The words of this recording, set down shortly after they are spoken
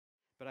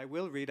But I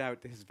will read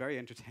out his very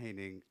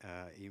entertaining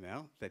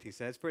email that he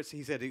says. First,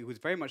 he said he was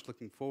very much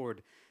looking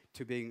forward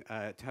to being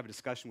to have a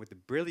discussion with the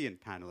brilliant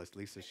panelists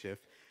Lisa Schiff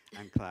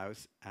and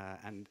Claes,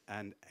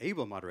 and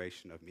able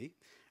moderation of me.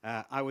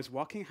 I was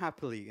walking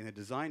happily in a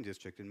design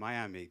district in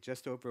Miami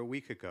just over a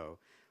week ago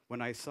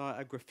when I saw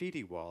a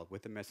graffiti wall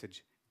with the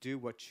message, "Do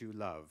what you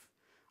love."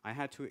 I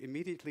had to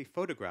immediately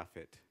photograph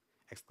it!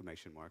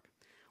 Exclamation mark.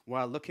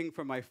 While looking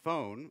for my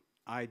phone,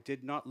 I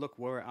did not look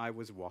where I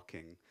was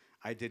walking.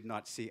 I did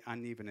not see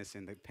unevenness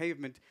in the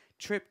pavement,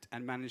 tripped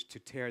and managed to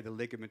tear the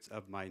ligaments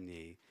of my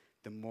knee.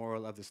 The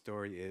moral of the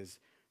story is,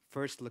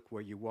 first look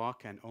where you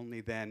walk and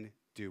only then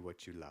do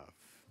what you love.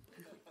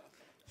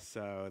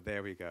 So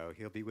there we go.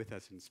 He'll be with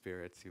us in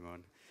spirit,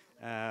 Simon.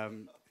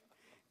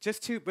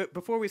 But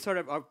before we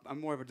start a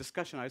more of a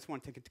discussion, I just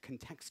want to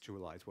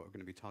contextualize what we're going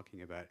to be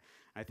talking about.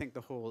 I think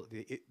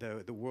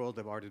the world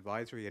of art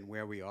advisory and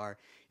where we are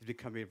is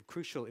becoming of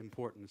crucial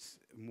importance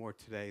more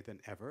today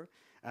than ever.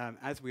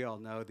 As we all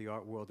know, the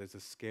art world is a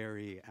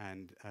scary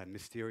and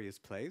mysterious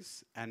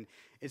place, and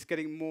it's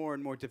getting more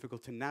and more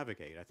difficult to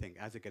navigate, I think,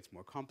 as it gets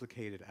more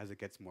complicated, as it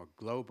gets more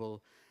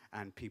global,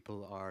 and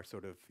people are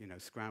sort of,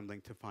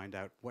 scrambling to find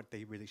out what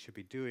they really should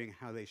be doing,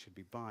 how they should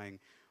be buying,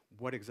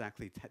 what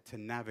exactly to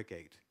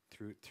navigate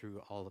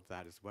through all of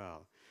that as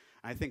well.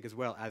 I think as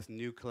well as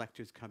new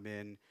collectors come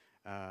in,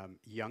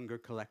 younger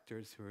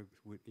collectors who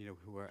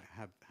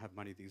have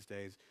money these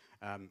days,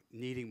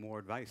 needing more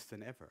advice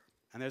than ever.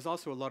 And there's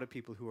also a lot of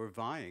people who are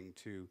vying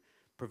to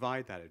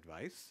provide that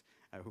advice,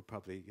 who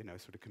probably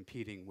sort of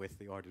competing with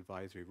the art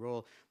advisory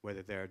role,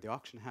 whether they're the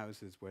auction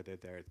houses, whether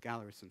they're the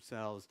gallerists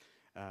themselves,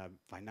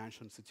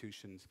 financial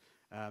institutions.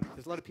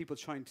 There's a lot of people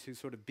trying to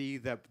sort of be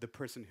the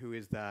person who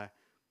is the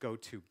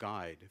go-to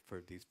guide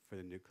for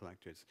the new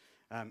collectors,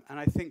 and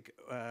I think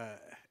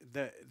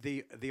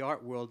the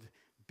art world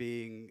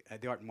being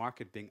the art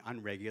market being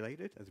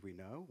unregulated, as we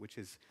know, which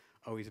is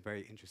always a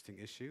very interesting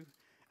issue.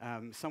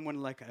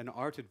 Someone like an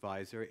art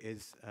advisor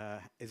is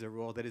a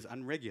role that is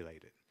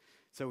unregulated,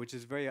 so which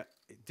is very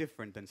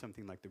different than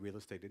something like the real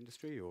estate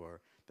industry or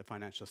the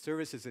financial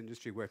services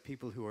industry, where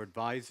people who are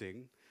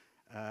advising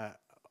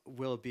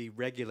will be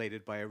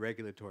regulated by a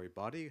regulatory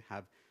body,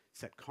 have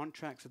set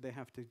contracts that they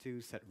have to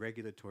do, set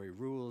regulatory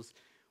rules,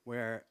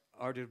 where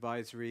art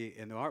advisory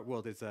in the art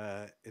world is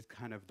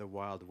kind of the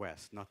Wild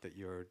West. Not that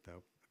you're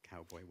the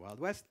cowboy Wild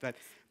West,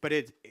 but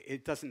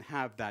it doesn't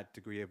have that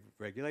degree of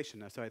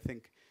regulation. So I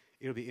think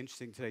it'll be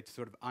interesting today to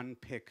sort of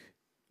unpick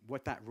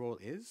what that role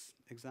is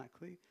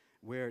exactly,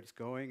 where it's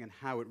going, and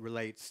how it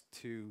relates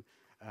to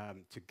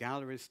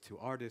gallerists, to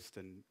artists,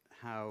 and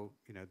how,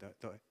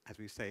 as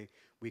we say,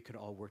 we could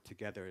all work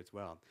together as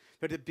well.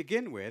 But to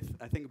begin with,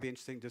 I think it'd be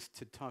interesting just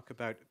to talk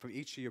about, from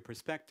each of your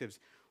perspectives,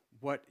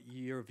 what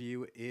your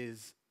view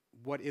is.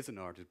 What is an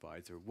art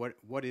advisor?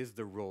 What is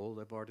the role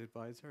of art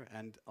advisor?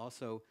 And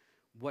also,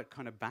 what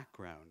kind of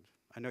background?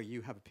 I know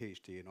you have a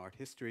PhD in art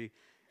history.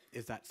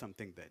 Is that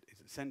something that is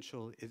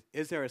essential?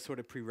 Is there a sort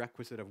of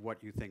prerequisite of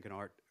what you think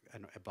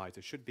an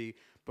advisor should be?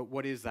 But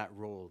what is that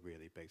role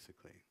really,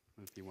 basically?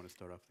 If you want to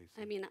start off,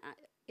 Lisa. I mean,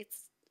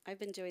 I've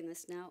been doing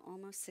this now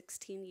almost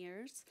 16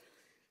 years.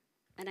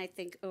 And I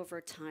think over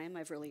time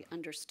I've really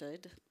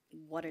understood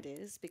what it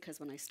is, because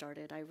when I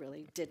started, I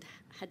really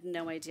had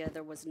no idea.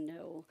 There was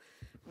no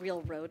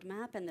real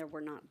roadmap, and there were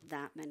not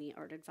that many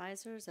art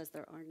advisors as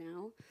there are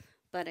now.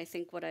 But I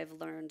think what I've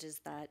learned is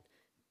that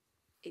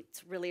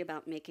it's really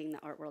about making the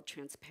art world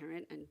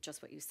transparent, and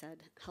just what you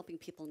said, helping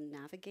people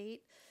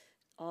navigate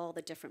all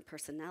the different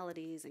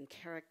personalities and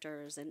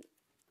characters and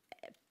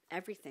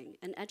everything,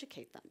 and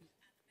educate them.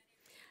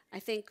 I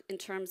think in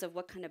terms of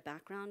what kind of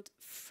background,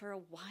 for a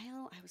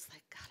while I was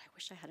like, God, I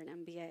wish I had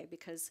an MBA,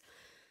 because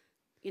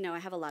I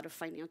have a lot of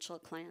financial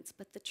clients.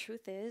 But the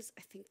truth is,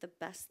 I think the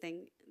best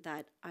thing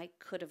that I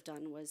could have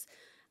done was,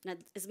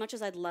 as much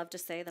as I'd love to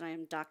say that I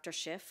am Dr.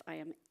 Schiff, I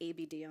am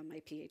ABD on my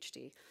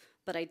PhD.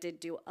 But I did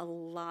do a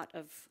lot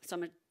of,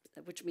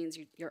 which means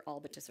you're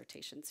all but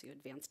dissertations, so you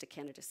advance to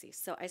candidacy.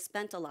 So I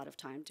spent a lot of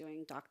time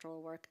doing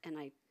doctoral work, and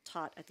I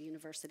taught at the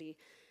university.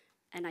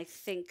 And I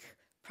think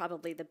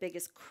probably the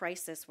biggest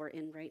crisis we're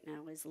in right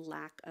now is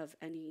lack of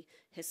any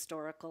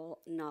historical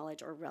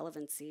knowledge or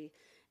relevancy,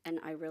 and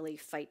I really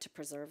fight to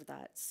preserve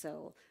that.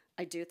 So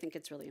I do think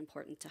it's really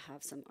important to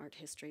have some art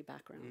history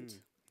background.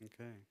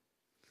 Okay.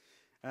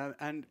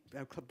 And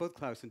both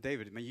Claes and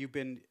David, I mean, you've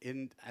been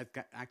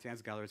acting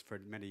as gallerist for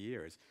many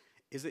years.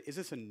 Is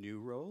this a new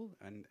role,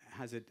 and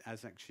has it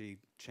actually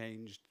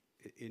changed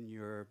in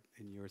your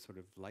sort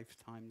of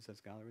lifetimes as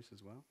gallerist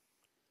as well,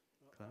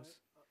 Claes?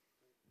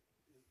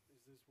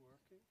 Is this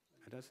working?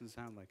 It doesn't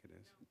sound like it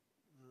is.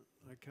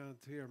 I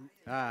can't hear.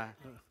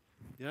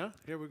 Yeah,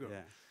 here we go.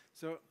 Yeah.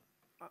 So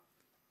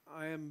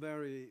I am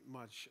very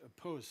much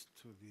opposed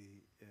to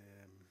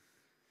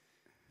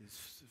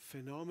this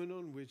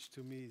phenomenon, which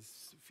to me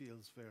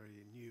feels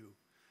very new.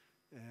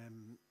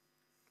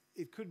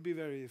 It could be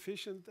very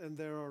efficient, and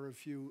there are a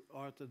few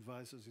art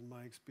advisors in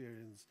my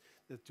experience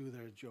that do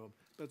their job,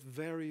 but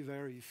very,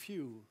 very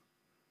few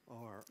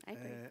are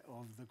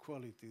of the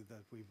quality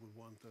that we would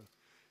want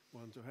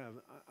want to have.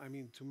 I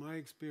mean, to my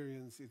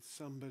experience, it's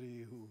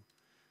somebody who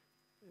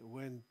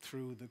went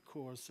through the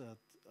course at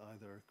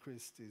either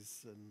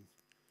Christie's and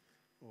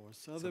or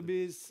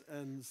Sotheby's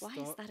and Why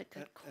is that a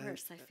good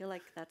course? I feel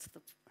like that's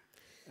the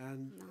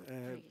and not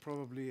great.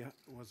 probably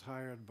was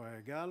hired by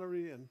a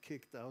gallery and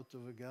kicked out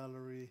of a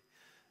gallery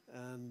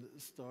and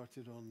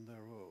started on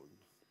their own.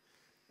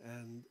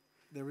 And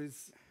there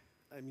is,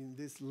 I mean,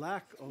 this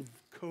lack of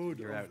code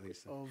You're out,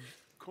 Lisa. of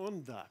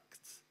conduct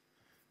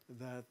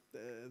that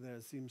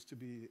there seems to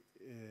be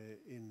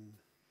in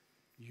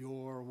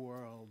your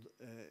world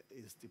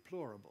is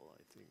deplorable,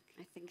 I think.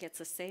 I think it's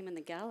the same in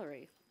the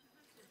gallery.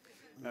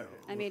 No.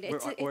 I mean,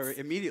 we're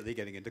immediately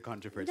getting into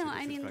controversy. No, This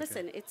I is mean, quite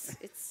listen,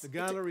 it's The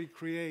gallery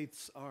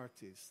creates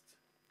artists.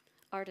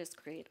 artists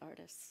create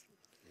artists.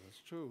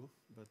 That's true,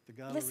 but the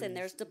gallery. Listen,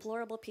 there's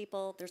deplorable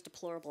people, there's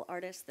deplorable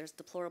artists, there's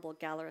deplorable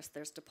gallerists,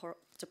 there's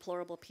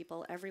deplorable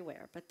people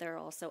everywhere, but there are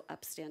also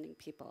upstanding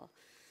people.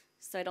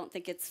 So I don't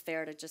think it's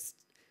fair to just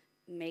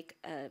make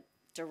a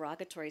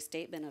derogatory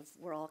statement of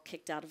we're all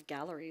kicked out of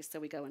galleries, so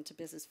we go into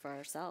business for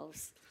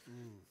ourselves.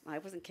 I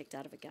wasn't kicked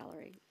out of a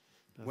gallery.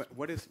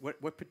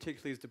 What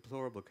particularly is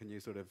deplorable? Can you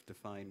sort of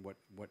define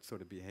what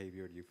sort of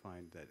behavior do you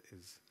find that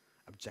is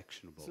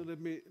objectionable? So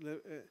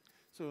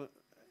so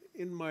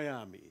in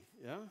Miami,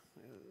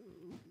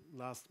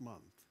 last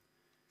month,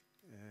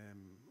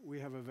 we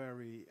have a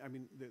very. I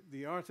mean,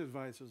 the art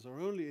advisors are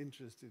only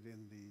interested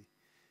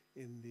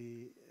in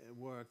the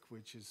work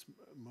which is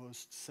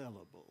most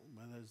sellable,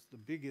 where there's the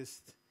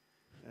biggest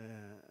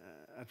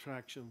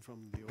attraction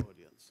from the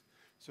audience.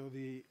 So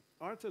the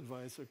art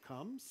advisor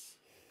comes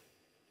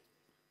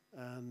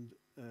and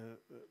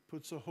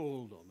puts a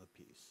hold on a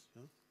piece,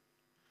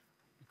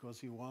 because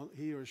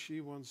he or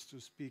she wants to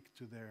speak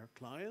to their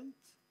client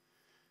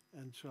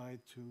and try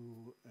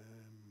to.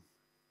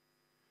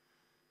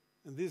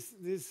 And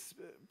this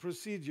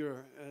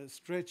procedure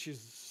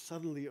stretches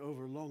suddenly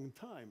over a long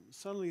time.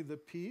 Suddenly the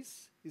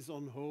piece is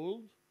on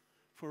hold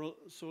for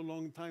so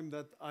long time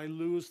that I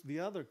lose the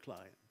other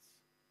clients.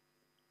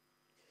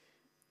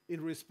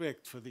 In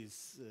respect for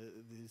this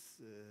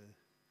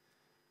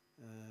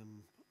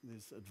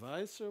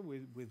advisor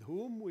with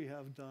whom we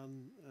have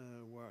done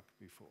work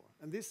before.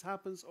 And this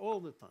happens all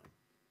the time.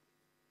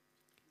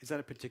 Is that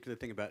a particular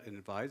thing about an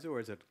advisor, or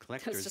is it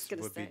collectors just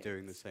gonna would be say.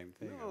 doing the same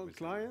thing? No,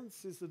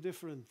 clients is a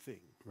different thing.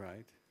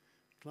 Right.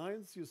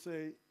 Clients, you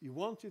say you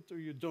want it or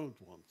you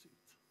don't want it,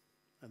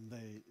 and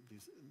they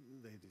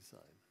decide.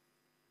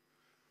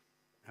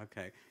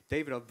 Okay,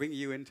 David, I'll bring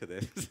you into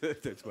this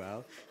as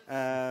well.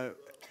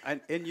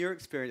 And in your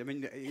experience, I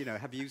mean,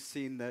 have you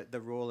seen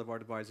the role of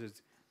art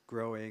advisors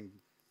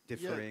growing,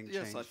 differing,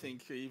 Yes, changing? I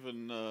think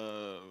even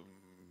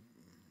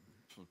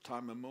from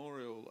time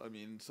memorial. I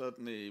mean,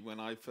 certainly when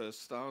I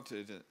first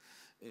started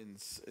in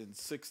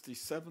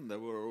 '67, there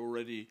were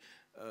already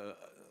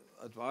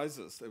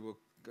advisors. They were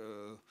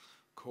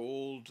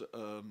called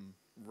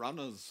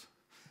runners.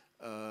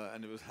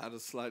 And it had a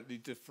slightly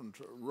different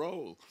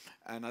role.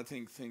 And I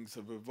think things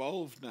have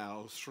evolved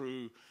now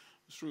through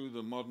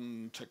the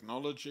modern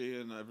technology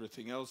and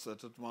everything else,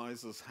 that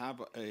advisors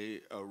have a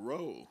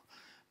role.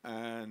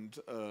 And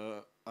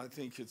I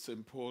think it's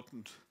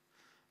important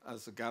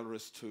as a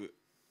gallerist to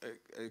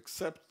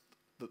accept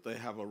that they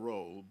have a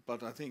role.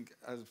 But I think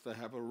as they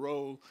have a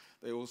role,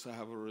 they also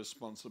have a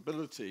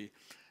responsibility.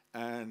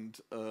 And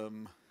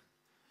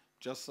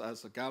just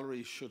as a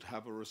gallery should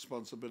have a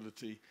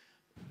responsibility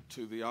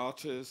to the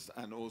artist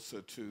and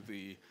also to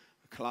the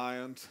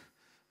client,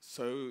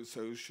 so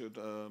should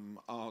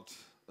art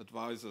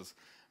advisors.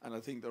 And I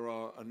think there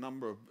are a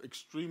number of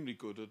extremely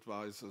good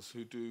advisors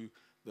who do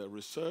their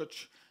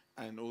research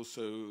and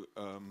also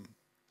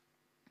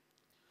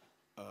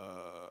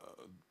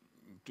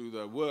do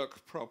their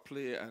work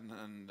properly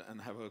and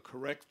have a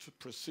correct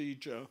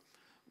procedure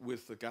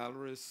with the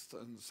gallerist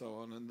and so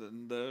on,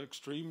 and they're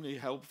extremely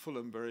helpful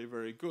and very,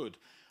 very good.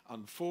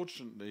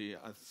 Unfortunately,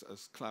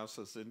 as Claes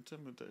has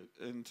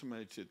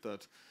intimated,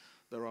 that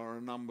there are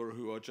a number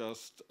who are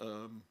just,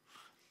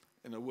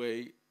 in a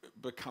way,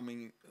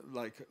 becoming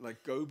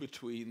like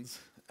go-betweens,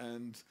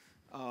 and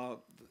I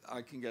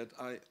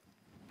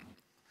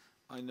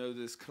know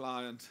this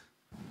client,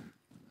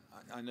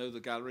 I know the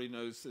gallery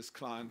knows this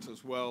client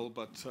as well,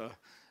 but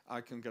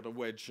I can get a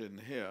wedge in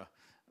here.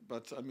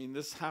 But I mean,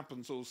 this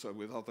happens also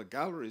with other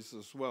galleries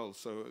as well.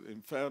 So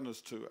in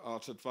fairness to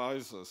art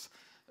advisors,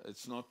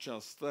 it's not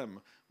just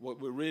them. What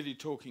we're really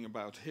talking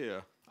about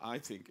here, I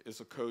think, is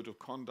a code of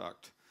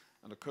conduct.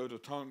 And a code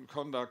of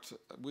conduct,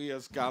 we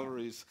as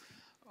galleries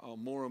are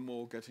more and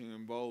more getting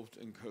involved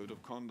in code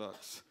of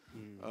conducts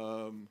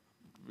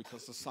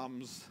because the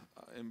sums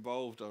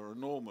involved are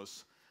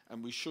enormous,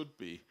 and we should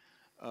be.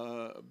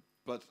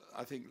 But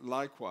I think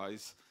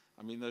likewise,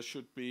 I mean, there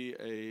should be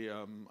a,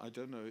 I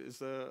don't know, is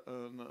there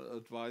an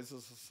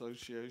advisors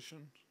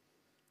association?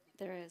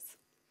 There is.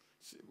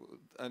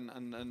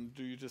 And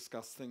do you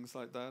discuss things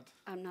like that?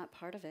 I'm not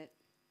part of it.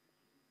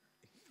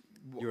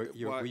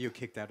 Were you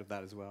kicked out of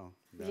that as well?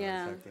 No,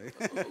 Yeah.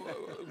 Exactly.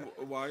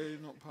 Why are you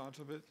not part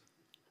of it?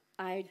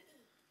 I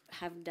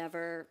have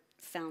never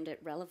found it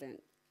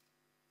relevant.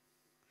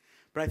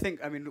 But I think,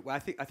 I mean, I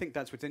think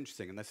that's what's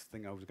interesting, and that's the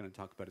thing I was going to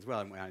talk about as well.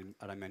 And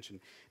I mentioned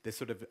this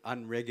sort of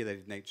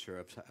unregulated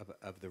nature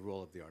of the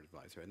role of the art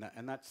advisor,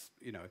 and that's,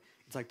 you know,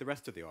 it's like the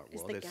rest of the art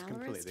world. Is the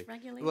gallerist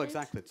regulated? Well,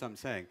 exactly. That's what I'm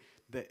saying.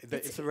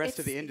 It's the rest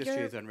of the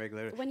industry is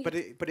unregulated,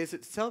 but is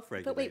it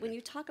self-regulated? But wait, when you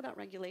talk about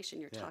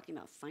regulation, you're talking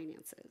about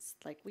finances.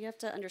 Like, we have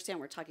to understand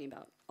we're talking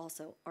about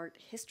also art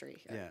history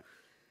here. Yeah.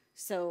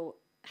 So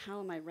how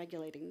am I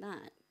regulating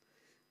that?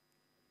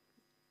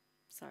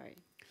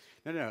 Sorry.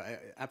 No,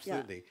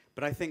 absolutely. Yeah.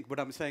 But I think what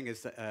I'm saying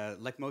is that,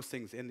 like most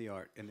things in the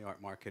art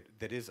market,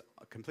 that is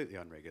completely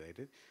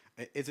unregulated.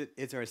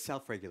 Is there a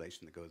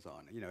self-regulation that goes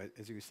on? You know,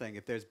 as you were saying,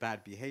 if there's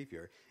bad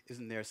behavior,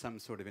 isn't there some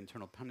sort of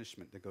internal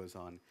punishment that goes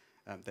on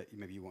that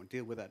maybe you won't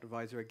deal with that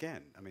advisor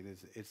again? I mean,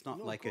 it's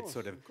not like it's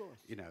sort of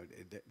you know,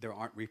 there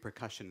aren't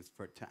repercussions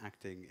to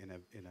acting in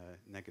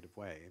a negative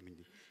way. I mean,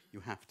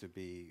 you have to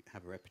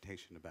have a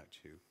reputation about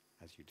you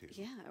as you do.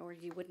 Yeah, or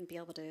you wouldn't be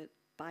able to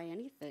buy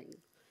anything.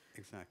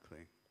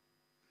 Exactly.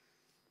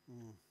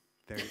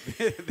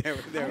 There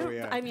we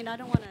are. I mean, I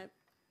don't want to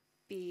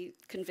be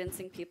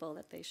convincing people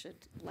that they should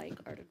like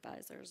art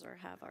advisors or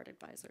have art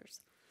advisors.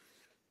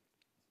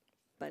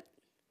 But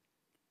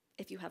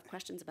if you have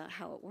questions about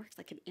how it works,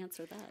 I can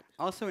answer that.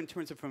 Also, in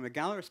terms of from a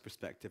gallerist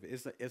perspective,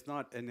 is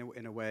not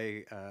in a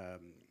way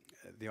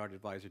the art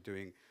advisor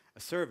doing a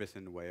service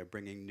in a way of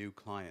bringing new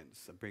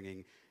clients, of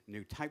bringing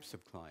new types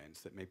of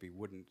clients that maybe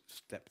wouldn't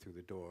step through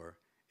the door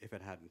if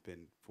it hadn't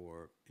been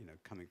for, you know,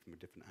 coming from a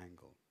different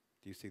angle.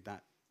 Do you see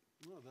that?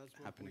 Well, that's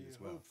what happening we as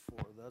well? hope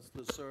for. That's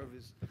the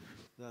service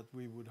that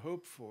we would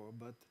hope for.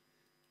 But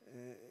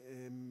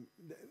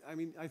I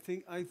mean, I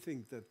think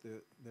that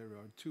there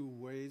are two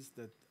ways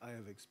that I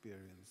have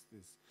experienced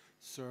this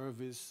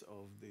service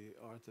of the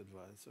art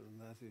advisor, and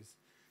that is,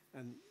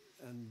 and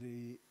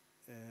the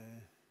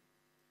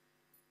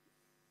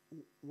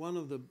one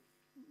of the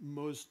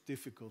most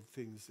difficult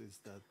things is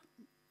that,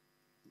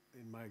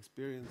 in my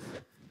experience,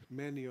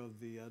 many of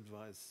the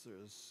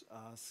advisors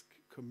ask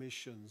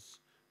commissions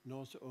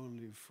not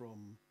only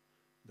from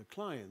the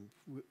client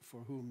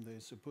for whom they're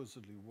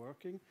supposedly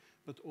working,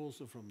 but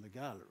also from the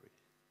gallery.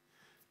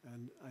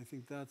 And I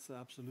think that's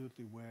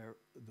absolutely where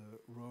the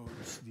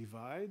roads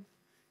divide.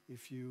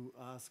 If you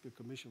ask a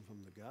commission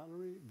from the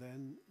gallery,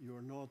 then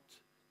you're not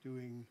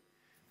doing,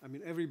 I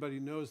mean, everybody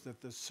knows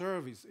that the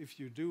service, if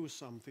you do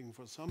something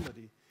for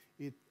somebody,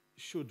 it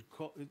should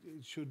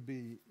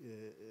be,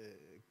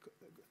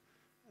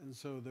 and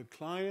so the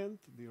client,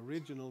 the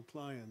original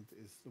client,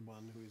 is the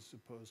one who is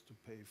supposed to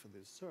pay for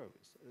this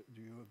service.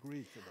 Do you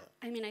agree to that?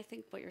 I mean, I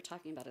think what you're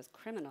talking about is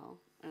criminal,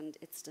 and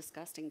it's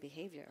disgusting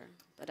behavior.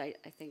 But I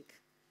think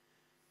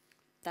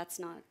that's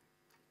not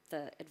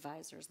the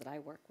advisors that I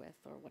work with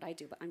or what I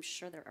do, but I'm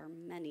sure there are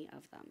many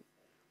of them.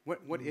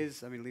 What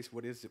is, I mean, at least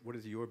what is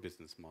your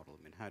business model?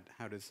 I mean,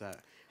 how does that,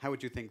 how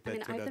would you think that? I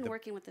mean, I've been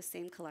working with the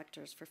same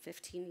collectors for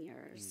 15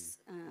 years.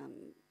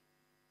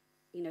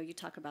 You know, you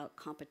talk about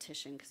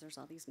competition because there's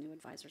all these new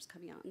advisors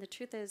coming out. And the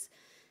truth is,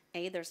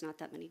 A, there's not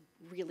that many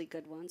really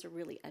good ones or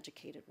really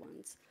educated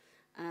ones.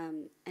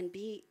 And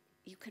B,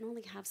 you can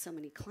only have so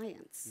many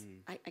clients.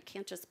 I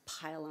can't just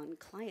pile on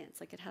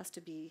clients. Like, it has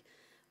to be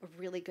a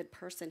really good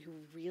person who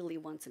really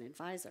wants an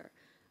advisor.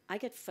 I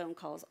get phone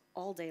calls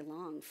all day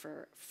long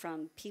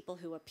from people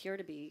who appear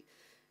to be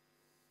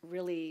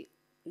really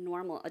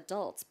normal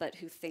adults, but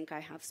who think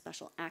I have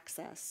special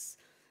access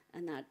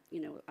and that, you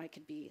know, I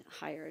could be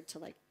hired to,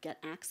 like, get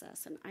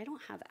access. And I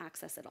don't have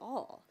access at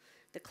all.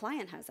 The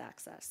client has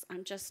access.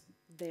 I'm just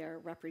there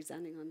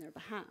representing on their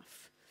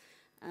behalf.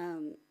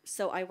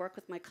 So I work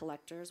with my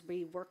collectors.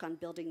 We work on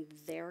building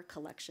their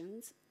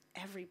collections.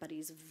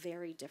 Everybody's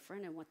very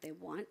different in what they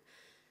want.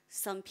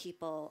 Some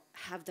people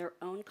have their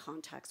own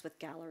contacts with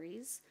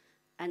galleries,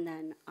 and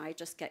then I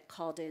just get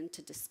called in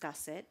to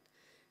discuss it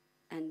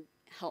and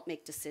help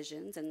make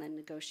decisions and then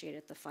negotiate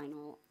at the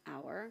final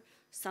hour.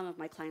 Some of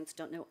my clients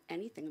don't know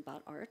anything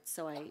about art,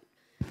 so I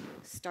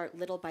start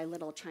little by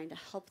little trying to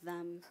help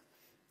them.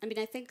 I mean,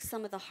 I think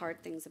some of the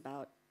hard things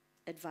about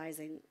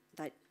advising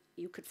that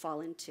you could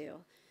fall into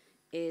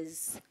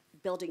is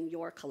building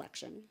your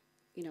collection,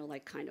 you know,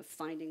 like kind of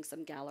finding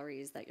some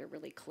galleries that you're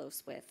really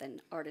close with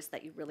and artists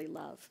that you really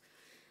love,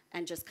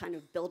 and just kind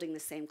of building the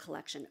same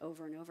collection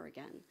over and over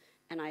again.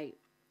 And I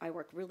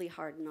work really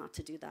hard not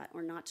to do that,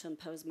 or not to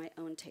impose my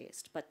own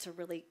taste, but to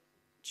really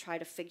try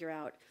to figure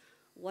out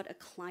what a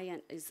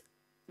client is,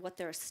 what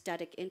their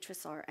aesthetic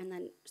interests are, and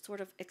then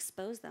sort of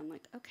expose them.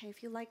 Like, okay,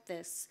 if you like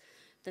this,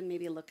 then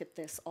maybe look at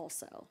this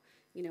also,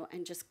 you know,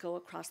 and just go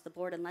across the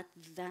board and let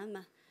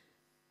them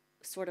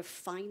sort of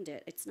find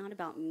it. It's not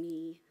about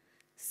me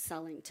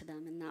selling to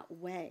them in that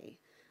way.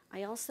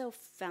 I also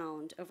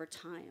found over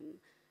time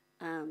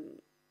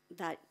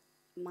that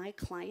my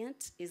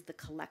client is the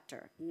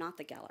collector, not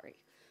the gallery,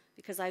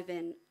 because I've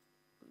been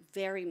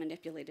very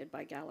manipulated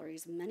by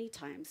galleries many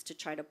times to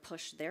try to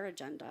push their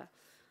agenda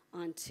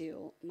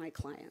onto my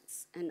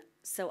clients. And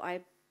so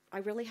I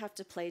really have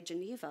to play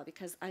Geneva,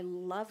 because I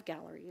love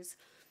galleries.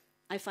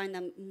 I find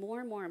them more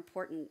and more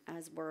important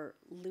as we're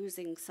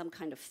losing some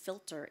kind of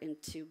filter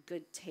into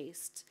good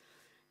taste.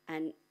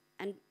 And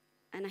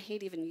I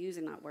hate even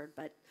using that word,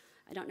 but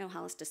I don't know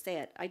how else to say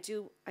it. I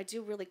do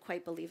really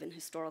quite believe in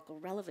historical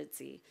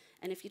relevancy.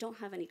 And if you don't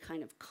have any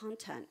kind of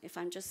content, if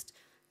I'm just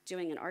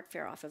doing an art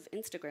fair off of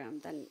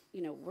Instagram, then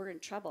we're in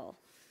trouble.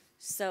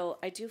 So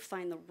I do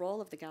find the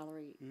role of the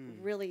gallery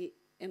really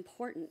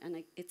important,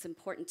 and it's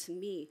important to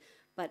me.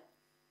 But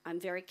I'm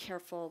very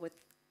careful with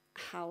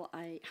how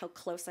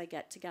close I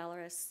get to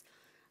gallerists.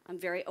 I'm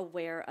very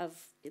aware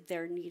of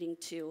their needing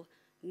to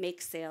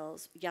make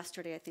sales.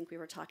 Yesterday, I think we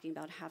were talking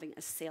about having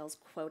a sales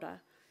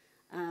quota.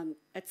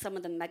 At some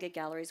of the mega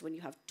galleries, when you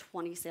have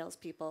 20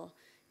 salespeople,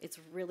 it's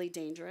really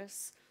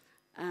dangerous.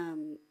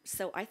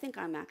 So I think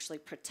I'm actually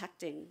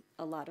protecting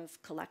a lot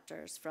of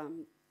collectors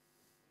from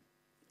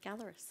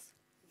gallerists.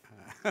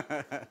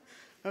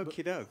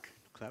 Okie doke,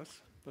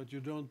 Klaus. But you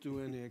don't do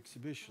any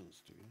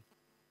exhibitions, do you?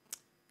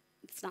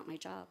 It's not my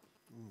job.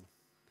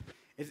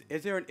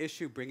 Is there an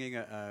issue bringing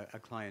a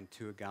client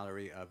to a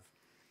gallery of,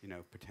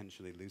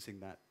 potentially losing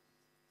that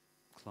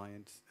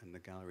client and the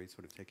gallery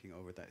sort of taking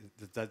over that?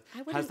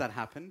 Has that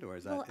happened, or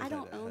is that? Well, I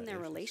don't that own their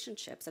interest?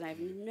 relationships, and I have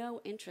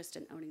no interest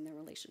in owning their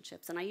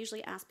relationships. And I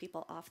usually ask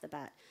people off the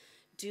bat,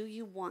 do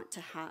you want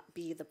to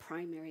be the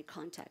primary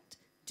contact?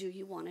 Do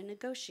you want to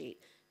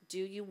negotiate? Do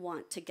you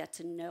want to get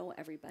to know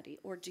everybody,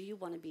 or do you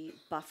want to be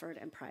buffered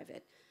and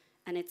private?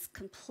 And it's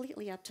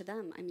completely up to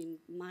them. I mean,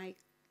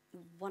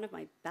 one of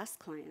my best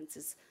clients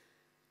is,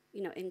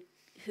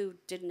 who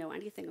didn't know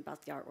anything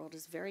about the art world,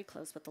 is very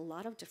close with a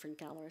lot of different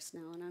gallerists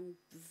now, and I'm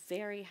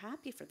very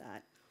happy for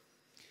that.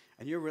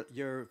 And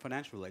your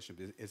financial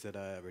relationship, is it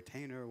a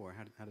retainer, or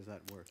how does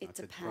that work? It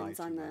depends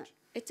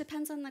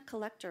on the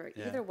collector.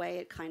 Yeah. Either way,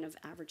 it kind of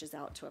averages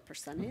out to a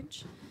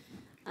percentage.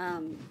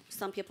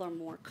 Some people are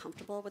more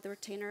comfortable with a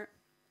retainer.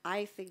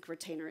 I think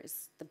retainer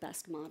is the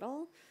best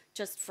model,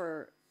 just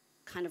for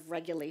kind of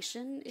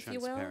regulation, if you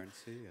will.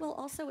 Transparency, yeah. Well,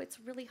 also it's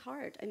really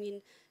hard. I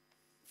mean,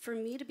 for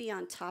me to be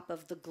on top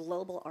of the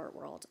global art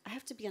world, I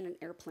have to be on an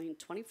airplane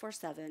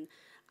 24/7.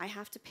 I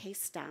have to pay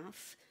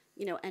staff,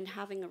 and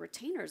having a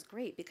retainer is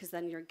great because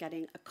then you're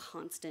getting a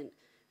constant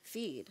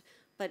feed.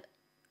 But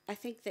I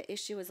think the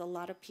issue is a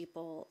lot of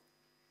people,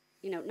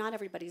 not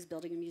everybody's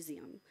building a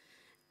museum.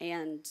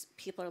 And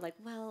people are like,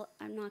 well,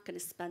 I'm not going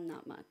to spend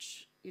that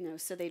much,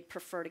 so they'd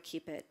prefer to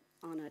keep it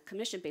on a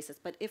commission basis.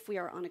 But if we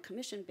are on a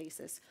commission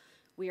basis,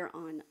 we are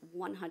on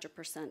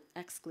 100%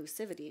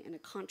 exclusivity in a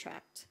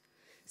contract.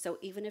 So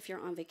even if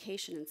you're on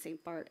vacation in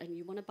St. Bart and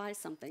you want to buy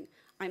something,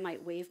 I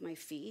might waive my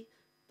fee,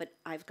 but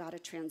I've got to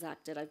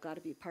transact it. I've got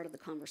to be part of the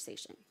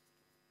conversation.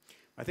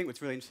 I think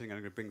what's really interesting, and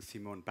I'm going to bring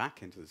Simon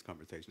back into this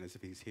conversation as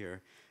if he's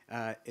here,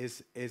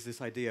 is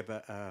this idea of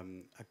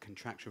a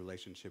contractual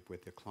relationship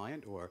with the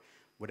client, or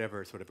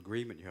whatever sort of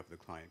agreement you have with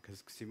the client.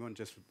 Because Simon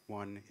just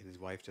won, and his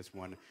wife just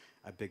won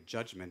a big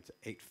judgment,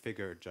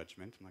 8-figure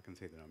judgment. I'm not going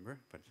to say the number,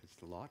 but it's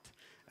a lot.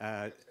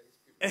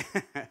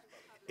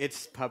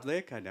 It's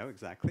public, I know,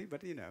 exactly,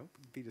 but,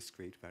 be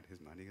discreet about his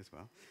money as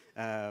well.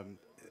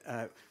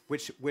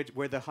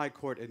 Where the High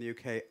Court in the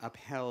UK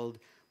upheld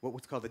what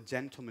was called the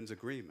gentleman's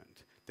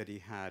agreement that he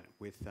had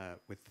with the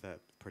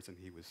person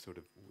he was sort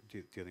of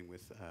dealing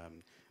with,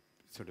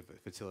 sort of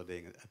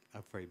facilitating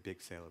a very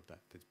big sale of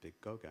this big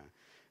Gauguin.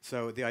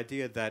 So the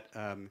idea that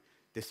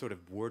this sort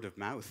of word of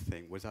mouth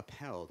thing was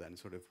upheld, and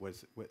sort of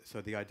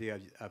so the idea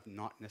of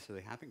not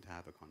necessarily having to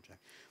have a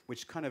contract,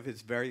 which kind of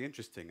is very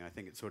interesting. I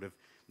think it sort of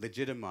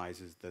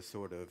legitimizes the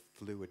sort of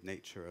fluid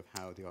nature of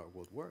how the art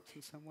world works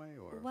in some way,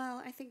 or?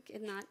 Well, I think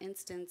in that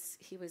instance,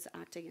 he was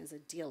acting as a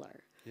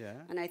dealer. Yeah.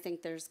 And I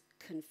think there's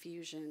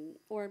confusion,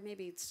 or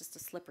maybe it's just a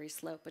slippery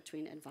slope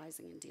between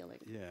advising and dealing.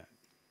 Yeah.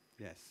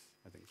 Yes,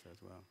 I think so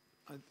as well.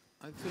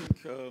 I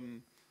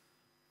think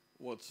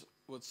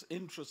what's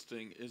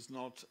interesting is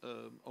not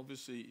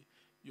obviously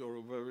you're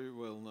a very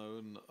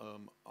well-known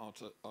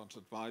art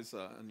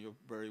advisor, and you're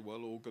very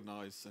well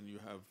organized, and you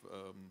have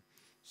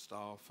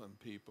staff and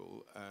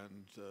people,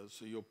 and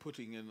so you're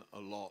putting in a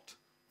lot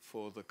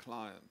for the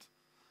client.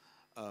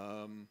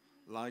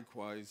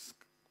 Likewise,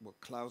 what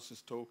Klaus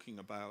is talking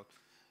about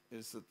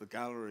is that the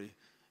gallery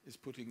is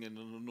putting in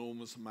an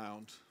enormous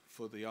amount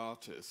for the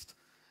artist,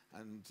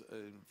 and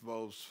it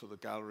involves for the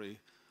gallery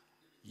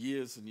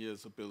years and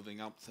years of building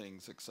up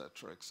things,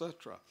 etc.,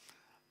 etc.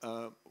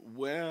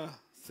 Where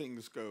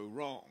things go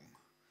wrong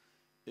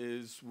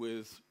is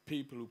with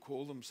people who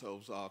call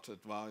themselves art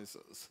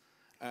advisors,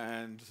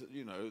 and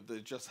they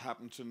just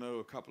happen to know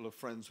a couple of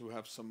friends who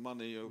have some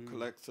money, or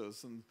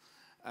collectors, and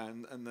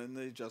then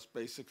they just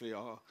basically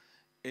are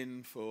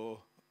in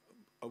for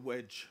a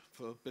wedge,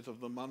 for a bit of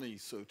the money,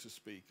 so to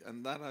speak.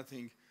 And that, I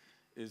think,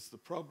 is the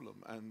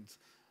problem, and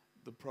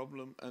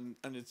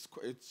it's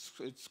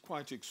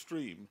quite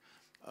extreme.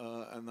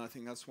 And I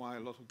think that's why a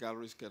lot of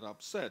galleries get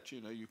upset.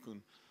 You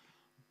can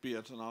be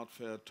at an art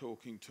fair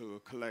talking to a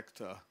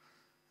collector,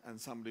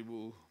 and somebody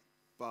will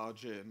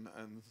barge in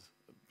and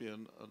be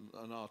an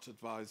art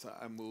advisor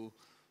and will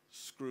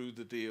screw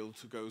the deal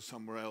to go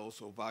somewhere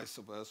else, or vice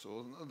versa.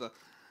 Or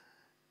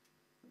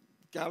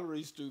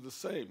galleries do the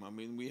same. I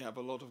mean, we have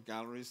a lot of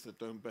galleries that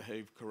don't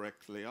behave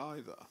correctly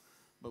either.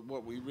 But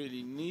what we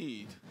really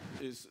need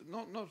is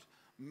not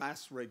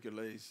mass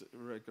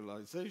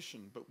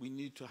regularization, but we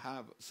need to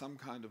have some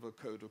kind of a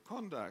code of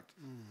conduct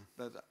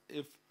that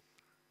if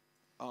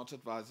art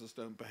advisors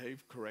don't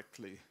behave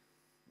correctly,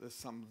 there's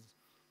some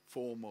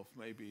form of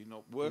maybe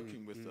not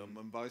working with them,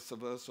 and vice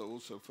versa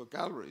also for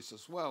galleries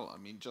as well. I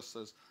mean, just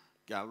as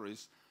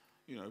galleries,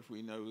 you know, if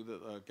we know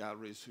that there are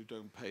galleries who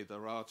don't pay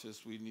their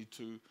artists, we need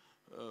to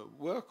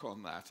work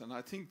on that. And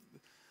I think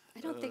I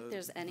don't think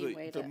there's any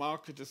way the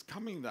market is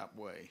coming that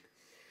way.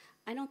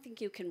 I don't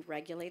think you can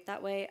regulate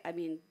that way. I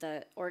mean,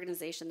 the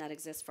organization that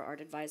exists for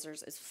art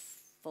advisors is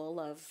full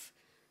of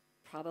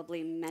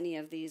probably many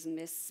of these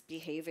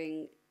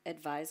misbehaving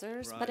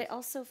advisors, but I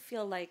also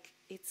feel like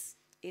it's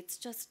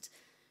just,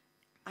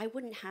 I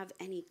wouldn't have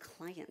any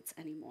clients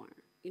anymore.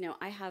 You know,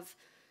 I have,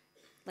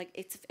 like,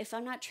 if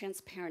I'm not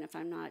transparent, if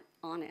I'm not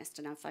honest,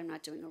 and if I'm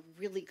not doing a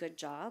really good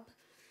job,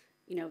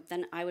 you know,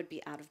 then I would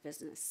be out of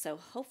business. So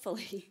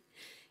hopefully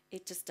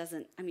it just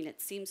doesn't, I mean,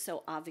 it seems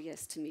so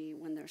obvious to me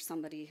when there's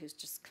somebody who's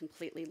just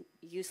completely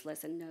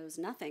useless and knows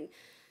nothing.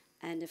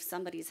 And if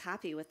somebody's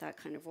happy with that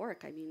kind of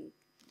work, I mean...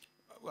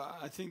 Well,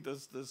 I think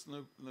there's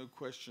no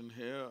question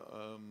here.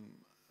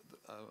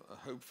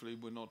 Hopefully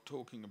we're not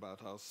talking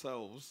about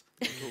ourselves,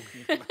 we're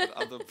talking about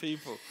other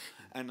people.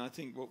 And I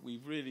think what we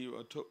really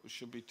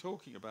should be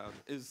talking about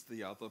is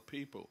the other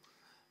people.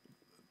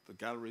 The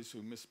galleries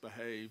who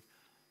misbehave,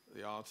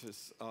 the art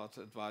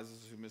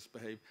advisors who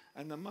misbehave.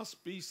 And there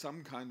must be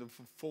some kind of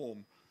a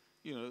form,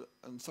 you know,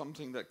 and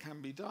something that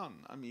can be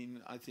done. I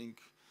mean, I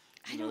think...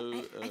 I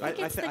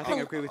think I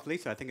agree with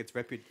Lisa. I think it's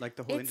like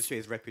the whole industry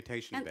is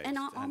reputation-based. And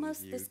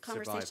almost this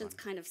conversation's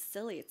kind of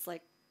silly. It's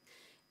like,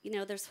 you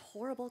know, there's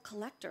horrible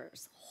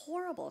collectors.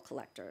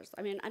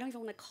 I mean, I don't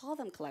even want to call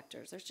them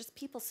collectors. There's just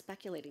people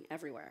speculating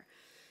everywhere.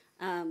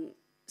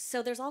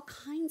 So there's all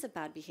kinds of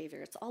bad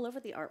behavior. It's all over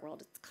the art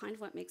world. It's kind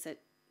of what makes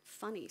it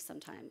funny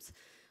sometimes.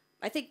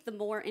 I think the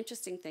more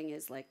interesting thing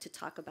is like to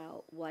talk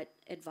about what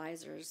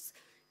advisors,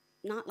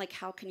 not like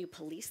how can you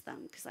police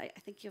them, because I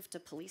think you have to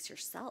police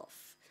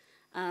yourself.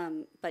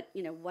 But,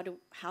 you know,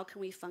 how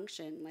can we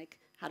function? Like,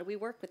 how do we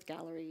work with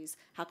galleries?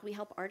 How can we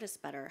help artists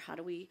better? How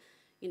do we,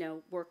 you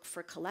know, work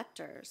for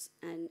collectors?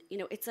 And, you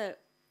know, it's a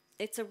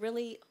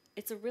really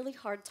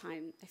hard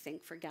time, I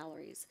think, for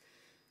galleries.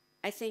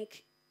 I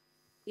think,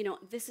 you know,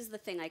 this is the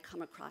thing I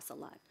come across a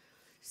lot.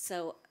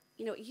 So,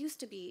 you know, it used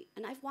to be,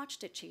 and I've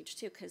watched it change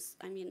too, because,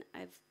 I mean,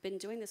 I've been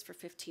doing this for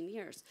 15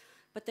 years,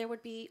 but there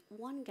would be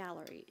one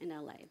gallery in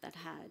LA that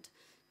had,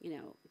 you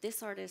know,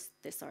 this artist,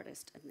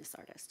 and this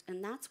artist.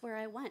 And that's where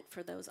I went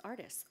for those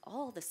artists.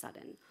 All of a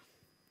sudden,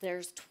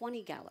 there's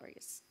 20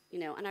 galleries, you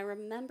know. And I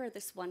remember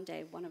this one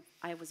day,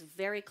 I was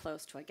very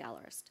close to a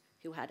gallerist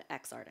who had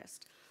X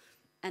artist.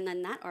 And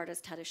then that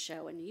artist had a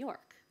show in New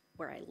York,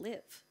 where I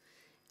live.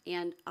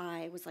 And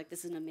I was like,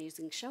 this is an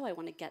amazing show. I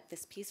want to get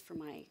this piece for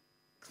my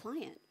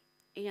client.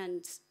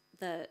 And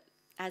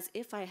as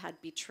if I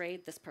had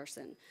betrayed this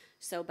person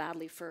so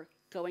badly for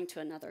going to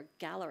another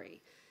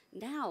gallery.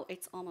 Now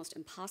it's almost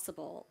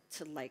impossible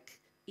to like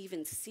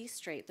even see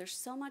straight. There's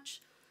so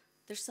much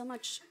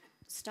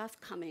stuff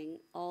coming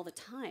all the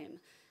time.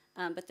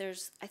 But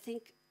I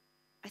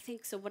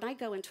think so when I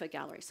go into a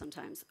gallery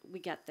sometimes, we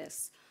get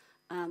this,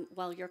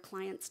 well, your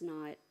client's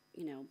not,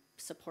 you know,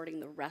 supporting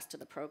the rest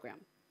of the program.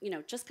 You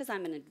know, just because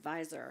I'm an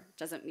advisor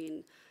doesn't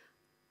mean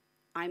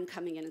I'm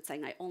coming in and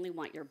saying, I only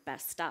want your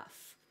best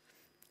stuff.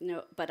 You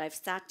know, but I've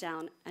sat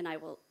down and I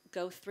will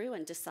go through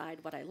and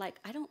decide what I like.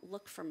 I don't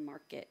look for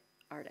market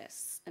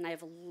artists. And I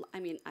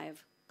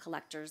have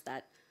collectors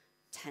that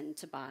tend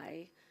to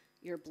buy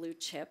your blue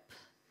chip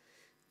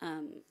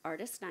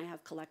artists, and I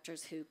have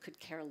collectors who could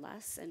care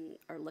less and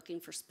are looking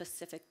for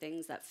specific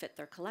things that fit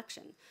their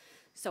collection.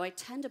 So I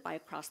tend to buy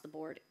across the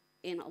board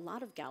in a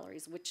lot of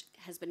galleries, which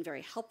has been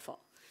very helpful.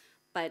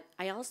 But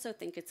I also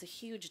think it's a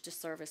huge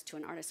disservice to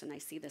an artist, and I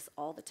see this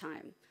all the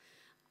time,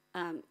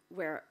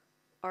 where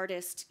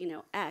artist, you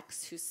know,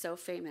 X, who's so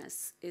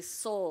famous, is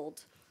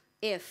sold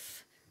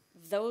if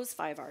those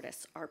 5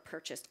 artists are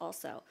purchased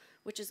also,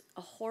 which is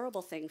a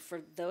horrible thing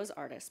for those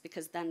artists,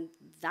 because then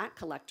that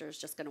collector is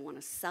just going to want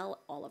to sell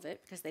all of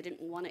it because they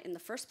didn't want it in the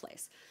first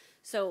place.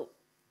 So,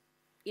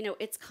 you know,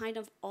 it's kind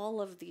of all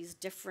of these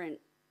different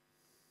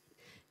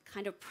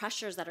kind of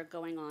pressures that are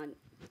going on.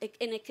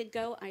 And it could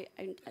go,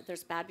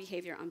 there's bad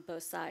behavior on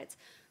both sides,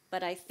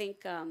 but I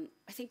think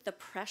the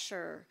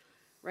pressure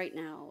right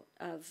now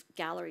of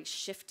galleries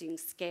shifting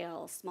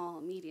scale, small,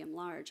 medium,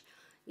 large,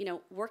 you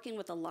know, working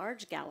with a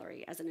large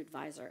gallery as an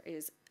advisor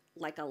is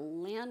like a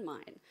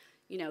landmine,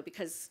 you know,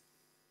 because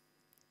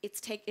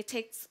it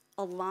takes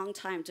a long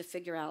time to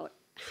figure out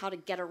how to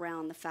get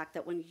around the fact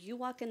that when you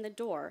walk in the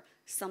door,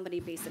 somebody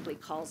basically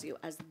calls you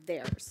as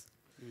theirs.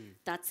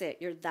 That's it.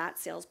 You're that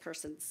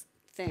salesperson's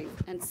thing.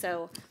 And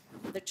so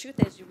the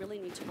truth is you really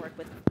need to work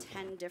with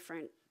 10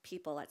 different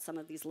people at some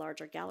of these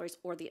larger galleries,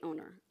 or the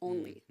owner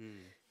only,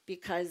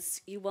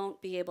 because you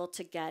won't be able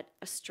to get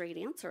a straight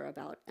answer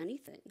about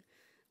anything.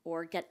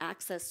 or get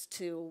access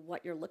to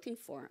what you're looking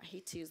for. I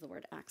hate to use the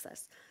word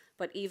access,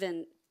 but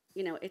even,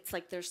 you know, it's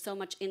like there's so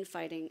much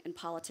infighting and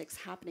politics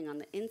happening on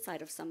the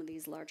inside of some of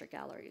these larger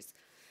galleries,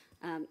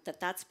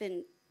 that's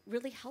been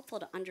really helpful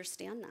to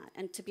understand that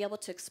and to be able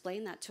to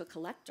explain that to a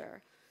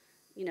collector,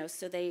 you know,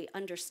 so they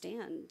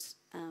understand,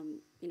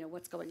 you know,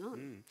 what's going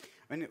on.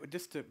 And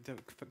just to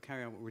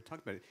carry on what we're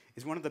talking about,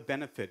 is one of the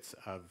benefits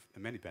of, the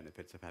many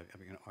benefits of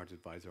having an art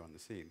advisor on the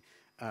scene,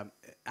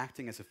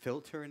 acting as a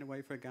filter in a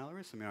way for a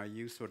gallerist? I mean, are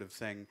you sort of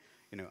saying,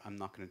 you know, I'm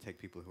not going to take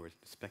people who are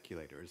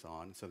speculators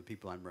on, so the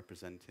people I'm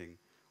representing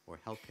or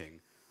helping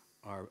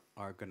are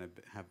going to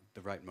have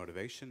the right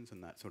motivations,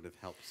 and that sort of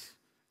helps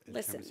in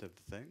terms of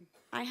the thing?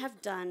 I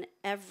have done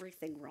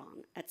everything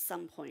wrong at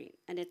some point,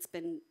 and it's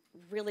been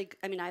really,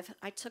 I mean,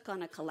 I took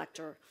on a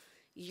collector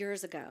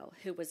years ago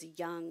who was a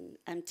young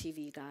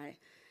MTV guy,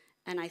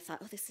 and I thought,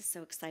 oh, this is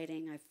so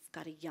exciting. I've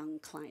got a young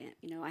client.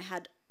 You know,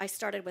 I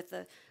started with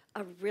a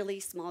really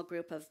small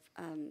group of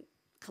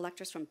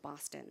collectors from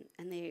Boston,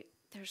 and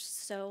they're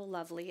so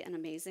lovely and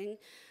amazing,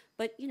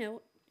 but, you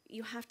know,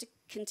 you have to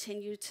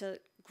continue to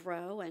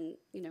grow and,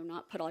 you know,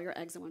 not put all your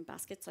eggs in one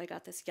basket. So I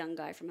got this young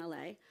guy from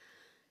LA,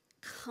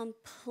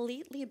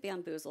 completely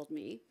bamboozled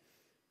me,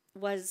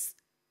 was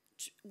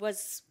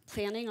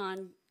planning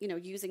on, you know,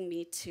 using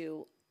me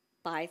to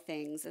buy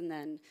things, and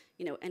then,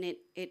 you know, and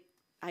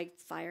I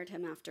fired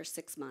him after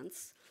 6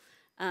 months.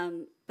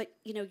 But,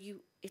 you know,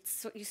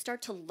 you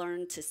start to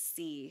learn to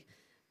see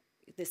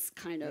this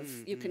kind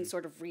of, you can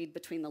sort of read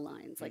between the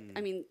lines. Like,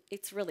 I mean,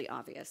 it's really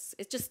obvious.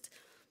 It's just,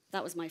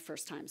 that was my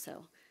first time,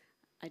 so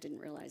I didn't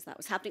realize that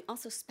was happening.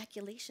 Also,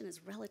 speculation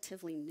is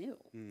relatively new.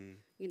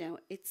 You know,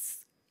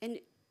 and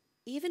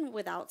even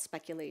without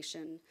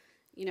speculation,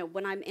 you know,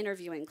 when I'm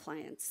interviewing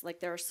clients, like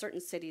there are certain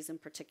cities in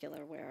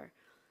particular where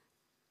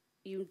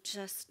you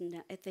just,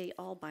 they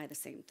all buy the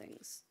same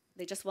things.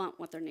 They just want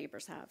what their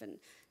neighbors have. And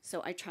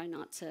so I try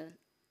not to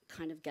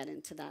kind of get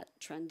into that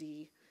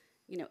trendy,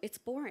 you know, it's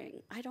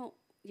boring. I don't,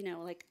 you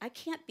know, like I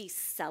can't be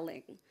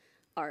selling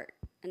art.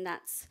 And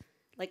that's,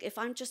 like, if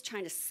I'm just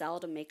trying to sell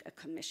to make a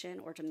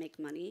commission or to make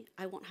money,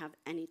 I won't have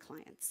any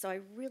clients. So I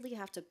really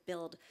have to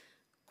build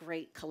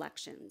great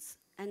collections.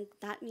 And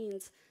that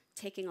means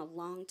taking a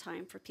long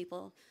time for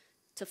people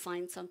to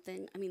find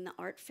something. I mean, the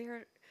art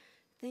fair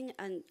thing,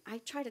 and I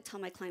try to tell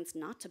my clients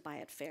not to buy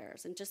at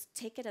fairs and just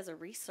take it as a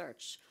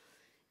research.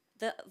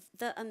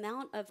 The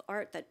amount of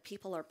art that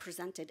people are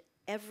presented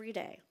every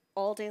day,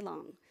 all day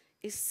long,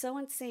 is so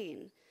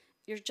insane.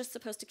 You're just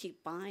supposed to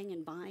keep buying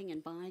and buying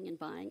and buying and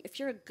buying. If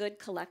you're a good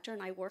collector,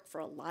 and I work for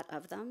a lot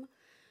of them,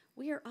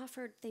 we are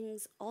offered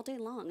things all day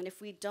long. And if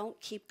we don't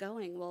keep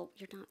going, well,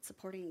 you're not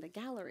supporting the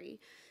gallery.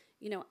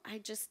 You know,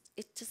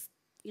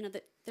 you know,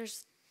 that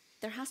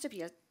there has to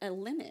be a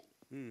limit.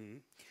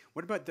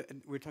 What about,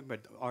 we're talking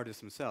about the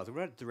artists themselves. What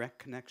about direct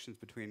connections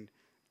between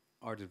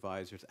art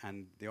advisors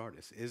and the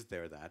artists? Is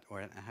there that?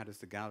 Or how does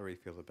the gallery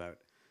feel about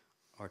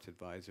art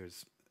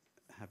advisors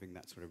having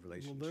that sort of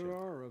relationship? Well, there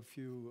are a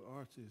few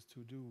artists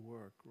who do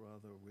work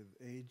rather with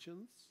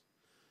agents,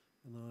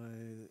 and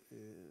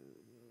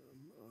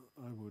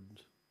I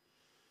would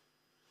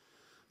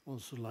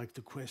also like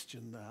to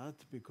question that,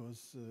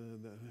 because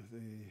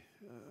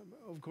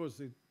of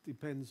course it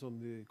depends on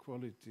the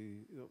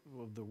quality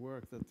of the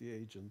work that the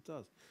agent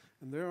does.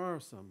 And there are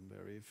some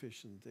very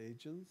efficient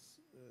agents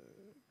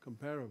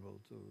comparable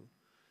to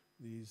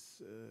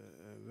these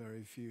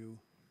very few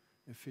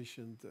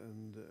efficient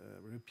and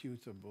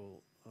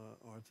reputable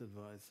art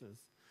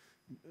advisors.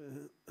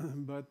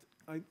 But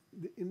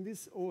in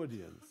this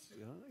audience,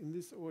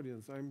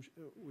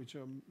 which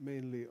are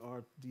mainly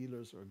art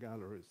dealers or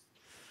gallerists,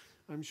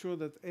 I'm sure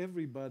that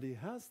everybody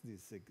has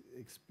this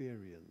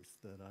experience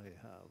that I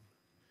have,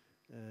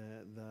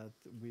 that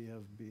we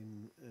have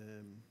been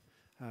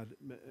had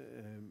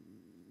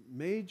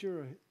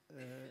major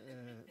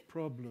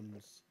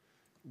problems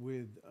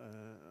with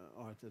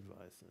art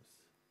advisors.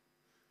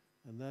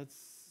 And that's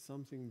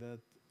something that,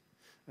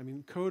 I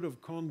mean, code of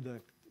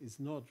conduct is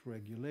not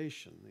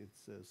regulation.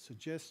 It's a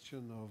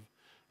suggestion of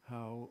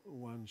how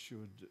one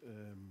should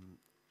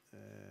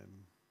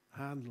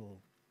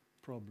handle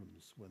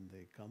problems when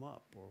they come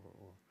up,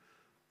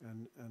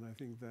 and I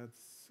think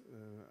that's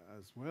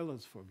as well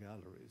as for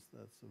galleries,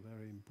 that's a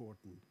very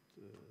important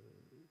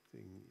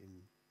thing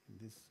in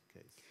this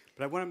case.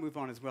 But I want to move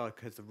on as well,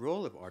 because the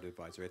role of art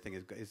advisor, I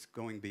think, is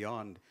going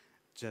beyond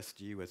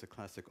just you as a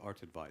classic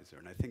art advisor.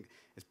 And I think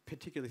it's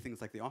particularly things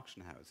like the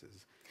auction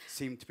houses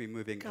seem to be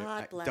moving.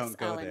 God bless don't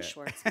go Alan there.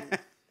 Schwartzman.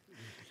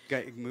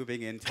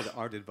 Moving into the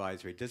art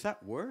advisory. Does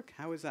that work?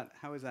 How is that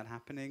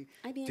happening?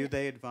 I mean, do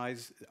they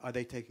advise? Are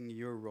they taking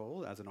your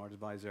role as an art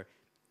advisor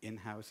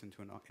in-house into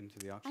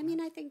the auction? I mean,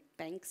 house? I think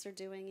banks are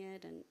doing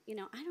it, and you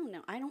know, I don't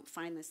know. I don't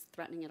find this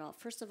threatening at all.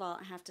 First of all,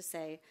 I have to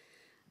say,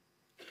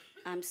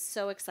 I'm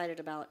so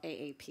excited about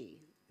AAP.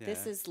 Yeah.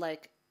 This is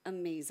like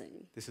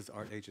amazing. This is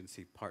Art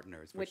Agency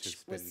Partners, which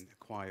has been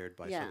acquired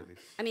by yeah. Sotheby.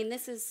 I mean,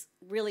 this is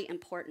really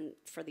important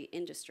for the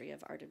industry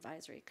of art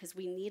advisory, because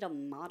we need a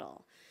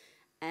model.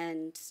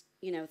 And,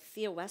 you know,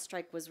 Thea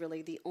Westreich was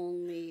really the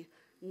only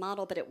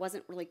model, but it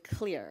wasn't really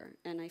clear.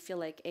 And I feel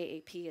like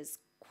AAP is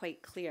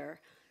quite clear.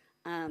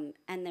 And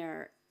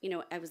there, you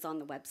know, I was on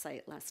the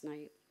website last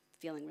night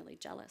feeling really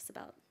jealous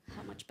about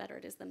how much better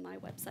it is than my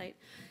website.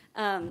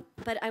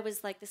 But I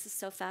was like, this is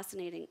so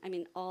fascinating. I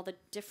mean, all the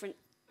different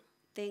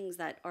things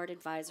that art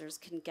advisors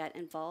can get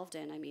involved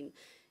in. I mean,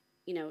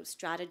 you know,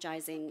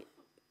 strategizing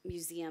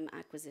museum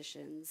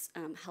acquisitions,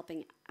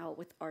 helping out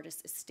with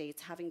artist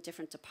estates, having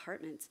different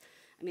departments.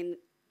 I mean,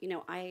 you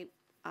know, I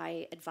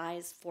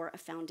advise for a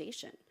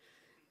foundation.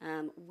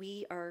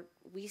 We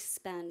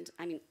spend,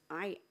 I mean,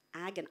 I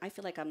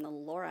feel like I'm the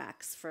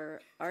Lorax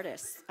for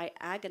artists. I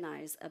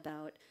agonize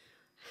about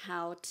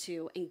how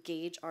to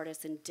engage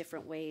artists in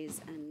different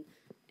ways and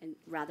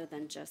rather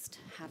than just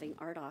having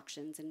art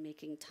auctions and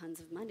making tons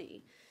of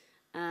money.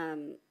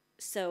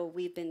 So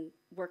we've been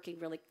working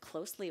really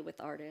closely with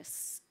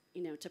artists,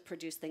 you know, to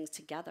produce things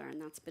together, and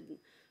that's been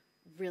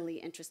really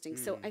interesting.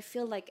 So I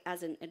feel like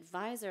as an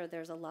advisor,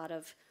 there's a lot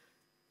of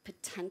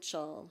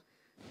potential.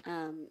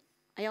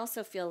 I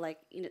also feel like,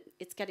 you know,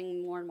 it's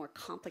getting more and more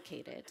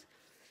complicated.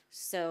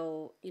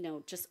 So, you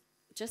know, just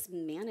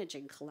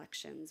managing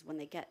collections when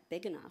they get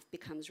big enough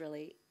becomes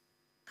really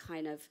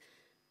kind of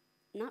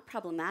not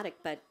problematic,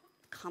 but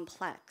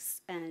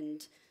complex.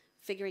 And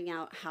figuring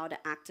out how to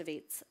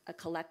activate a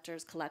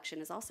collector's collection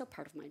is also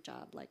part of my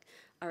job. Like,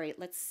 all right,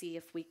 let's see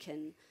if we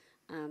can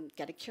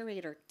get a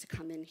curator to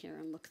come in here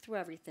and look through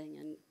everything,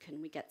 and can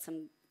we get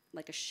some,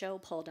 like a show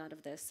pulled out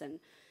of this,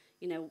 and,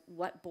 you know,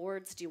 what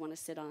boards do you want to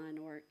sit on,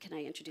 or can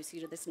I introduce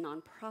you to this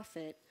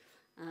nonprofit?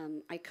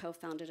 I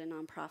co-founded a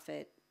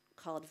nonprofit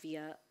called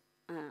Via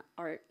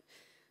Art,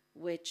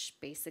 which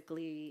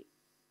basically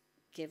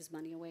gives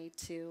money away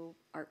to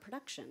art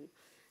production.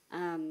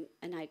 And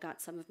I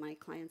got some of my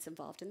clients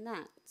involved in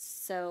that.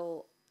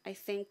 So I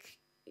think,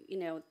 you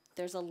know,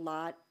 there's a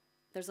lot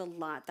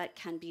that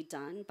can be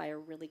done by a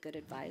really good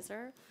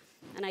advisor.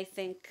 And I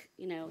think,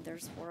 you know,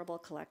 there's horrible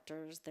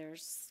collectors,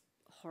 there's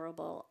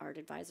horrible art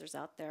advisors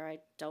out there. I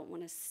don't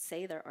want to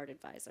say they're art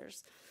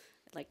advisors.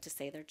 I'd like to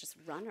say they're just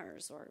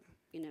runners, or,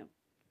 you know.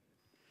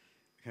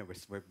 Okay,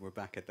 we're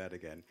back at that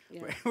again.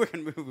 Yeah. We're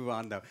going to move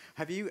on now.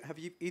 Have you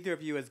either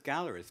of you as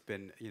gallerists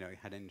been, you know,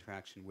 had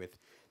interaction with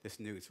this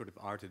new sort of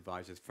art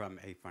advisors from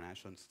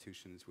financial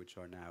institutions which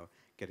are now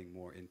getting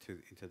more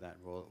into that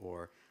role,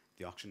 or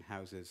the auction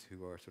houses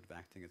who are sort of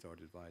acting as art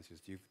advisors?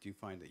 Do you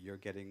find that you're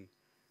getting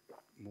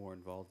more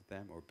involved with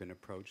them, or been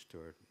approached,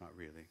 or not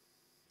really?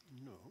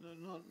 No,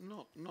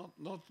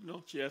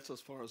 not yet,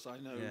 as far as I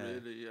know. Yeah.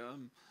 Really.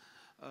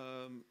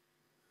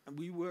 And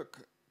we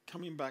work,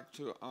 coming back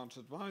to art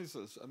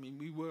advisors, I mean,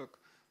 we work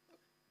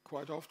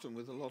quite often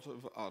with a lot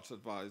of art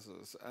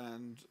advisors,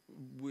 and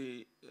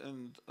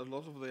a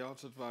lot of the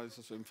art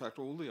advisors, in fact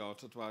all the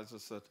art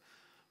advisors that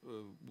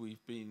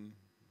we've been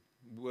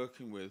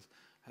working with,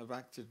 have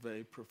acted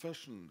very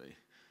professionally.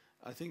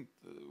 I think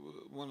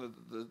one of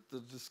the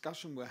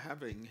discussion we're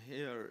having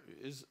here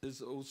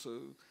is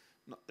also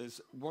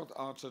is what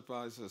art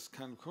advisors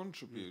can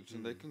contribute,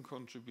 and they can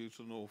contribute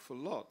an awful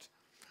lot.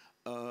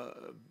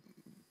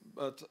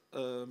 But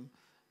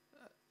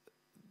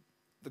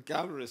the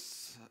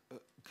gallerists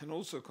can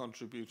also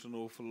contribute an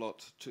awful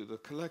lot to the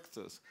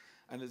collectors,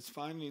 and it's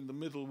finding the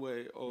middle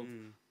way of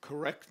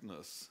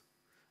correctness.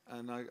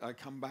 And I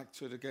come back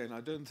to it again.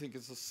 I don't think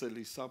it's a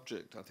silly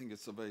subject. I think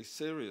it's a very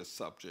serious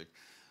subject,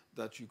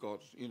 that you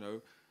got, you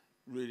know,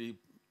 really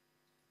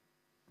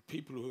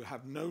people who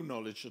have no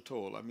knowledge at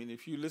all. I mean,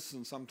 if you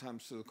listen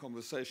sometimes to the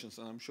conversations,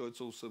 and I'm sure it's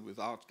also with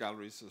art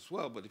galleries as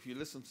well, but if you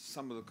listen to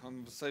some of the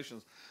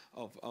conversations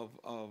of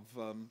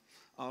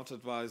art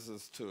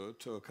advisors to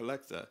a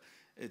collector,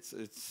 it's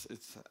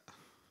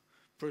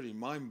pretty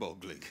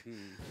mind-boggling.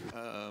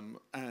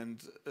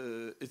 And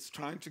it's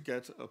trying to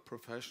get a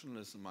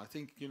professionalism. I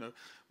think, you know,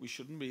 we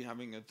shouldn't be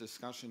having a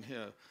discussion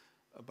here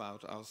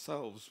about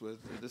ourselves.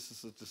 This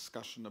is a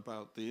discussion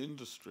about the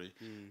industry.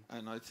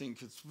 And I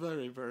think it's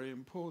very, very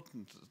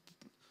important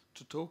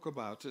to talk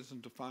about it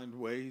and to find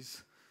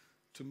ways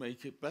to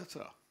make it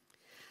better.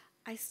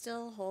 I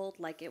still hold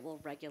like it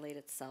will regulate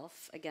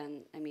itself.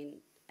 Again, I mean,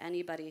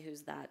 anybody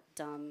who's that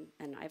dumb,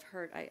 and I've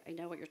heard, I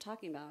know what you're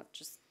talking about,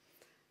 just,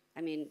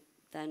 I mean,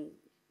 then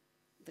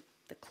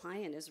the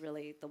client is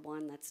really the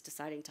one that's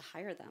deciding to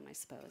hire them, I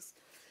suppose.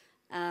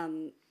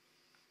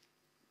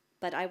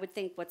 But I would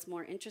think what's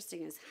more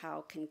interesting is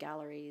how can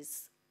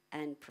galleries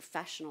and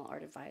professional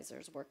art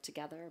advisors work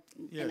together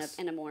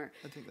in a more,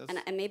 I think that's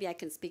and maybe I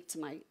can speak to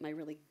my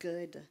really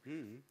good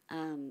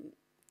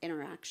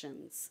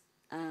interactions.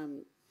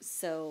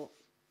 So,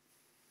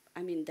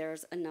 I mean,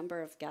 there's a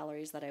number of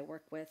galleries that I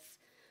work with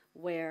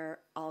where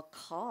I'll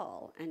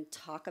call and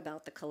talk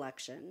about the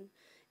collection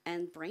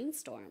and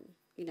brainstorm.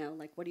 You know,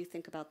 like, what do you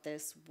think about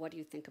this? What do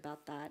you think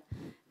about that?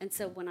 And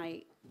so when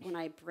I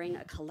bring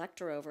a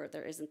collector over,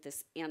 there isn't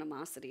this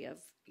animosity of,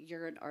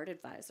 you're an art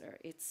advisor.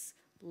 It's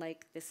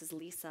like, this is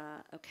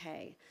Lisa,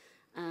 okay.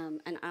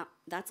 And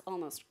that's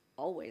almost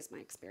always my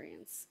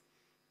experience.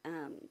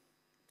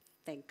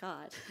 Thank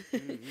God.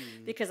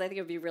 Because I think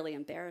it would be really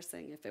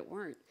embarrassing if it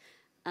weren't.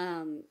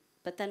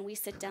 but then we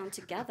sit down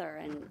together,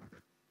 and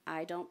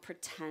I don't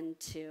pretend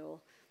to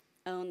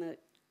own the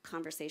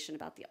conversation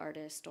about the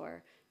artist,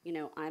 or, you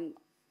know, I'm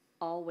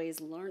always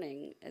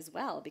learning as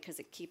well because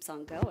it keeps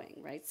on going,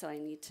 right? So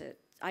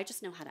I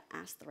just know how to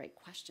ask the right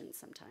questions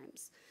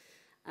sometimes.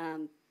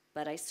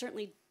 But I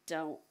certainly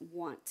don't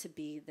want to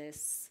be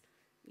this,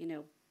 you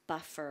know,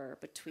 buffer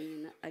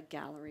between a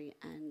gallery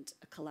and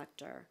a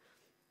collector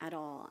at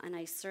all. And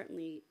I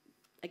certainly,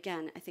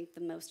 again, I think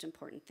the most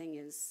important thing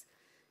is,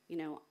 you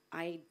know,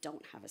 I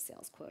don't have a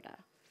sales quota.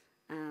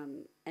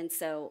 And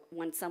so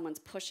when someone's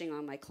pushing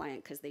on my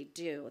client, because they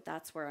do,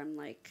 that's where I'm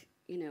like,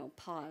 you know,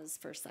 pause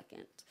for a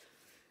second.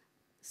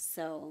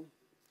 So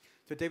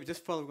David,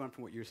 just following on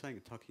from what you were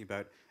saying, talking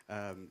about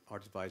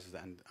art advisors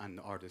and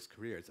artists'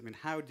 careers, I mean,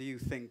 how do you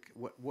think,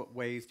 what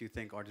ways do you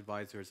think art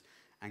advisors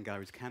and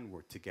galleries can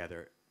work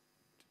together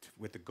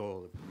with the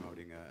goal of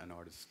promoting an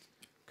artist's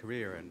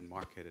career and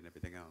market and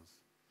everything else?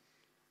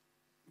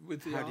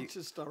 With the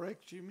artist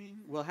direct, you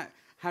mean? Well,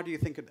 how do you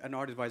think an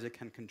art advisor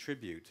can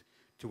contribute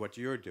to what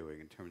you're doing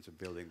in terms of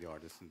building the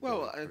artist? And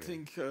well, I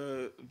think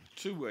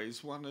two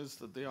ways. One is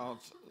that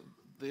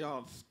the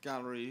art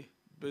gallery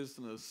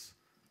business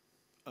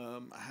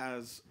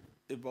has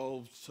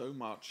evolved so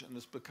much and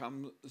has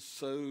become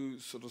so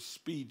sort of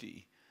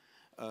speedy.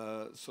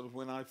 Sort of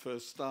when I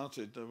first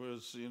started, there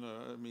was, you know,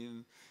 I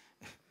mean,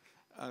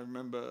 I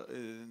remember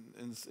in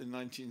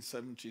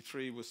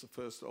 1973 was the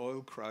first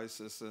oil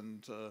crisis,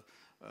 and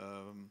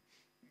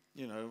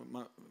you know,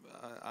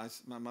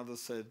 my mother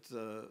said,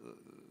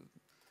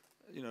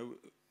 you know,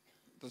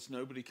 there's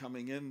nobody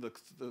coming in,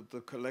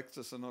 the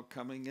collectors are not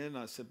coming in.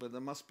 I said, but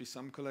there must be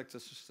some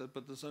collectors. She said,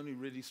 but there's only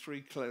really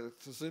 3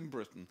 collectors in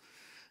Britain.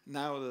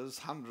 Now there's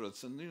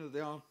hundreds, and, you know,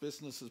 the art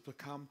business has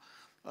become,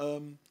 I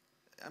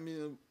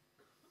mean,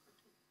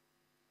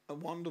 a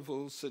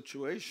wonderful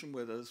situation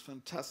where there's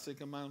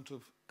fantastic amount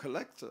of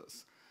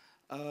collectors.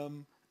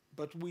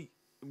 But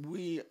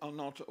we are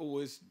not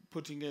always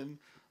putting in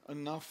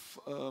enough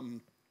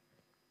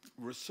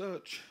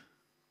research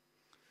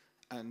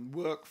and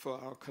work for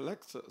our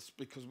collectors,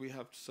 because we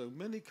have so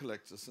many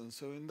collectors. And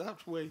so in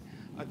that way,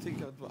 I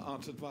think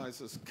art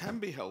advisors can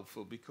be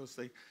helpful, because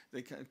they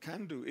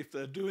can do, if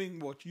they're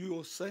doing what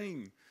you're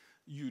saying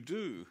you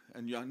do,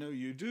 and I know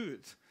you do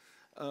it,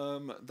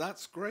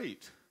 that's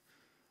great.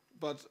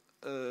 But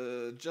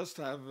just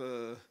have,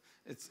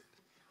 it's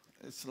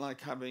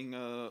like having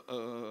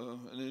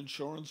an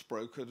insurance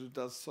broker who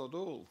does sod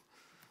all.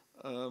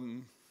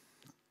 And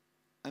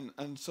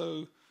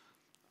so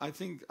I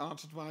think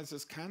art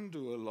advisors can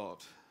do a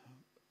lot,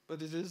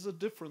 but it is a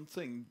different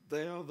thing.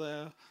 They are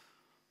there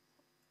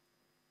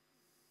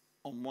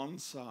on one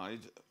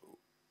side.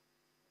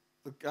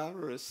 The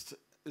gallerist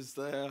is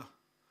there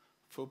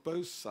for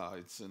both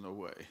sides in a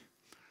way.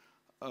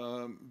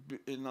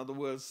 In other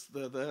words,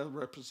 they're there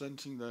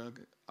representing their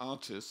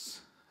artists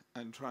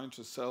and trying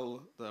to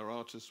sell their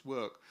artists'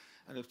 work.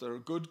 And if they're a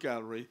good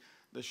gallery,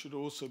 they should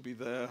also be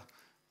there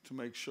to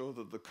make sure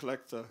that the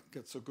collector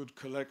gets a good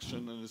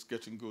collection and is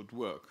getting good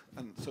work.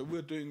 And so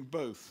we're doing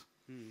both.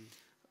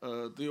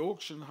 The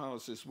auction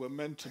houses were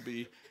meant to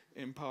be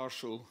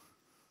impartial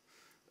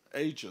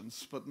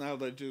agents, but now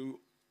they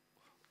do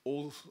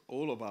all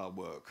of our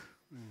work.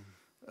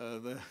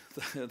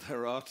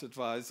 They're art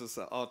advisors,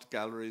 they're art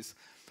galleries.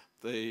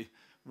 They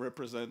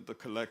represent the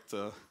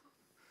collector,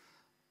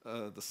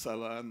 the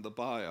seller, and the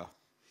buyer.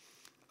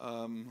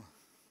 I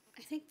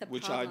think the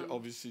which problem, I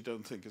obviously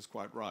don't think is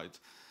quite right.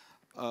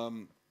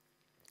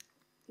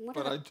 What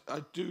But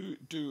I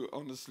do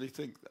honestly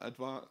think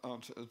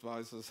art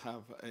advisors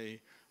have a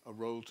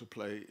role to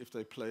play if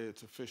they play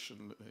it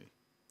efficiently.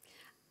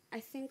 I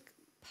think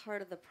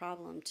part of the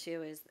problem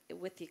too is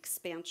with the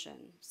expansion.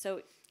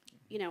 So,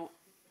 you know,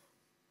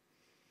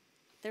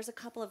 there's a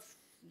couple of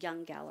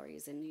young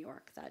galleries in New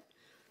York that,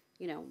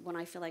 you know, when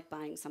I feel like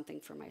buying something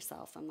for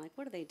myself, I'm like,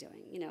 what are they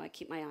doing? You know, I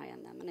keep my eye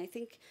on them. And I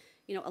think,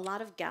 you know, a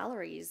lot of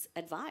galleries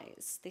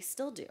advise. They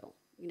still do.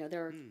 You know,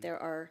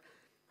 there are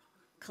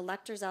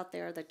collectors out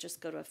there that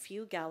just go to a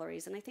few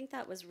galleries, and I think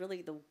that was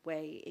really the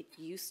way it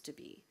used to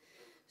be.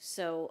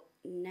 So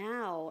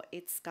now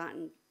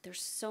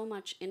there's so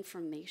much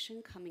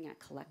information coming at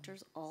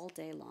collectors all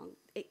day long.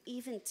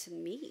 Even to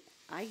me,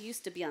 I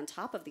used to be on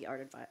top of the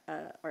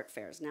art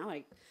fairs. Now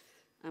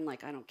I'm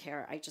like, I don't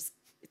care.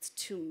 It's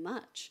too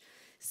much.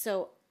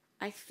 So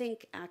I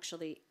think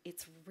actually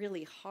it's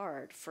really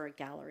hard for a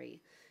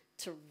gallery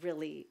to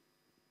really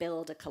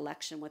build a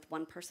collection with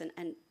one person.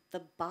 And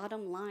the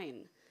bottom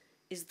line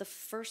is the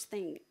first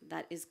thing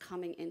that is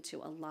coming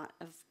into a lot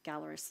of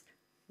gallerists'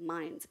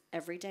 minds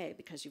every day,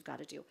 because you've got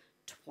to do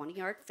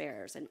 20 art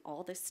fairs and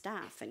all this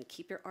staff and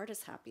keep your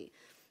artists happy.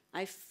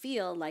 I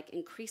feel like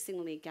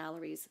increasingly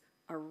galleries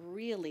are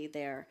really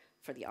there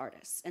for the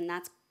artists, and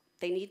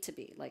they need to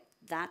be. Like,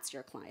 that's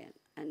your client.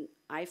 And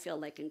I feel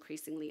like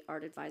increasingly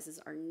art advisors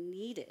are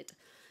needed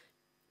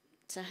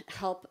to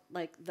help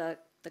like the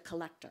the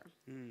collector.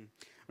 And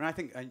I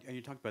think, and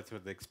you talked about sort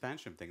of the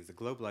expansion of things, the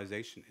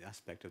globalization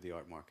aspect of the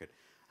art market.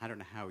 I don't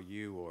know how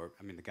you, or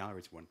I mean, the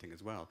gallery's one thing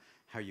as well,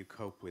 how you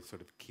cope with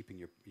sort of keeping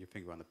your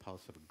finger on the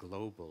pulse of a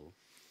global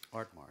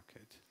art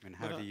market. I mean,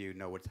 how do you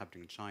know what's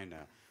happening in China,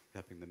 what's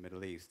happening in the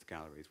Middle East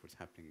galleries, what's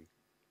happening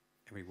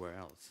everywhere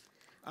else?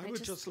 I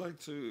would just like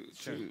to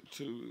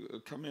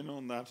come in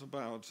on that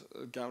about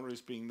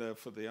galleries being there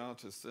for the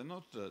artists. They're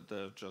not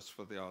there just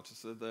for the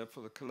artists, they're there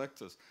for the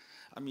collectors.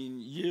 I mean,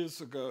 years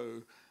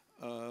ago,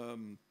 a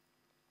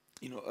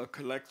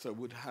collector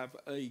would have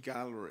a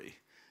gallery,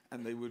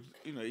 and they would,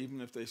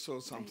 even if they saw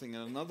something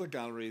in another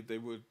gallery, they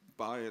would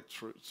buy it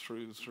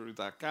through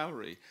that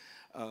gallery.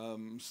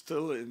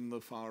 Still in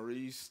the Far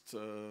East,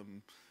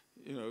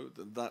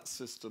 that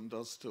system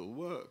does still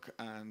work,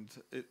 and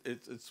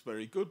it's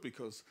very good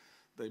because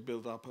they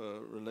build up a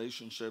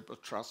relationship, a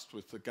trust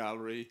with the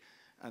gallery,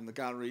 and the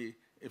gallery,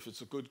 if it's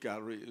a good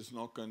gallery, is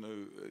not going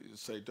to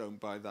say, don't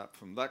buy that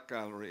from that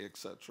gallery,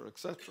 etc.,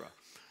 etc.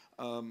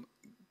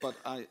 But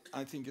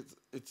I think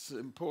it's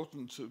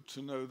important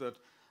to know that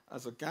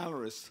as a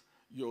gallerist,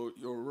 you're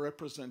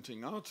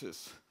representing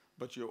artists,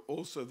 but you're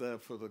also there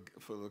for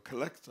the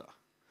collector.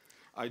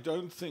 I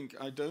don't think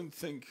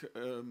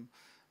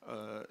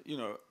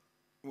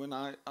when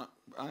I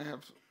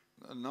have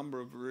a number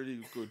of really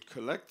good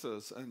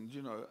collectors, and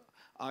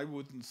I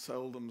wouldn't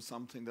sell them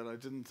something that I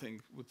didn't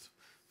think would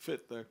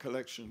fit their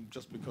collection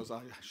just because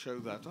I show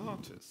that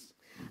artist.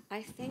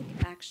 I think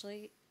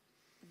actually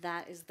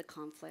that is the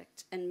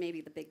conflict and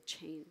maybe the big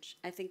change.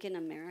 I think in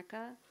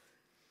America,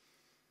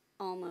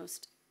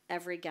 almost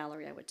every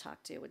gallery I would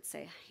talk to would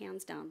say,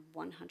 hands down,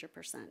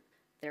 100%,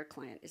 their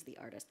client is the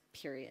artist,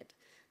 period.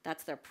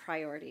 That's their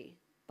priority,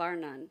 bar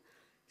none.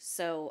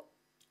 So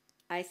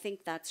I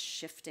think that's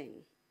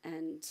shifting,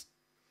 and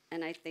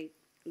I think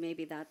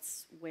maybe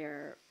that's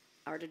where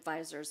art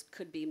advisors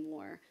could be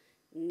more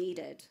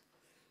needed.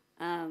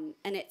 And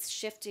it's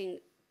shifting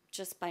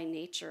just by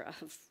nature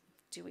of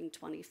doing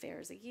 20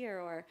 fairs a year,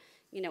 or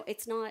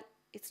it's not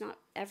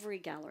every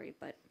gallery,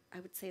 but I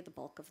would say the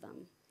bulk of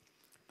them.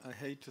 I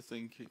hate to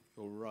think you're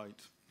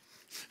right.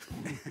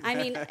 I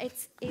mean,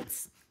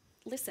 it's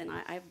listen,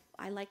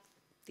 I like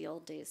the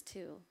old days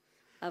too,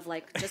 of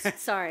like just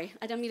sorry,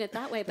 I don't mean it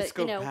that way, but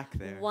back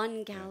there.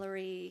 One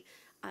gallery,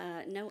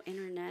 no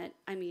internet.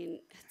 I mean,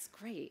 it's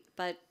great,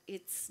 but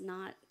it's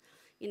not,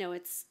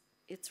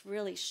 it's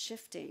really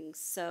shifting.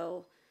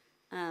 So,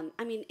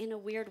 I mean, in a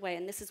weird way,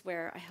 and this is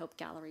where I hope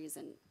galleries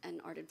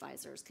and art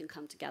advisors can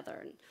come together,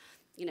 and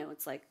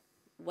it's like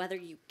whether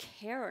you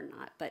care or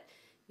not, but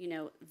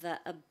the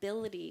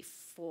ability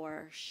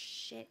for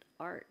shit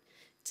art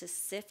to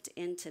sift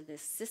into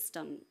this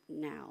system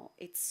now,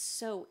 it's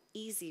so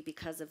easy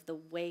because of the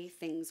way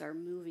things are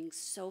moving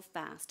so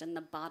fast, and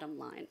the bottom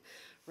line,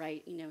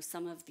 right?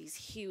 Some of these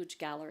huge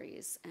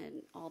galleries,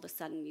 and all of a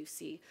sudden you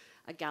see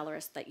a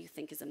gallerist that you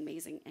think is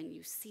amazing, and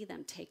you see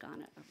them take on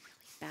a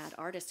really bad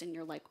artist, and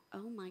you're like,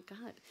 oh my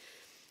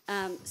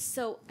God.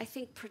 So I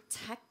think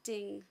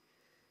protecting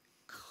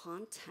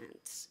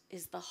content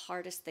is the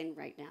hardest thing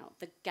right now.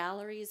 The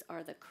galleries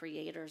are the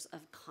creators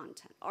of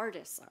content.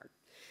 Artists are.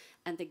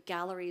 And the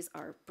galleries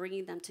are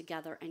bringing them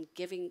together and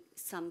giving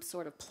some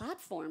sort of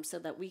platform so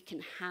that we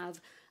can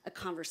have a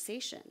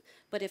conversation.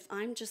 But if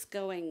I'm just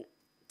going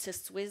to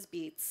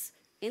Swissbeat's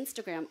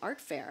Instagram art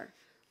fair,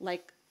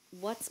 like,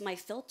 what's my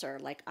filter?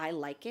 Like, I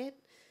like it.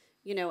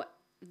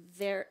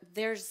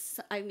 There's,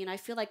 I mean, I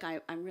feel like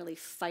I'm really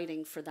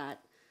fighting for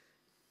that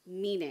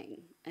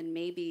meaning. And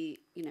maybe,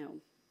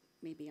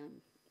 maybe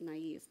I'm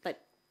naive,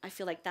 but I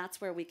feel like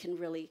that's where we can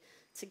really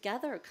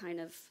together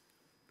kind of.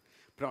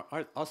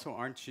 But also,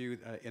 aren't you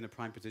in a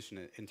prime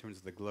position in terms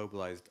of the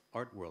globalized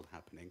art world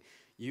happening?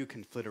 You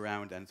can flit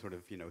around and sort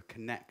of,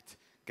 connect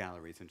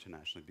galleries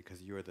internationally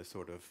because you're the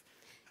sort of,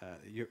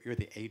 you're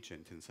the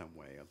agent in some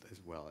way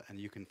as well, and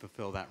you can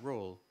fulfill that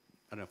role.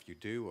 I don't know if you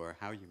do or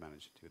how you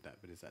manage to do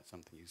that, but is that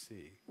something you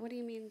see? What do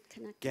you mean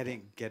connect?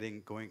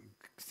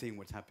 Seeing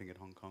what's happening at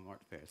Hong Kong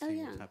Art Fair, Oh, seeing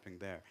yeah. what's happening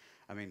there.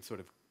 I mean, sort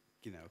of,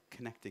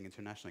 connecting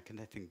internationally,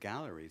 connecting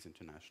galleries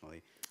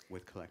internationally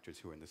with collectors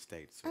who are in the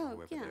States or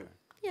whoever they are.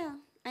 Yeah.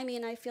 I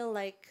mean, I feel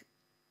like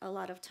a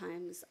lot of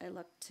times I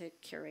look to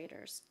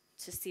curators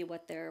to see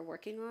what they're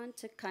working on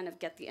to kind of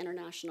get the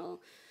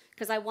international,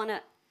 because I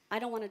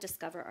don't want to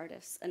discover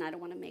artists and I don't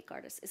want to make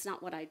artists. It's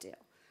not what I do.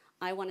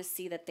 I want to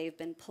see that they've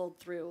been pulled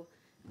through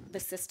the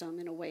system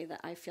in a way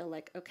that I feel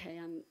like, okay,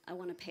 I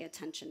want to pay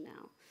attention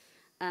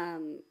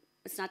now.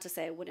 It's not to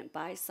say I wouldn't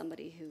buy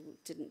somebody who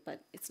didn't,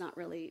 but it's not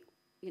really,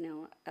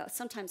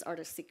 sometimes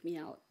artists seek me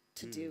out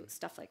to do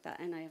stuff like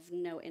that, and I have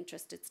no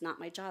interest. It's not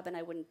my job, and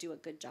I wouldn't do a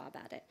good job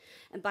at it.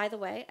 And by the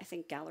way, I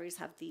think galleries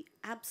have the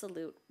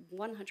absolute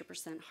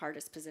 100%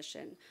 hardest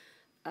position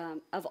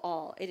of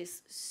all. It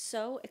is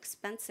so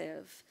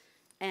expensive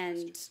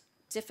and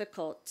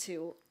difficult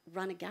to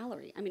run a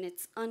gallery. I mean,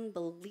 it's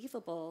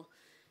unbelievable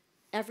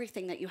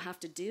everything that you have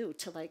to do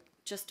to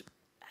just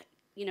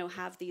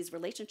have these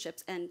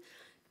relationships. And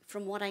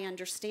from what I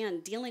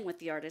understand, dealing with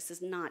the artists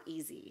is not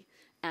easy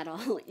at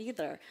all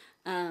either.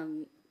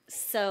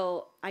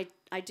 So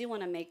I do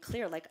want to make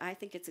clear, like, I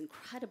think it's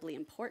incredibly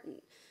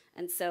important.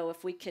 And so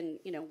if we can,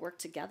 you know, work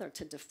together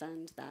to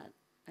defend that,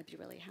 I'd be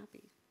really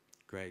happy.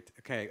 Great.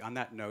 Okay, on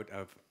that note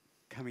of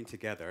coming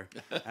together,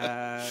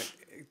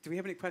 do we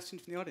have any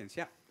questions from the audience?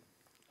 Yeah.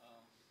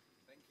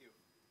 Thank you.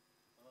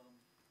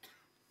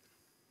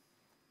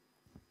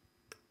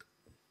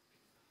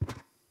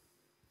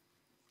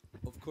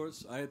 Of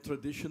course, I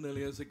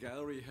traditionally, as a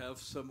gallery, have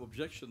some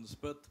objections,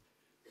 but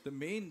the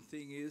main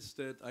thing is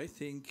that I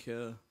think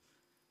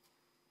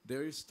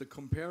there is the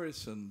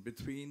comparison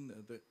between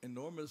the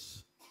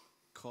enormous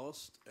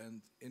cost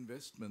and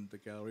investment the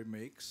gallery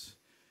makes,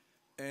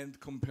 and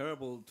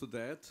comparable to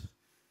that,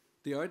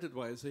 the art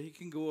advisor, he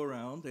can go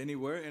around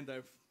anywhere, and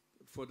I've,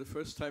 for the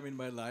first time in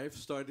my life,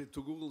 started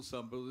to Google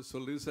somebody. So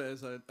Lisa,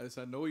 as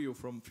I know you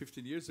from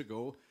 15 years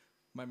ago,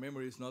 my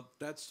memory is not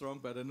that strong,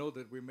 but I know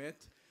that we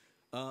met.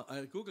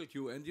 I Googled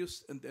you, and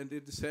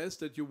it says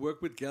that you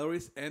work with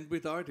galleries and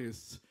with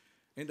artists.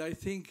 And I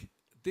think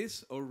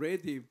this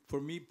already, for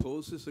me,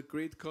 poses a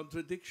great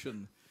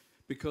contradiction.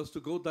 Because to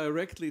go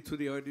directly to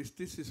the artist,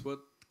 this is what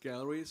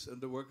galleries and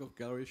the work of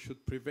galleries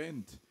should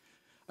prevent.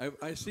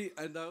 I see,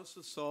 and I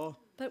also saw...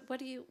 But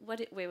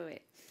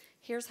wait.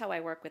 Here's how I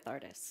work with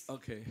artists.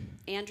 Okay.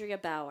 Andrea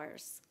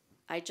Bowers.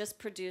 I just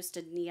produced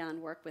a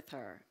neon work with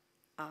her.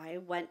 I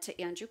went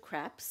to Andrew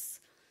Krebs.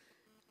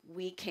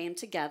 We came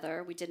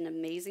together. We did an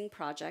amazing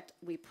project.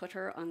 We put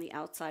her on the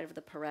outside of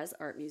the Perez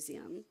Art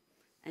Museum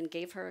and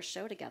gave her a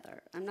show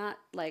together. I'm not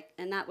like,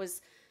 and that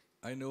was...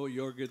 I know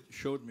Jorgen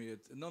showed me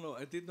it. No,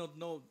 I did not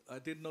know. I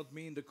did not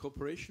mean the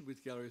cooperation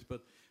with galleries,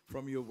 but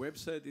from your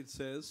website it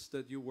says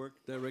that you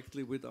work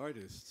directly with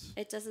artists.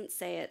 It doesn't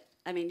say it.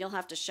 I mean, you'll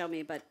have to show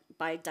me, but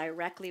by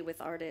directly with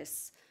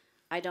artists,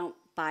 I don't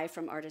buy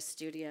from artist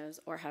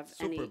studios or have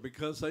any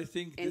because I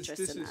think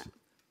interest in that.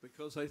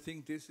 Because I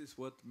think this is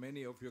what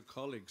many of your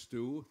colleagues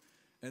do,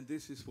 and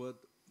this is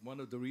what one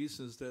of the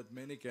reasons that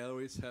many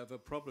galleries have a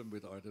problem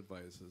with art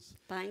advisors.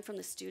 Buying from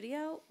the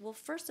studio? Well,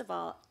 first of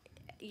all,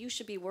 you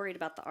should be worried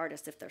about the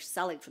artist if they're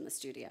selling from the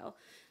studio.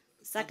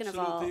 Second of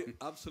all,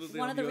 absolutely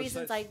one of the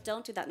reasons I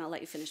don't do that, and I'll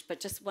let you finish, but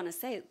just want to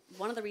say,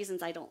 one of the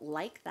reasons I don't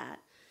like that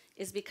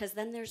is because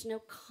then there's no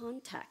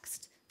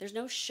context. There's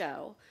no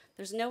show.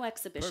 There's no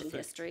exhibition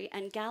history.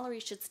 And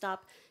galleries should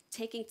stop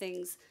taking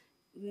things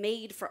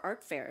made for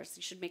art fairs.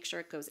 You should make sure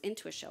it goes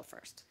into a show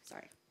first.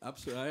 Sorry.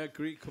 Absolutely, I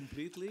agree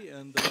completely.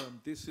 And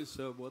this is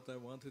what I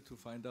wanted to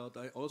find out.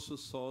 I also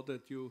saw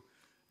that you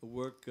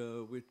work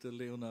with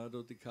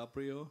Leonardo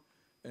DiCaprio.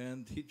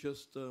 And he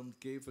just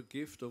gave a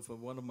gift of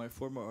one of my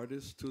former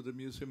artists to the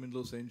museum in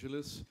Los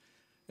Angeles,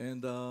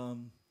 and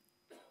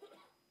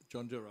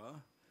John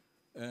Gerard.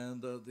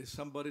 And there's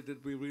somebody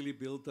that we really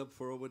built up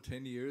for over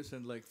 10 years,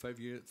 and like 5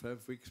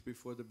 weeks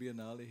before the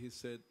Biennale, he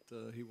said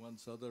he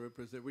wants other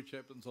representatives, which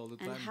happens all the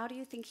time. And how do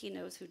you think he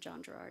knows who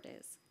John Gerard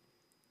is?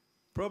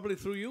 Probably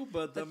through you,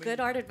 but A good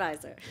art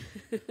advisor.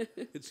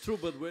 It's true,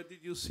 but where did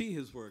you see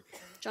his work?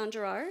 John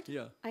Gerard?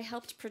 Yeah. I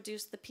helped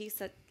produce the piece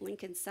at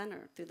Lincoln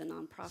Center through the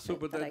nonprofit So,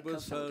 but that I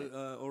was co-founded.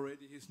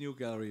 already his new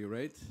gallery,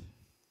 right?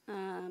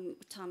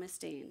 Thomas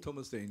Dane.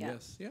 Thomas Dane, Yeah.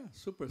 yes. Yeah,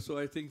 super. So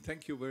I think,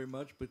 thank you very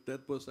much, but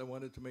that was, I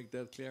wanted to make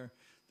that clear,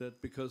 that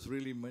because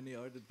really many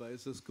art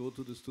advisors go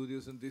to the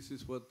studios, and this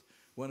is what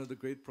one of the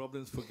great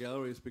problems for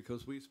galleries,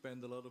 because we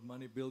spend a lot of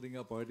money building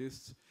up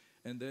artists,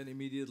 and then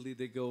immediately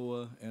they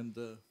go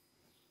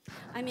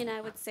I mean,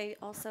 I would say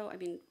also, I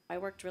mean, I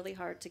worked really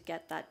hard to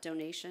get that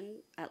donation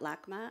at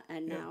LACMA,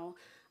 and now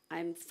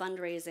I'm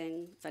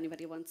fundraising, if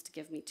anybody wants to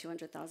give me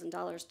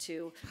 $200,000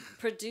 to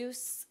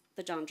produce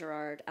the John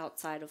Gerard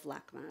outside of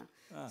LACMA.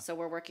 So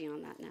we're working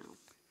on that now.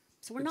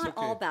 So we're not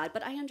all bad,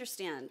 but I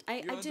understand.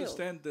 I do.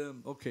 understand,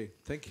 okay,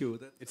 thank you.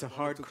 It's a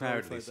hard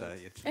crowd, Lisa.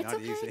 It's not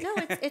okay. easy. No,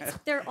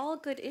 they're all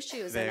good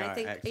issues. They and are, I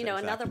think, actually,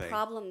 another exactly.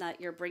 problem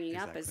that you're bringing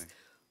up is Exactly.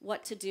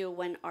 what to do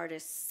when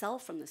artists sell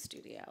from the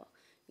studio.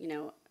 You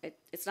know,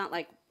 it's not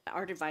like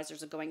art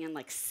advisors are going in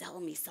like,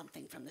 sell me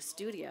something from the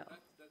studio.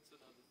 That's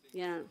another thing.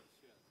 Yeah.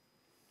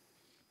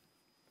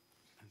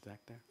 And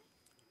back there.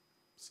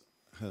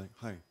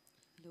 Hi.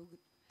 Hello.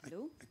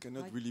 Hello. I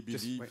cannot Hi. really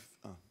Just believe. wait.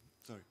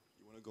 Sorry.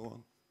 You want to go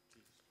on?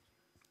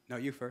 No,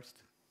 you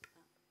first.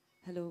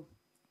 Hello.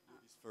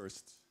 Ladies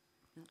first.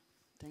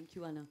 Thank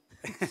you, Anna.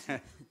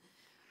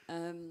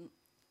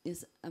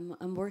 Yes,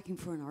 I'm working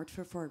for an art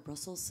fair for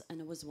Brussels,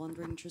 and I was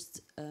wondering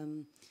just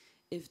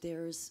if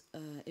there's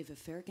if a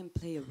fair can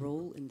play a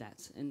role in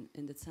that,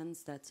 in the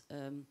sense that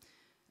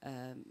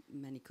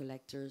many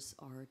collectors,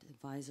 art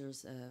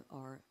advisors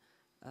are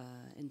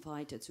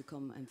invited to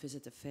come and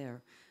visit a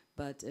fair.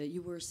 But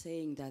you were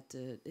saying that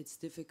it's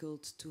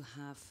difficult to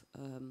have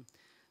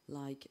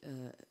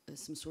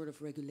some sort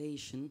of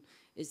regulation.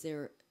 Is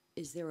there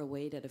a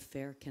way that a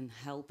fair can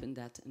help in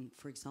that? And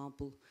for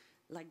example,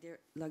 like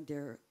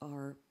there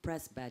are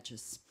press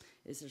badges.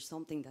 Is there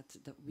something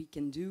that we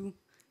can do,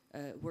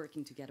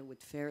 working together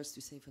with fairs,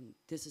 to say,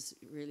 this is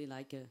really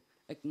like a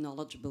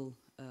acknowledgeable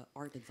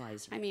art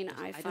advisor? I mean,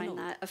 I find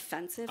that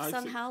offensive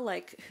somehow.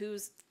 Like,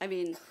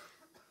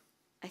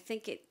 I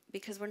think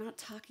because we're not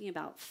talking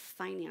about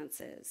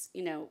finances.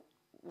 You know,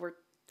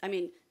 I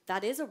mean,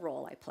 that is a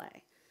role I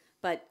play.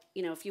 But,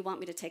 you know, if you want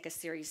me to take a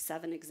Series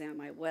 7 exam,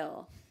 I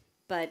will.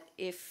 But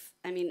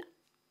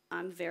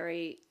I'm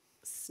very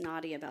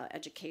snotty about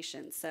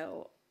education,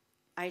 so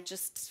I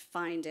just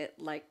find it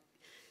like,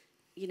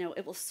 you know,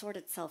 it will sort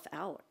itself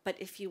out. But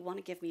if you want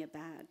to give me a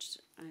badge,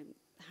 I'm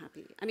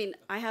happy. I mean,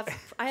 I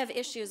have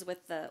issues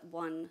with the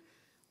one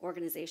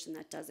organization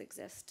that does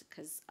exist,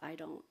 because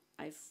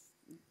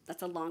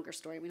that's a longer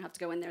story. We don't have to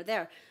go in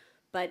there.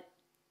 But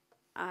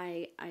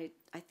I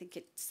think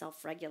it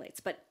self-regulates.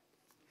 But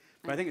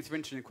I think it's an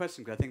interesting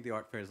question, because I think the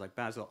art fairs like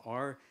Basel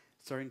are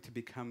starting to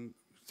become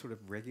sort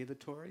of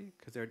regulatory,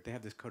 because they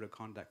have this code of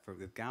conduct for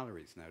the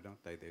galleries now,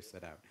 don't they? They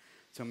set out.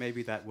 So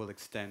maybe that will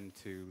extend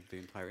to the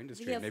entire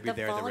industry. Maybe the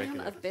they're the volume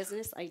regulators. of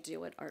business I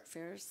do at art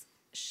fairs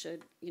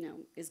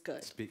is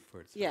good. Speak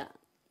for itself.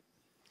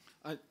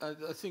 Yeah.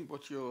 I think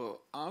what you're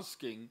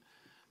asking,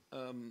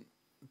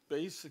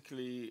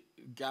 basically,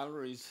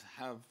 galleries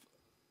have,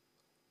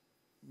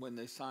 when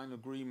they sign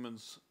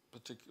agreements,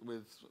 particularly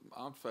with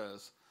art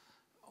fairs,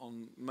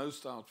 on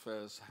most art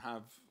fairs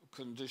have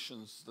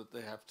conditions that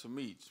they have to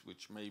meet,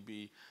 which may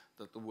be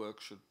that the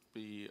work should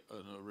be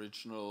an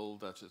original,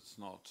 that it's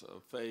not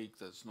fake,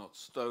 that it's not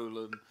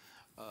stolen,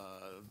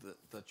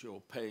 that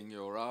you're paying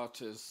your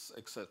artists,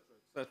 etc.,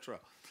 etc.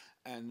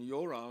 And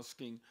you're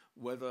asking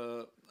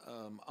whether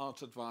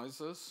art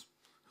advisors,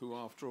 who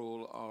after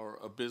all are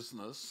a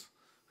business,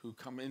 who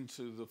come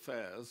into the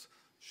fairs,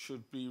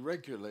 should be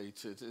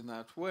regulated in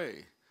that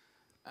way.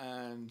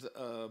 And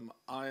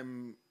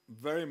I'm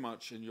very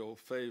much in your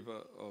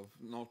favor of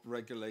not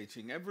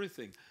regulating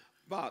everything,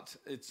 but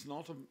it's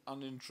not an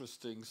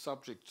uninteresting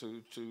subject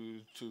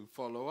to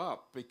follow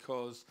up,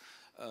 because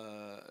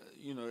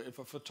you know, if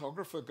a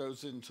photographer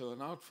goes into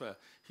an art fair,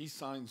 he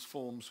signs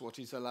forms what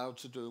he's allowed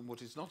to do and what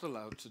he's not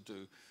allowed to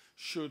do.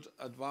 Should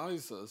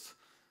advisors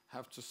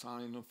have to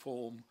sign a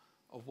form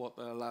of what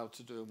they're allowed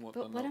to do and what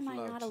they're not allowed to do? But what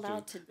am I not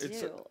allowed to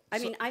do? I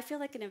mean, I feel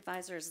like an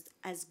advisor is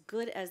as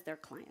good as their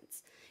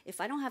clients. If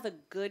I don't have a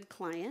good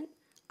client,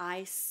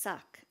 I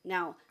suck.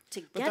 Now,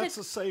 but that's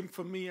the same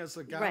for me as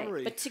a gallery.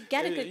 Right, but to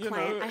get a good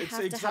client, I have to have a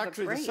brain. It's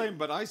exactly the same,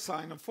 but I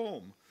sign a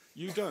form.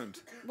 You don't.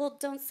 Well,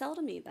 don't sell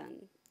to me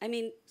then. I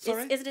mean,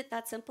 isn't it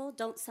that simple?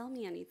 Don't sell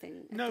me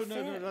anything. No,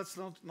 that's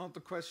not the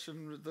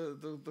question.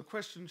 The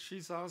question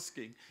she's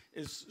asking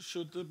is,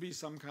 should there be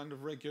some kind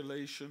of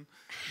regulation?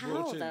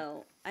 How,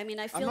 though? I mean,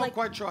 I feel I'm like... not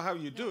quite sure how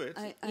you do it.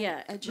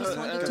 I just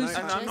wanted to Can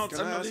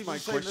suggest... I ask my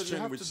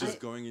question, which is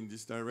going in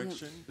this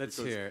direction? Let's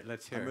hear.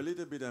 I'm a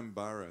little bit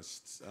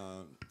embarrassed,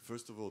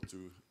 first of all,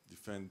 to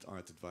defend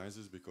art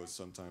advisors, because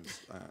sometimes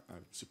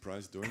I'm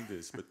surprised doing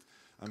this, but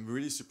I'm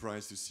really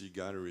surprised to see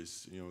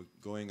galleries, you know,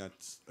 going at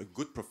a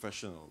good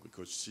professional,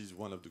 because she's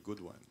one of the good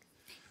ones.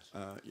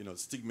 You know,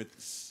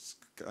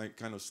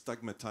 kind of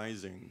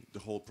stigmatizing the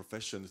whole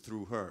profession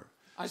through her.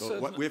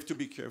 We have to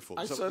be careful.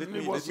 Let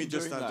me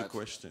just ask the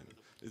question.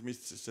 Let me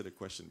say the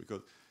question,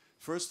 because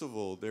first of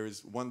all, there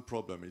is one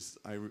problem.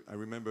 I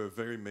remember a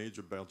very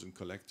major Belgian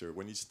collector,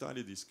 when he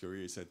started his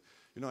career, he said,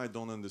 you know, I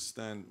don't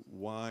understand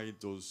why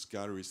those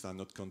galleries are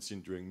not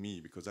considering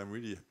me, because I'm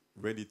really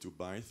ready to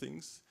buy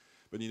things.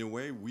 But in a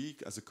way, we,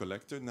 as a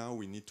collector, now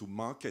we need to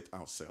market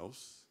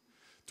ourselves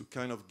to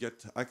kind of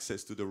get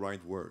access to the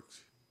right work.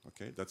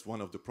 Okay, that's one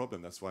of the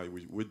problems. That's why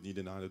we would need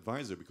an art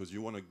advisor, because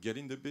you want to get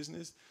in the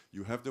business,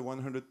 you have the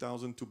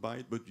 100,000 to buy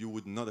it, but you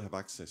would not have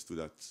access to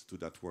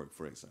that work,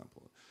 for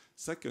example.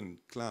 Second,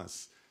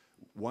 Claes,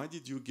 why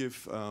did you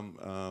give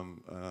a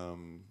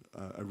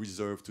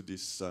reserve to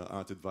this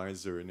art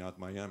advisor in Art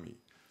Miami?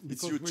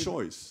 It's your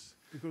choice.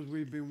 Because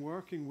we've been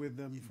working with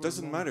them for... It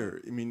doesn't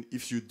matter. I mean,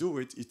 if you do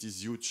it, it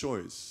is your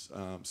choice.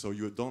 So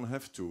you don't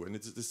have to. And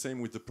it's the same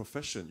with the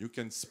profession. You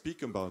can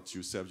speak about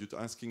yourself. You're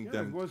asking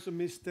them... It was a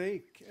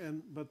mistake,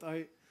 but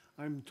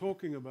I'm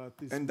talking about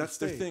this and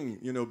that's mistake. the thing,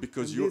 you know,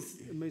 because this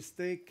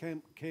mistake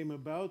came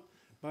about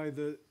by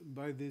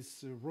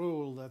this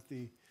role that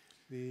the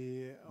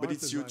but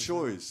it's your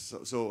choice.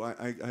 So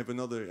I have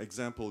another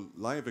example,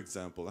 live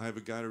example. I have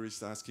a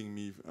gallerist asking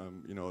me,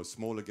 you know, a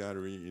smaller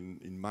gallery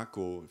in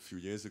Mako a few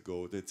years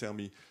ago. They tell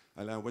me,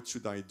 Alain, what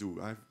should I do?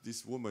 I have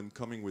this woman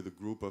coming with a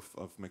group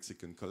of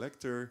Mexican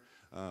collector.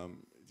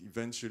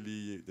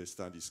 Eventually, they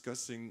start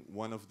discussing.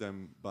 One of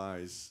them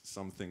buys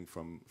something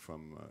from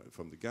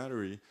the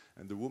gallery,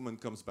 and the woman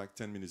comes back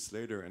 10 minutes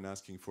later and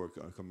asking for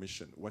a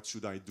commission. What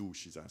should I do?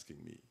 She's asking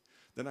me.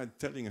 Then I'm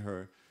telling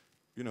her,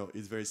 you know,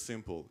 it's very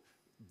simple.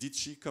 Did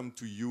she come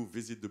to you,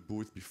 visit the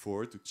booth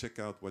before to check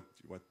out what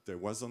there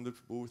was on the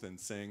booth and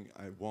saying,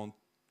 I want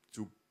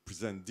to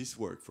present this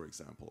work, for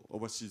example? Or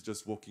was she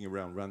just walking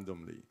around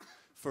randomly?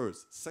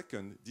 First.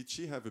 Second, did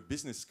she have a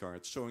business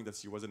card showing that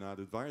she was an art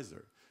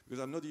advisor? Because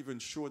I'm not even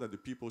sure that the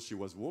people she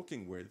was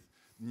working with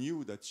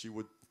knew that she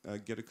would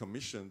get a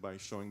commission by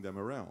showing them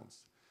around.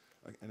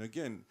 And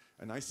again,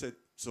 and I said,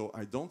 so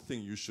I don't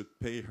think you should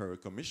pay her a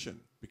commission,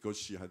 because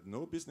she had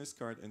no business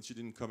card and she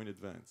didn't come in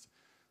advance.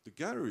 The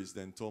galleries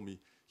then told me,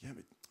 yeah,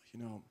 but, you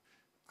know,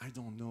 I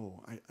don't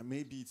know.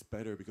 Maybe it's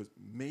better because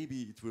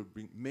maybe it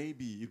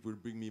will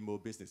bring me more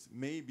business.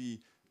 Maybe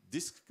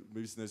this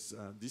business,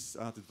 this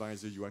art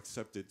advisor you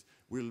accepted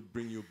will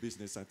bring you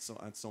business at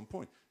some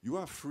point. You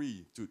are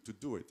free to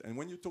do it. And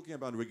when you're talking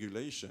about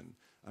regulation,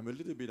 I'm a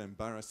little bit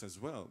embarrassed as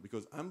well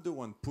because I'm the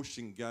one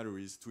pushing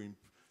galleries to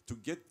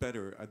get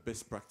better at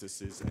best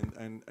practices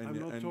and I'm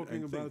not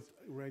talking about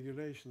things.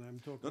 regulation. I'm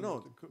talking No,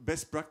 about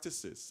best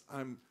practices.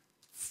 I'm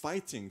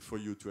fighting for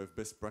you to have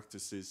best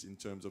practices in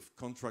terms of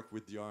contract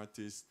with the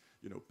artist,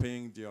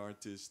 paying the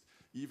artist,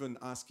 even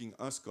asking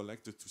us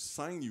collectors to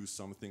sign you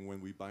something when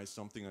we buy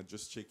something and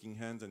just shaking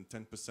hands and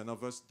 10%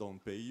 of us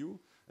don't pay you.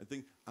 I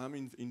think I'm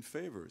in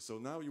favor. So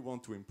now you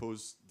want to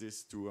impose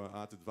this to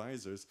art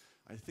advisors.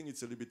 I think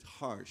it's a little bit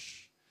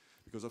harsh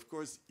because of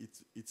course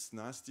it's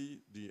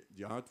nasty.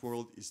 The art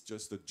world is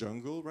just a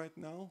jungle right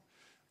now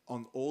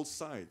on all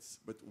sides.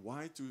 But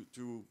why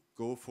to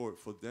go for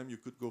them? You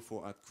could go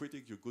for art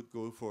critic. You could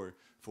go for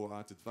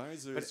art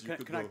advisors.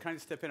 But can I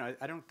step in? I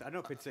don't know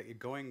if it's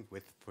going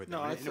for them.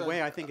 No, in a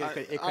way, I think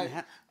it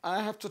can.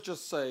 I have to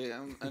just say,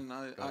 and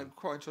I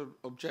quite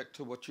object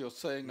to what you're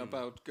saying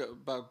about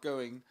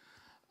going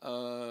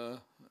for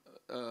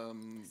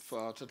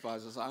art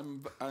advisors. I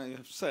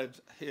have said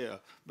here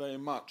very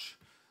much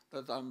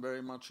that I'm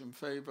very much in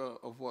favor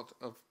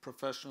of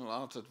professional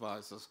art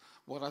advisors.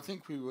 What I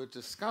think we were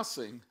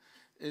discussing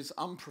is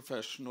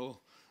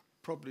unprofessional,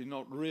 probably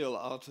not real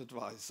art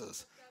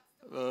advisors.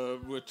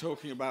 We're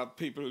talking about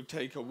people who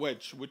take a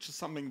wedge, which is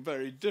something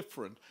very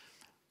different.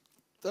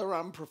 There are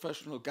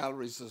unprofessional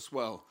galleries as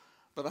well.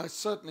 But I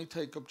certainly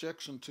take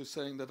objection to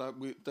saying that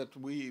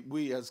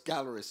we as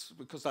gallerists,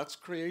 because that's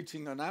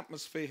creating an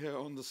atmosphere here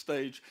on the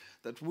stage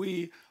that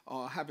we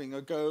are having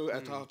a go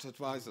at art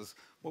advisors.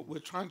 What we're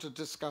trying to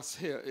discuss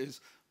here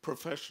is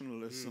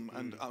professionalism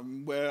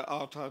and where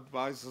art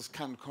advisors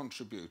can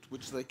contribute,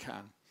 which they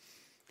can.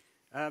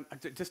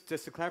 Just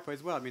to clarify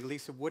as well, I mean,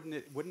 Lisa, wouldn't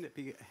it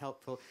be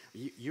helpful?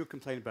 You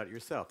complain about it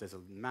yourself. There's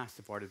a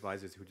massive art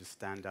advisors who just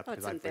stand up. Oh,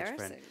 it's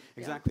embarrassing.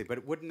 Exactly,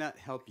 but wouldn't that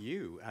help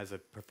you as a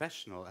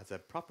professional, as a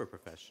proper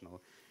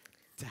professional,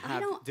 to have I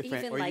don't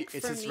different? even or like.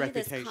 it's For just me,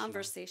 this reputational?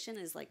 conversation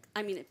is like.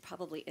 I mean, it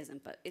probably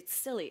isn't, but it's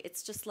silly.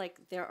 It's just like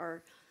there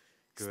are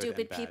Good stupid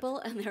and bad. people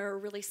and there are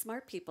really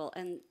smart people,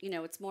 and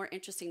it's more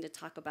interesting to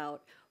talk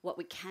about what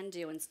we can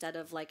do instead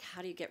of like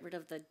how do you get rid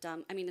of the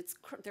dumb. I mean,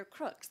 they're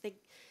crooks.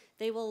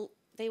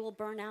 They will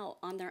burn out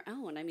on their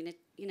own. I mean,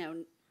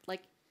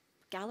 like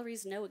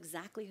galleries know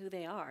exactly who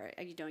they are.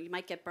 You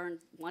might get burned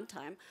one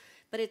time,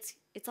 but it's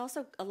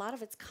also a lot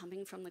of it's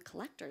coming from the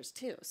collectors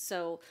too.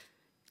 So,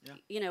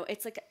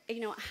 it's like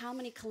how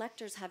many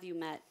collectors have you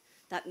met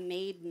that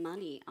made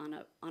money on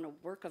a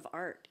work of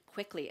art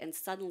quickly and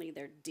suddenly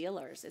they're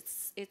dealers?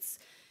 It's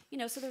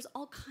so there's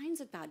all kinds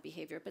of bad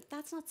behavior, but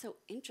that's not so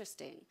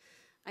interesting.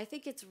 I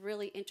think it's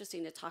really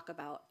interesting to talk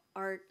about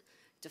art,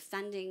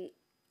 defending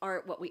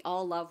art, what we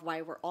all love,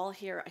 why we're all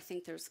here. I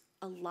think there's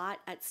a lot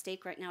at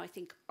stake right now. I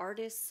think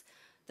artists,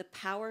 the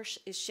power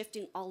is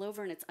shifting all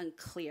over and it's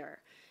unclear.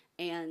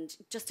 And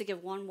just to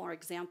give one more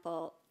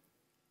example,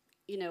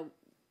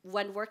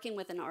 when working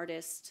with an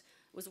artist,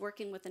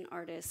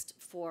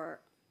 for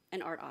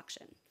an art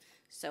auction.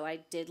 So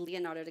I did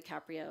Leonardo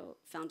DiCaprio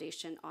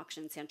Foundation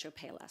auction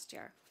Saint-Tropez last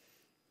year.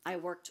 I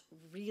worked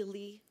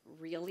really,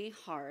 really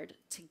hard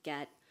to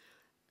get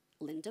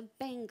Linda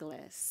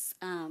Banglis,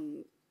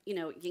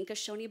 Yinka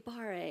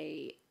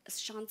Shonibare,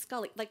 Sean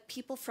Scully, like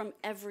people from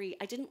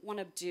I didn't want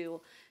to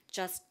do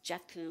just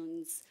Jeff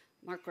Koons,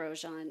 Mark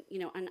Grosjean,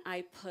 and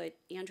I put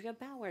Andrea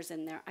Bowers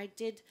in there. I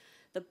did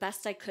the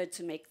best I could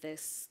to make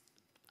this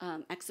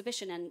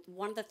exhibition, and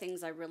one of the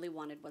things I really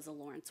wanted was a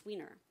Lawrence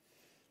Weiner.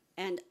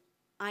 And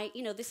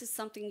this is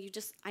something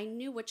I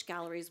knew which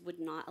galleries would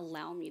not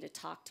allow me to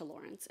talk to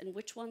Lawrence and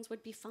which ones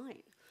would be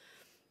fine.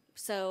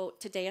 So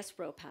Tadeusz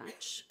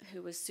Ropacz,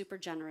 who was super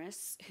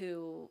generous,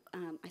 who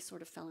I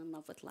sort of fell in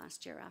love with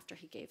last year after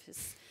he gave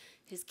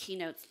his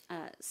keynote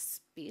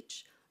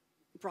speech,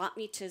 brought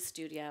me to his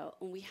studio,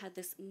 and we had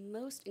this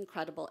most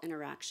incredible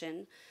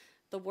interaction.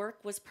 The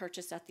work was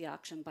purchased at the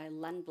auction by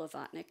Len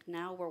Blavatnik.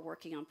 Now we're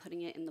working on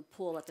putting it in the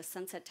pool at the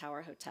Sunset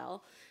Tower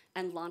Hotel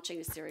and launching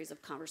a series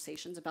of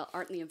conversations about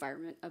art and the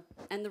environment.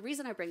 And the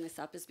reason I bring this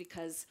up is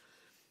because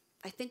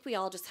I think we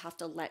all just have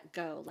to let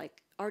go.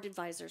 Like, art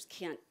advisors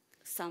can't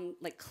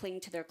cling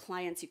to their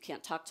clients. You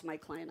can't talk to my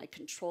client. I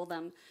control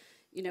them.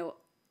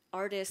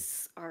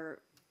 Artists are,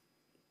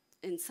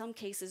 in some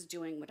cases,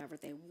 doing whatever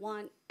they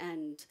want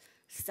and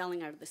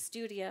selling out of the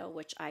studio,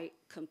 which I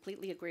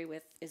completely agree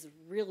with is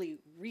really,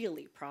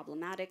 really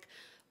problematic,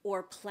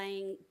 or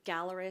playing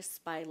gallerists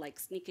by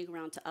sneaking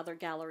around to other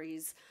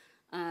galleries.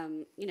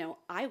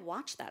 I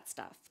watch that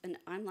stuff and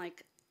I'm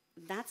like,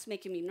 that's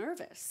making me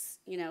nervous.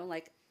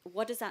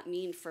 What does that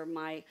mean for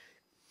my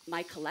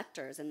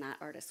collectors and that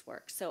artist's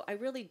work? So I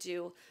really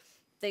do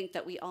think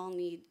that we all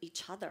need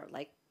each other.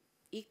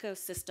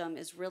 Ecosystem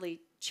is really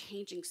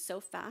changing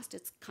so fast,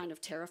 it's kind of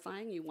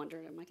terrifying. You wonder,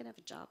 am I gonna have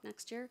a job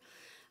next year?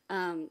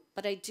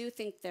 But I do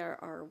think there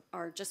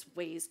are just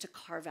ways to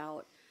carve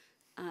out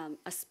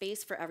a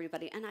space for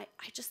everybody. And I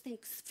just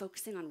think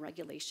focusing on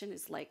regulation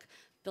is like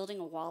building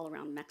a wall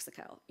around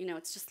Mexico. You know,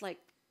 it's just like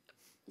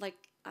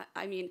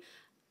I mean,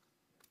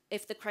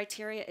 if the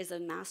criteria is a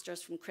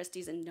master's from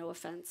Christie's, and no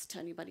offense to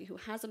anybody who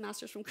has a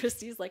master's from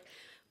Christie's, like,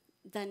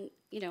 then,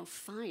 you know,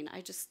 fine.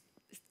 I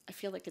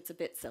feel like it's a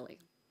bit silly.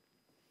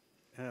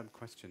 My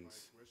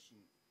Questions? question,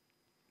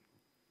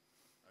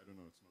 I don't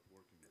know, it's not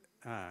working.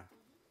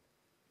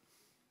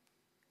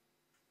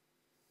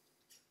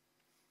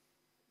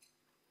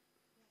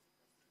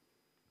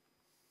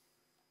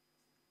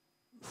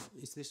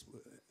 Is this?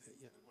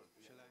 Yeah.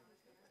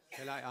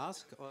 Shall I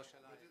ask or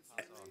shall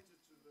I pass on?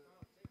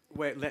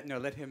 Wait,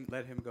 let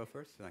him go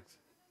first. Thanks.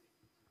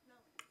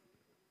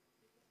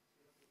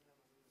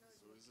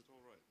 So is it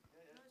all right?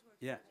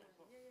 Yeah.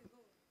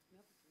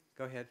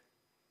 Go ahead.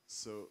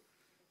 So,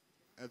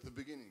 at the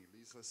beginning,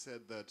 Lisa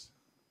said that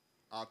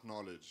art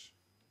knowledge,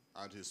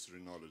 art history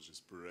knowledge is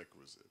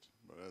prerequisite.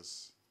 But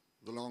as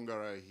the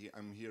longer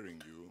I'm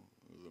hearing you,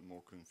 the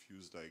more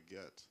confused I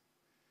get.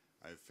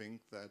 I think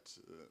that,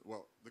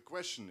 well, the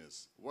question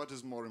is, what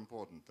is more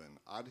important then?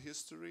 Art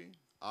history,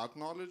 art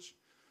knowledge,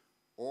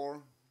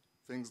 or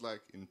things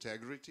like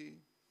integrity,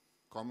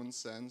 common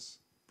sense,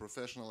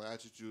 professional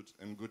attitude,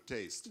 and good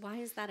taste? Why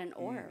is that an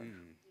or?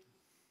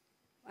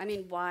 I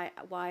mean, why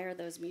are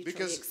those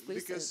mutually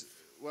exclusive? Because,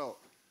 well,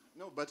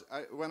 no, but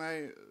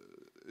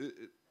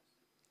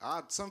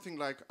something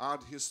like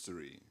art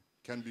history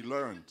can be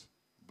learned,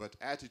 but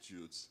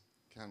attitudes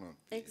cannot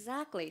be.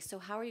 Exactly. So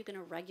how are you going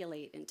to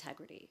regulate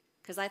integrity?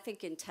 Because I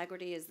think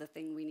integrity is the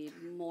thing we need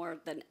more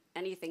than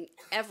anything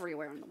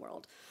everywhere in the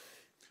world.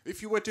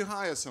 If you were to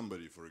hire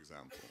somebody, for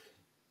example,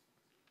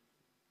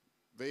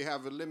 they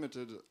have a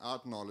limited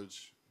art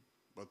knowledge,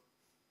 but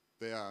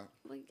they are,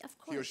 Well, of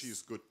he or course. she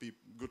is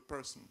good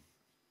person.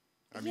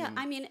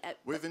 I mean,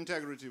 with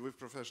integrity, with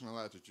professional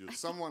attitude,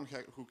 someone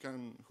who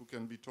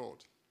can be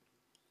taught.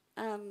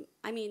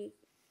 I mean,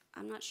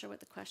 I'm not sure what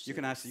the question You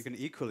can is. ask. You can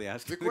equally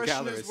ask The the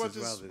question gallerists is, what as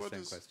well is- the what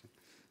same is- question.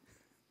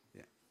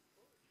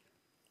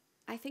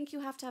 I think you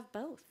have to have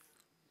both.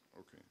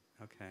 Okay.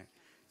 Okay.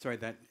 Sorry,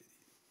 that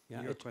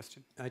Yeah, your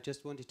question. I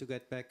just wanted to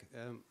get back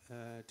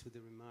to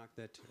the remark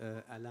that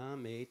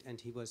Alain made,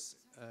 and he was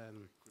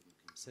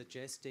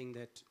suggesting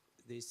that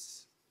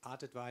this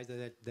art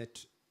advisor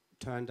that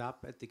turned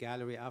up at the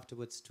gallery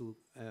afterwards to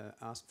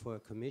ask for a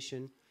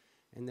commission,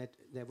 and that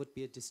there would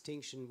be a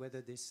distinction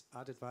whether this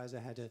art advisor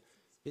had a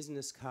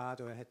business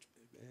card or had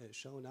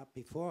shown up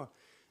before.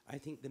 I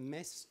think the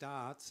mess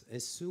starts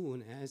as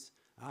soon as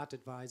art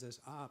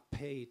advisors are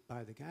paid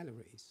by the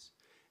galleries,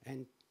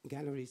 and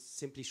galleries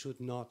simply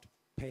should not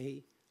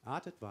pay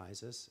art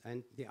advisors,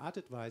 and the art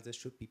advisors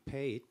should be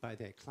paid by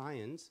their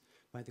clients,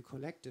 by the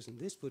collectors, and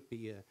this would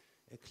be a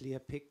clear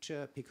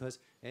picture, because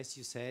as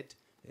you said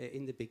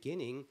in the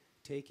beginning,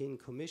 taking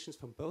commissions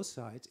from both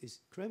sides is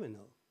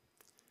criminal.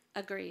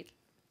 Agreed.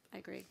 I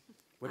agree.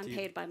 What I'm do you-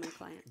 paid by my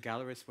client.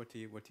 Gallerists, what do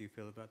you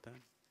feel about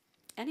that?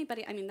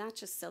 Anybody, I mean, that's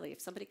just silly.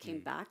 If somebody came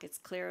back, it's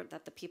clear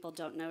that the people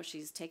don't know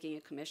she's taking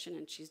a commission,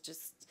 and she's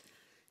just,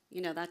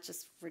 you know, that's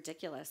just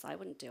ridiculous. I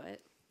wouldn't do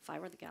it if I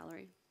were the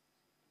gallery.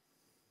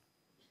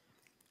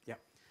 Yeah.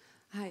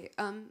 Hi.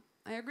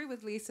 I agree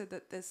with Lisa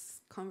that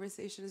this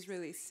conversation is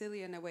really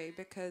silly in a way,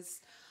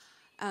 because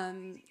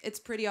it's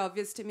pretty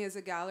obvious to me as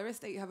a gallerist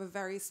that you have a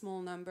very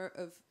small number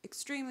of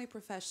extremely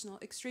professional,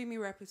 extremely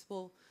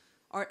reputable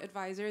art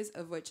advisors,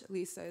 of which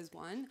Lisa is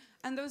one,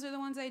 and those are the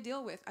ones I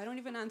deal with. I don't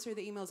even answer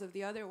the emails of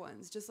the other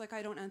ones, just like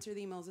I don't answer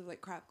the emails of like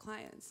crap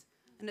clients.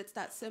 And it's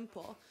that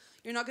simple.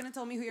 You're not going to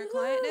tell me who your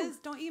client is?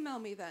 Don't email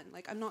me then.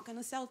 Like, I'm not going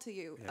to sell to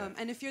you. Yeah.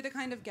 And if you're the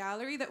kind of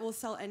gallery that will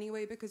sell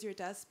anyway because you're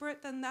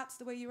desperate, then that's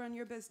the way you run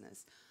your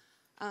business.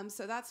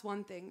 So that's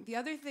one thing. The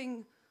other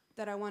thing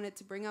that I wanted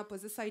to bring up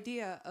was this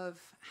idea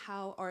of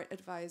how art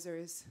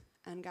advisors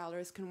and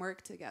gallerists can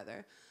work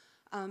together.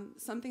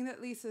 Something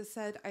that Lisa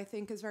said, I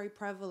think, is very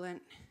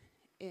prevalent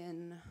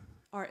in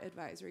art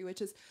advisory,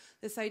 which is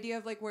this idea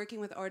of like working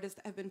with artists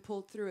that have been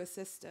pulled through a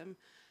system.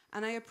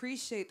 And I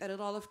appreciate that a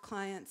lot of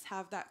clients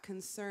have that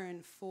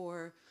concern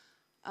for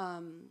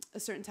a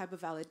certain type of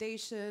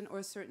validation or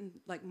a certain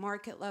like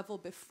market level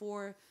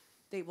before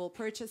they will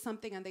purchase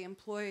something, and they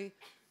employ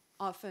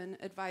often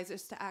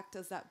advisors to act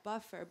as that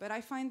buffer. But I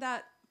find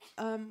that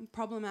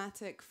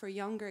problematic for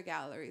younger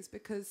galleries,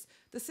 because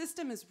the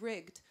system is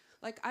rigged.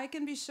 Like, I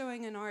can be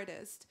showing an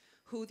artist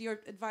who the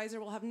advisor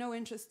will have no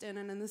interest in,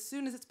 and then as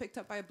soon as it's picked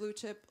up by a blue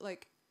chip,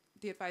 like,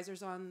 the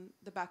advisor's on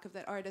the back of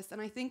that artist. And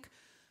I think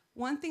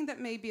one thing that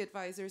maybe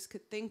advisors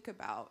could think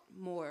about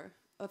more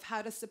of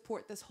how to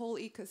support this whole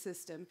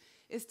ecosystem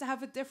is to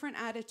have a different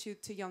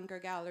attitude to younger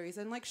galleries.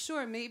 And like,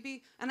 sure,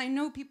 maybe, and I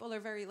know people are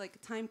very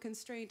like time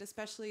constrained,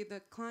 especially the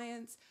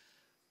clients,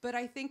 but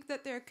I think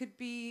that there could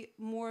be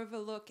more of a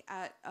look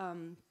at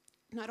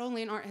not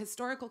only an art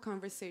historical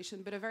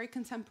conversation, but a very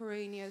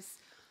contemporaneous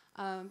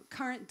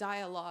current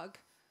dialogue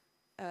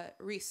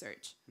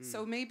research.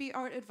 So maybe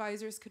art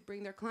advisors could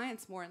bring their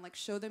clients more and like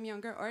show them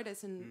younger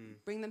artists and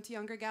bring them to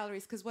younger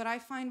galleries. Because what I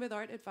find with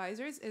art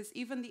advisors is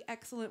even the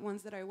excellent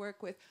ones that I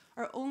work with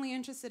are only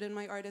interested in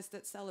my artists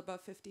that sell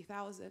above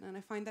 50,000, and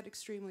I find that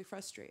extremely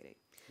frustrating.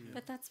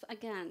 But that's,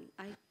 again,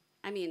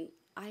 I mean,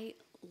 I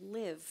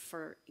live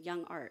for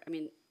young art. I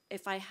mean,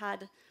 if I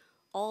had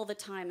all the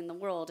time in the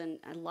world and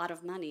a lot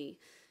of money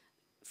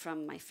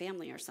from my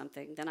family or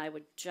something, then I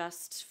would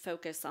just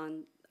focus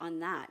on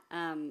that.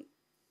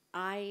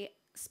 I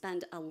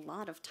spend a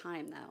lot of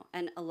time, though,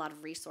 and a lot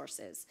of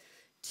resources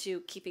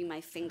to keeping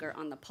my finger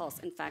on the pulse.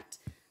 In fact,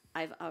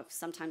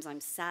 sometimes I'm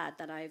sad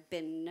that I've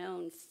been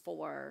known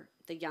for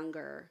the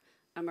younger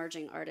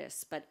emerging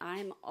artists, but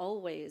I'm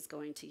always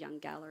going to young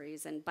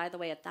galleries. And by the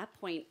way, at that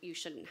point, you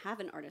shouldn't have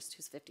an artist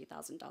who's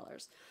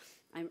 $50,000.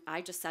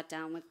 I just sat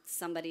down with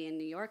somebody in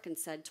New York and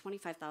said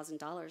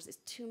 $25,000 is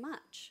too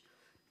much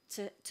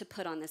to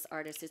put on this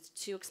artist. It's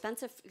too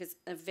expensive because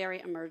a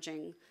very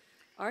emerging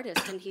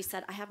artist. And he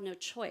said, I have no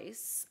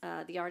choice.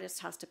 The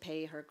artist has to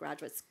pay her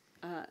graduate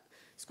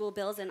school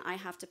bills, and I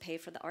have to pay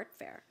for the art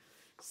fair.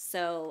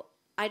 So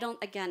I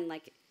don't, again,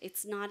 like,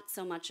 it's not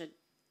so much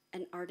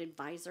an art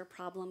advisor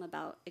problem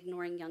about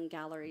ignoring young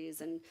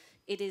galleries, and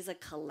it is a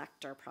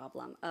collector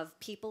problem of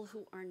people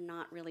who are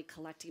not really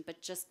collecting,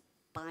 but just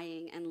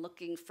buying and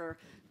looking for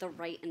the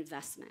right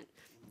investment.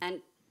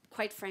 And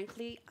quite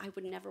frankly, I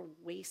would never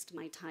waste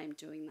my time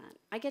doing that.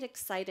 I get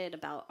excited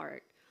about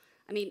art.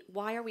 I mean,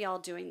 why are we all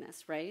doing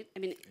this, right? I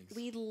mean,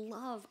 we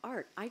love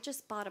art. I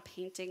just bought a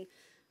painting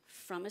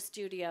from a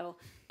studio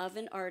of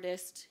an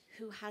artist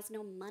who has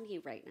no money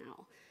right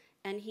now,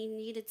 and he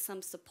needed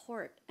some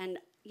support. And,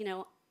 you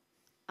know,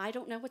 I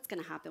don't know what's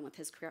going to happen with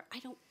his career. I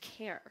don't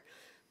care.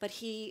 But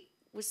he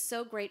was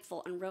so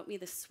grateful and wrote me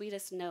the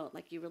sweetest note,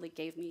 like, you really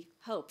gave me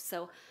hope.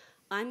 So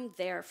I'm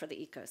there for the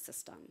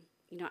ecosystem.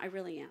 You know, I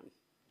really am.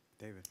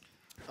 David.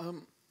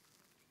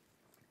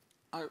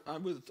 I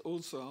would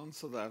also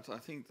answer that. I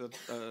think that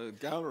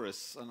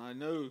gallerists, and I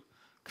know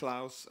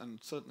Claes and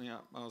certainly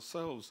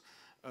ourselves,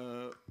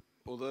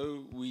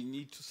 although we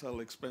need to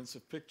sell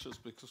expensive pictures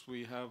because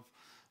we have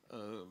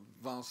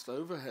vast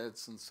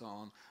overheads and so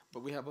on,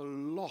 but we have a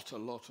lot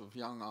of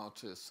young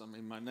artists. I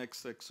mean, my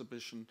next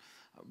exhibition,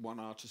 one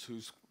artist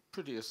who's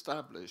pretty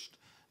established,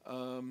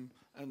 and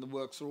the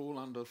works are all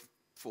under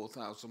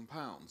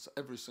 £4,000,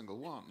 every single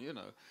one, you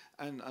know.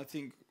 And I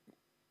think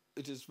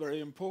it is very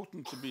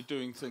important to be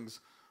doing things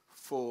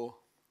for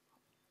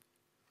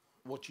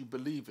what you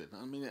believe in.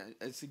 I mean,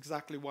 it's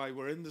exactly why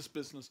we're in this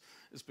business,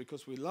 is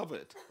because we love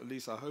it. At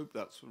least I hope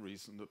that's the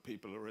reason that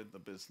people are in the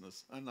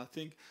business. And I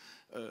think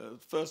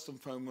first and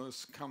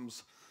foremost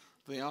comes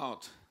the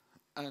art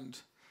and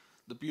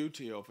the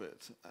beauty of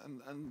it.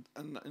 And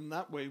in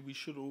that way, we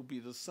should all be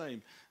the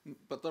same.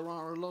 But there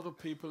are a lot of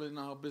people in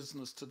our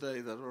business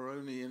today that are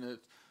only in it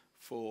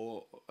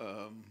for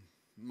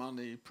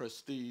money,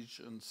 prestige,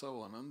 and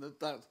so on, and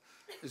that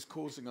is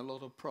causing a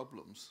lot of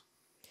problems.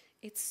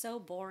 It's so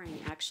boring,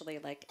 actually.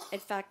 Like, in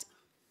fact,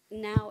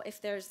 now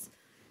if there's,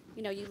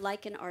 you know, you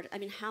like an art, I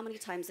mean, how many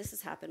times this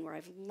has happened where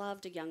I've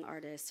loved a young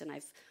artist and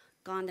I've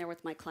gone there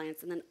with my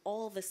clients, and then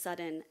all of a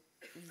sudden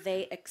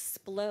they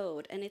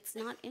explode and it's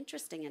not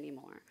interesting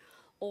anymore.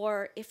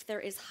 Or if there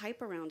is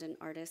hype around an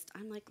artist,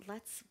 I'm like,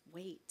 let's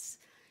wait.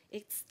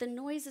 The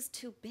noise is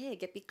too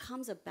big. It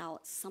becomes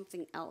about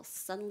something else.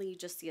 Suddenly you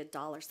just see a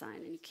dollar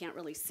sign and you can't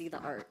really see the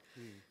art.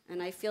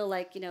 And I feel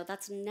like, you know,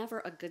 that's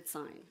never a good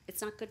sign.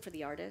 It's not good for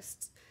the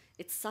artist.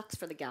 It sucks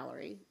for the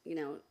gallery, you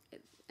know,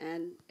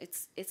 and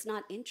it's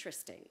not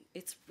interesting.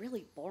 It's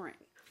really boring.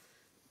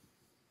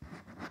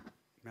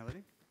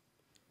 Melody?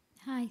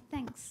 Hi,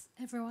 thanks,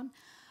 everyone.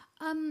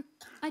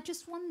 I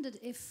just wondered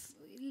if,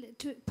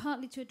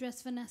 partly to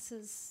address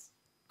Vanessa's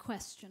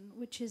question,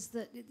 which is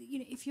that, you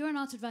know, if you're an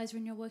art advisor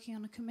and you're working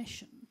on a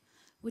commission,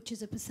 which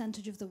is a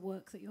percentage of the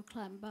work that your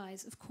client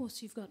buys, of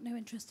course you've got no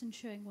interest in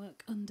showing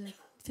work under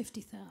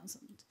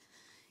 50,000.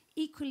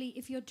 Equally,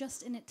 if you're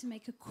just in it to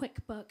make a quick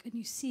buck and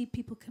you see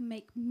people can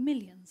make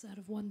millions out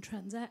of one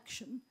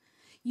transaction,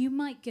 you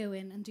might go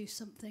in and do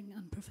something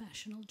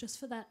unprofessional just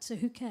for that. So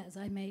who cares?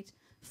 I made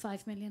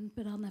 5 million,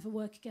 but I'll never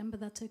work again, but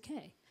that's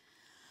okay.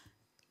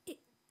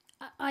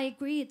 I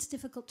agree it's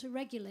difficult to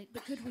regulate,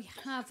 but could we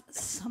have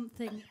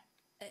something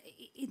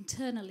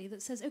internally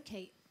that says,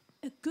 okay,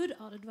 a good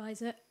art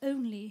advisor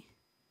only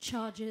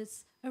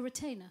charges a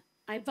retainer?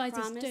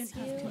 Advisors don't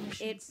have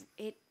commissions.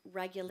 It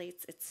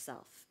regulates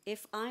itself.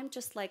 If I'm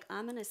just like,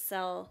 I'm going to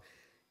sell,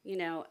 you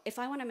know, if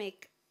I want to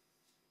make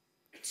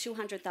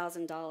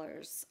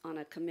 $200,000 on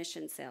a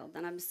commission sale,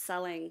 then I'm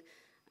selling,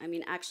 I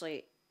mean,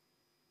 actually,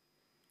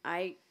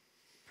 I'm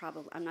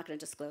not going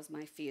to disclose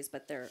my fees,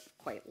 but they're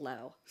quite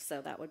low,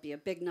 so that would be a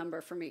big number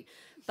for me.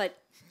 But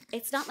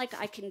it's not like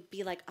I can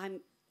be like,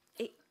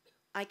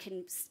 I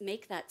can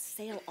make that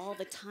sale all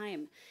the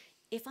time.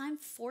 If I'm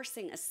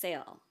forcing a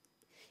sale,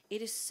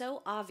 it is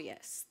so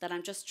obvious that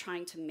I'm just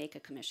trying to make a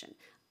commission.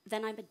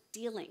 Then I'm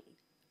dealing.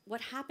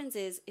 What happens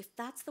is, if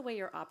that's the way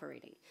you're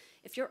operating,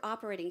 if you're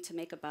operating to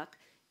make a buck,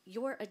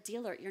 you're a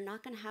dealer. You're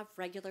not going to have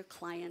regular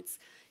clients.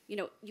 You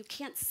know, you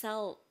can't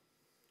sell.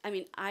 I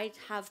mean, I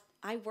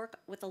work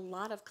with a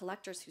lot of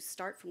collectors who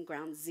start from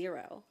ground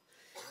zero.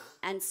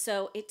 And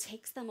so it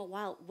takes them a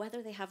while,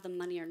 whether they have the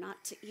money or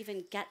not, to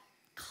even get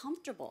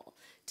comfortable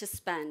to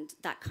spend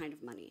that kind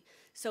of money.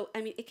 So,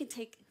 I mean, it can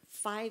take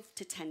 5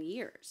 to 10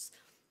 years.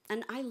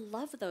 And I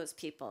love those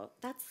people.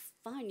 That's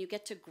fine. You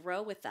get to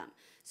grow with them.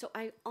 So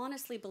I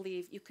honestly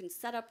believe you can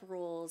set up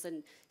rules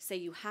and say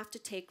you have to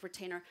take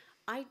retainer.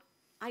 I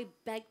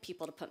beg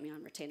people to put me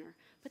on retainer,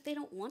 but they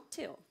don't want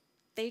to.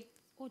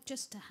 Or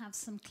just to have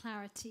some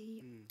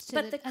clarity.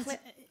 But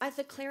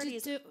the clarity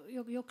is...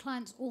 Your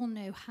clients all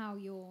know how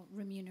you're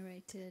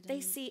remunerated. They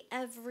see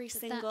every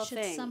single thing.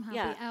 That should somehow be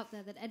out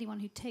there, that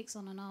anyone who takes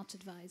on an art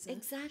advisor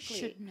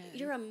should know.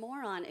 You're a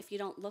moron if you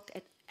don't look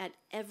at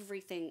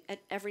everything,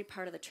 at every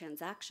part of the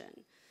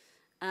transaction.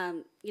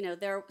 You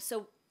know,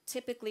 so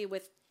typically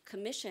with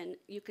commission,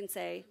 you can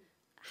say,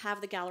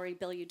 have the gallery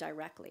bill you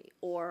directly,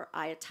 or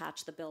I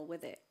attach the bill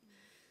with it.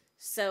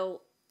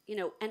 So, you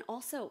know, and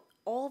also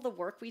all the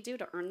work we do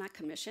to earn that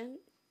commission,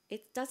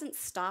 it doesn't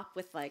stop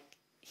with like,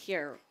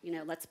 here, you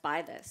know, let's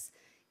buy this.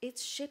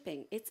 It's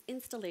shipping, it's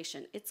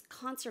installation, it's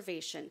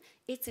conservation,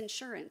 it's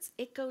insurance.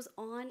 It goes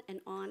on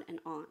and on and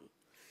on.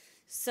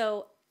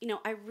 So, you know,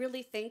 I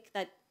really think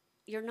that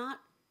you're not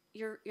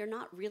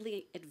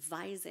really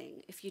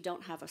advising if you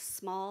don't have a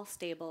small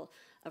stable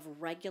of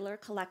regular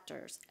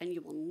collectors, and you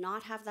will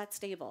not have that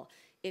stable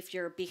if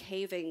you're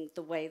behaving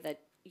the way that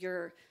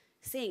you're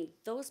seeing.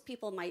 Those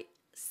people might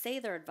say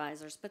they're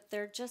advisors, but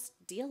they're just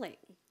dealing.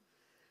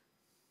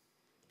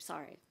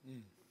 Sorry.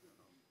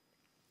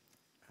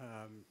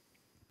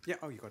 Yeah,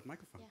 oh, you got a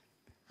microphone.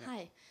 Yeah.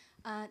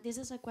 Hi, this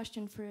is a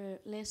question for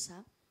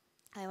Lisa.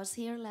 I was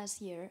here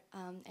last year,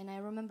 and I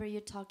remember you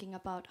talking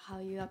about how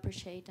you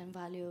appreciate and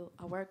value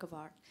a work of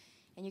art,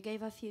 and you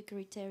gave a few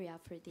criteria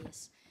for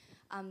this.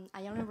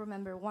 I only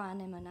remember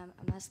one, and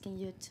I'm asking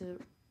you to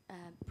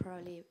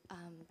probably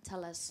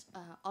tell us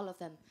all of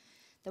them.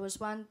 There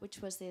was one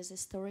which was this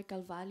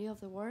historical value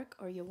of the work,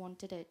 or you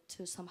wanted it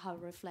to somehow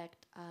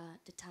reflect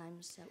the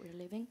times that we're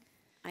living.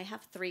 I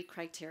have 3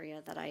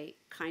 criteria that I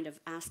kind of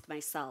asked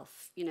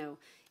myself. You know,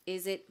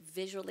 is it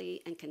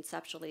visually and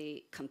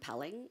conceptually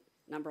compelling?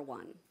 Number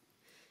 1.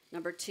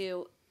 Number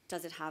 2,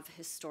 does it have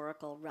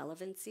historical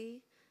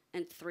relevancy?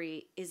 And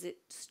 3, is it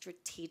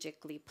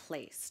strategically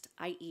placed?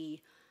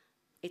 I.e.,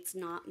 it's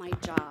not my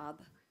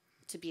job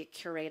to be a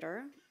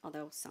curator,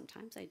 although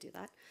sometimes I do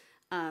that,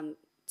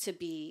 to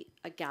be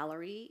a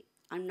gallery.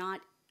 I'm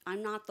not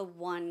the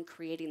one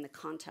creating the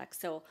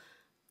context. So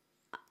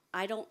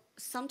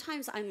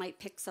sometimes I might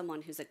pick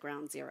someone who's at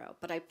ground zero,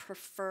 but I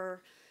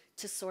prefer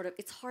to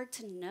it's hard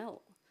to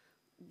know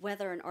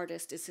whether an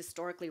artist is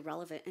historically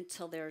relevant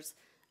until there's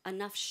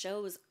enough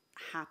shows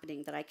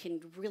happening that I can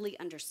really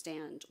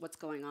understand what's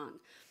going on.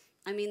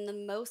 I mean, the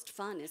most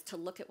fun is to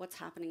look at what's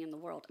happening in the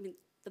world. I mean,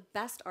 the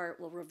best art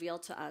will reveal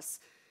to us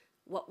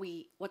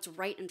what's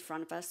right in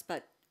front of us,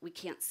 but we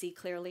can't see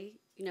clearly.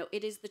 You know,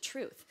 it is the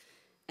truth.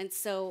 And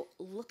so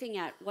looking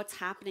at what's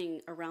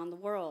happening around the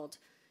world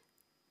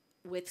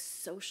with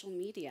social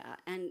media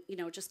and, you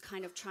know, just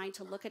kind of trying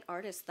to look at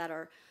artists that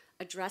are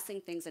addressing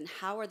things, and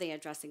how are they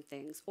addressing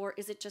things? Or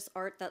is it just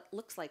art that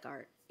looks like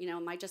art? You know,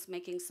 am I just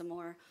making some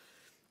more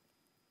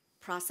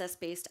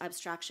process-based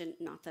abstraction?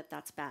 Not that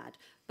that's bad,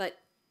 but,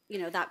 you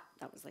know, that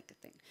was like a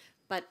thing.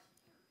 But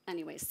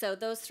anyway, so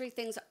those 3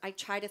 things I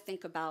try to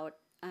think about.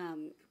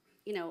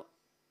 You know,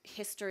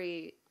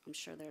 history, I'm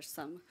sure there's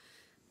some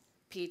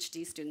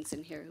PhD students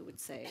in here who would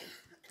say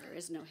there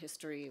is no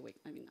history.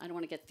 I mean, I don't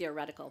want to get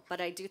theoretical, but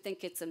I do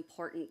think it's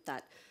important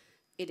that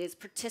it is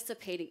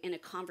participating in a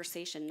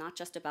conversation, not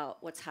just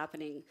about what's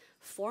happening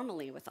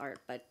formally with art,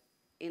 but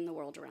in the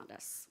world around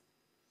us.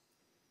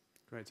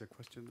 Great, is there a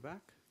question in the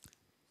back?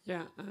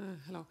 Yeah,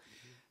 hello.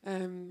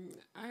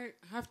 I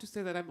have to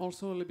say that I'm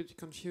also a little bit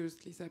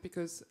confused, Lisa,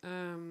 because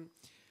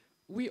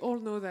we all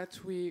know that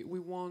we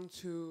want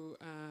to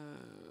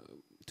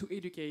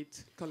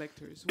educate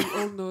collectors. We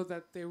all know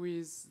that there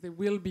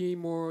will be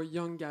more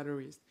young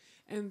gallerists,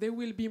 and there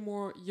will be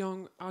more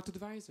young art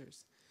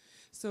advisors.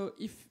 So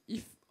if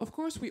of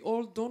course we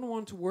all don't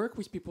want to work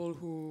with people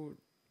who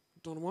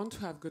don't want to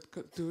have good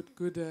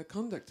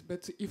conduct,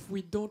 but if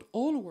we don't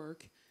all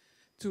work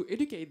to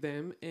educate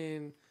them,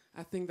 and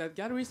I think that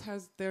galleries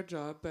has their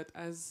job, but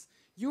as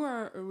you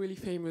are a really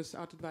famous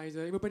art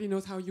advisor, everybody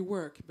knows how you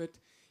work, but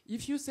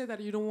if you say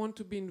that you don't want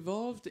to be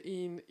involved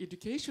in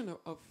education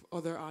of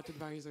other art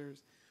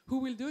advisors, who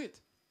will do it?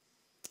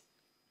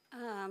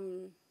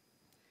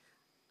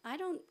 I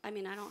don't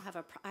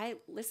have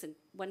listen,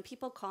 when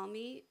people call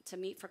me to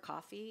meet for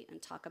coffee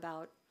and talk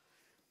about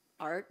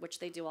art, which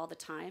they do all the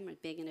time, and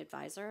being an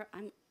advisor,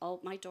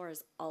 my door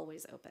is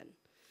always open.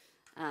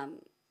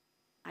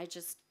 I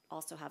just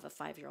also have a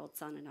 5-year-old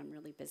son, and I'm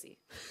really busy.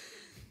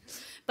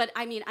 But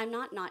I mean, I'm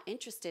not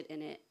interested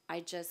in it.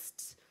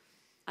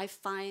 I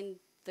find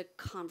the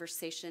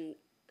conversation,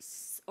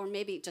 or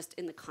maybe just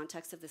in the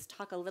context of this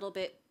talk, a little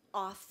bit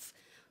off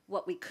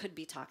what we could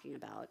be talking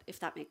about, if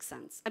that makes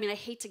sense. I mean, I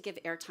hate to give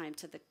airtime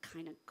to the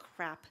kind of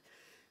crap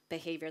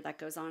behavior that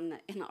goes on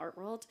in the art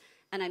world,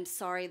 and I'm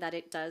sorry that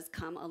it does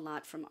come a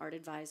lot from art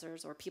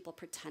advisors or people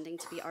pretending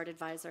to be art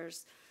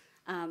advisors,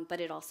 but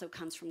it also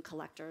comes from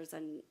collectors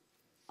and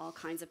all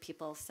kinds of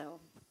people, so.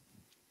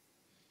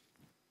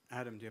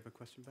 Adam, do you have a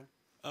question back?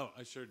 Oh,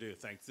 I sure do,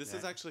 thanks. This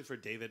is actually for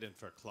David and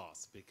for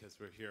Claes, because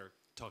we're here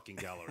talking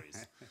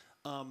galleries.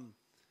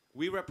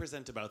 We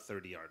represent about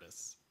 30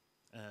 artists.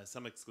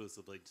 Some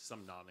exclusively,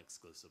 some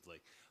non-exclusively.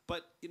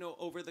 But, you know,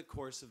 over the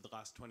course of the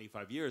last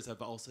 25 years,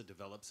 I've also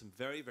developed some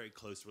very, very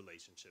close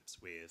relationships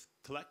with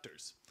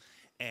collectors.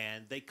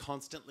 And they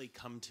constantly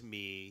come to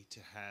me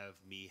to have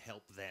me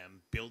help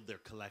them build their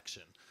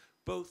collection,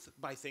 both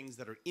by things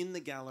that are in the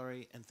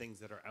gallery and things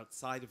that are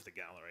outside of the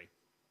gallery.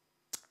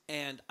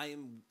 And I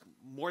am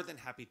more than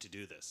happy to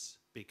do this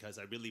because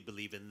I really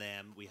believe in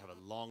them. We have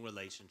a long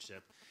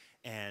relationship,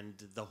 and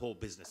the whole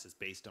business is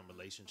based on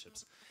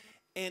relationships.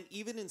 And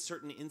even in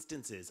certain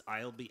instances,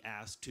 I'll be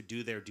asked to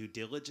do their due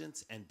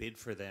diligence and bid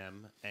for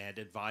them and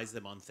advise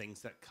them on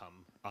things that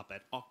come up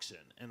at auction.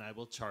 And I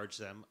will charge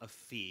them a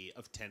fee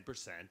of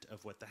 10%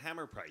 of what the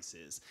hammer price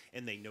is.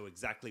 And they know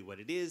exactly what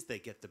it is. They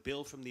get the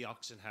bill from the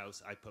auction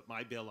house. I put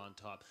my bill on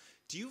top.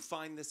 Do you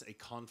find this a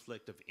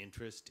conflict of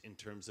interest in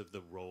terms of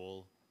the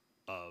role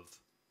of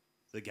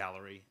the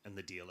gallery and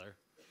the dealer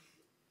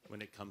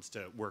when it comes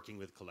to working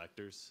with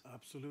collectors?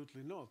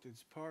 Absolutely not.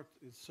 It's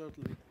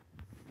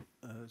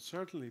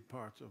certainly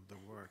part of the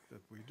work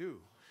that we do.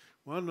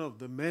 One of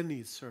the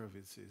many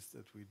services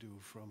that we do,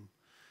 from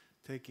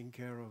taking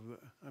care of,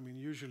 I mean,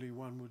 usually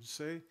one would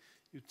say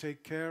you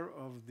take care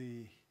of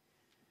the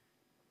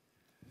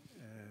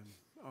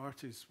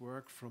artist's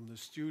work from the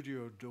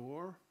studio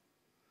door.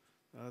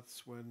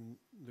 That's when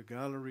the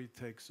gallery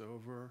takes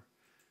over.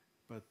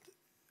 But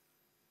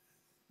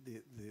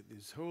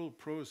this whole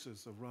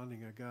process of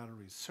running a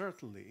gallery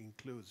certainly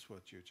includes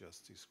what you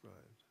just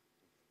described.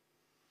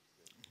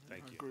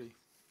 Thank you. I agree.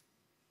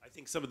 I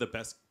think some of the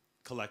best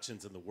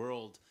collections in the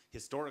world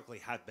historically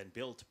have been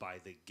built by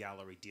the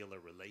gallery-dealer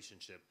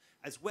relationship,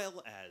 as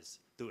well as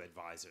through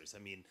advisors. I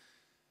mean,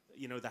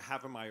 you know, the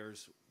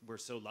Havermeyers were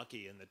so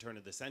lucky in the turn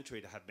of the century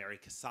to have Mary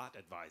Cassatt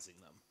advising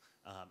them,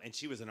 and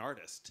she was an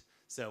artist.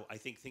 So I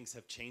think things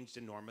have changed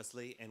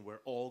enormously, and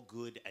we're all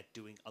good at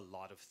doing a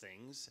lot of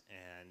things,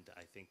 and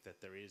I think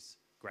that there is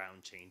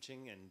ground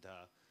changing, and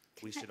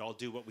we should all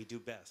do what we do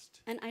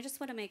best. And I just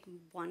want to make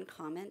one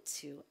comment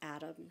to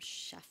Adam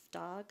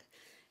Chefdog,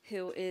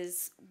 who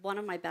is one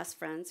of my best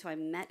friends who I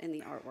met in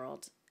the art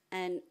world.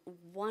 And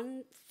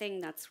one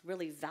thing that's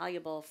really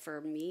valuable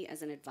for me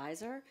as an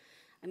advisor,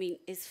 I mean,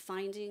 is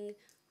finding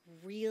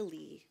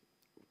really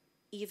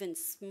even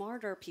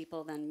smarter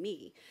people than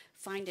me,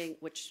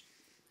 which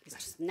it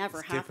just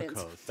never happens.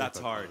 Difficult. That's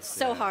hard.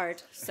 So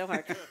hard.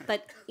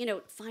 But, you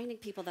know, finding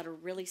people that are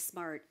really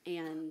smart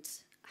and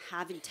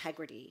have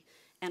integrity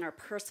and are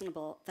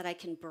personable, that I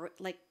can,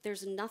 like,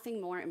 there's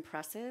nothing more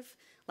impressive.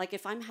 Like,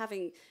 if I'm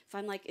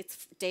like,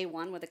 it's day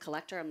one with a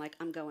collector, I'm like,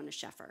 I'm going to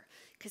Scheffer.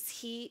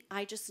 Because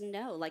I just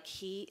know, like,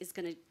 he is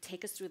going to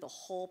take us through the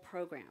whole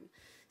program.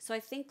 So I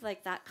think,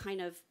 like, that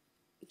kind of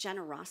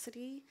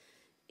generosity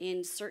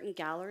in certain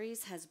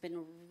galleries has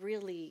been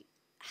really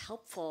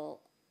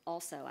helpful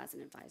also as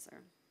an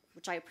advisor,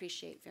 which I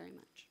appreciate very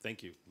much.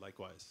 Thank you.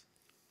 Likewise.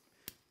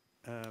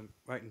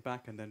 Right in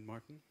back, and then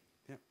Martin.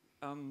 Yeah.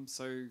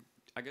 So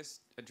I guess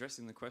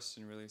addressing the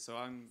question really. So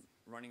I'm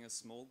running a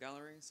small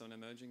gallery, so an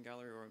emerging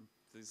gallery, or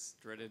this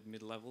dreaded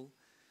mid-level,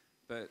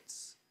 but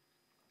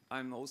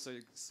I'm also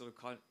sort of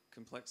quite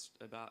complex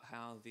about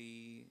how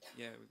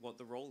what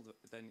the role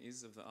then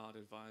is of the art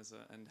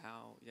advisor, and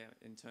how,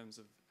 in terms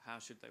of how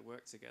should they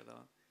work together.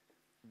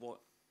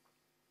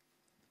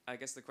 I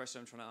guess the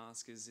question I'm trying to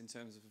ask is in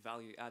terms of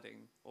value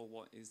adding, or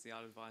what is the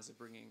art advisor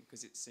bringing?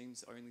 Because it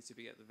seems only to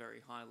be at the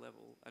very high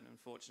level, and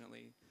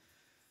unfortunately,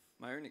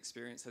 my own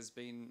experience has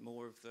been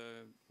more of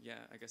the,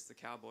 I guess the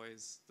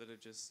cowboys that are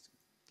just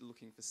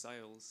looking for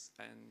sales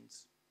and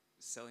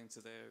selling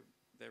to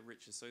their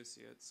rich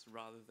associates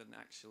rather than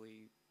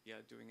actually,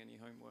 doing any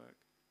homework.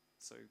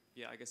 So,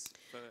 I guess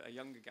for a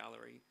younger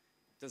gallery,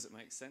 does it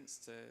make sense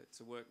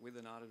to work with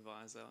an art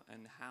advisor,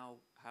 and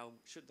how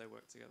should they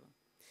work together?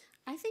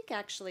 I think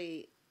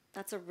actually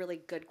that's a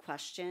really good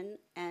question.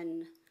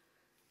 And,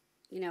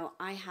 you know,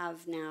 I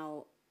have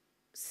now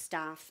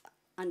staff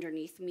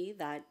underneath me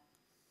that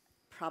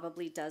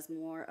probably does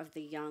more of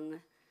the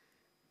young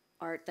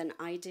art than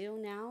I do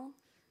now.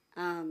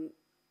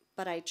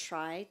 But I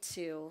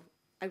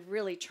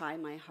really try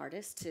my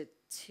hardest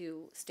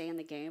to stay in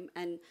the game.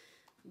 And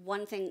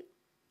one thing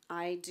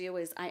I do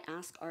is I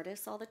ask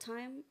artists all the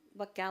time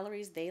what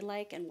galleries they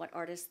like and what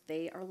artists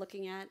they are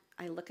looking at.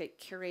 I look at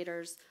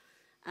curators.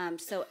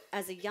 So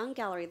as a young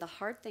gallery, the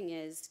hard thing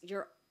is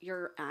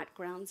you're at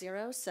ground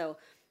zero. So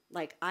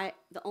like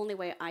the only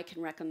way I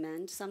can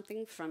recommend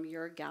something from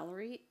your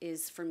gallery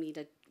is for me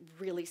to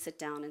really sit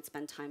down and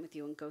spend time with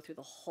you and go through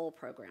the whole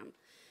program.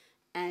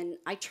 And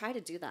I try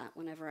to do that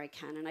whenever I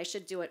can, and I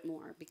should do it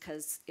more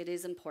because it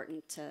is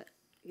important to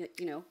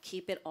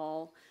keep it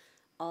all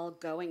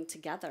going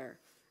together.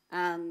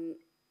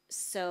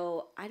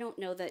 So I don't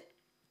know that.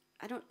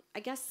 I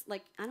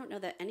don't know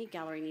that any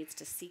gallery needs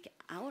to seek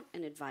out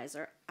an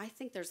advisor. I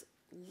think there's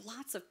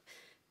lots of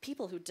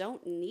people who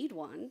don't need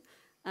one.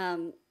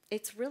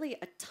 It's really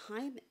a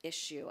time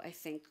issue, I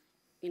think.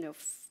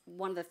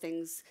 One of the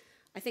things,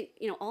 I think,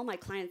 all my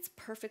clients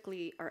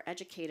perfectly are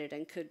educated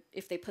and could,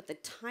 if they put the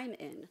time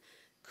in,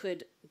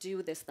 could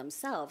do this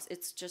themselves.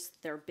 It's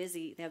just they're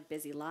busy, they have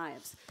busy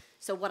lives.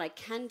 So what I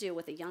can do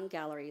with a young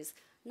gallery is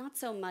not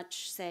so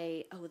much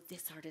say, oh,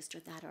 this artist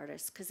or that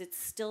artist, because it's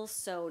still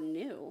so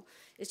new.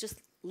 It's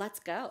just, let's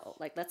go.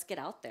 Like, let's get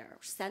out there.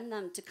 Send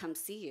them to come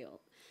see you.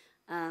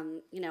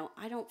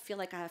 I don't feel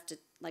like I have to,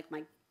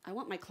 I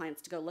want my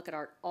clients to go look at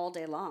art all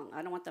day long.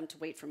 I don't want them to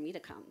wait for me to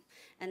come.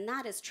 And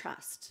that is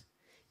trust.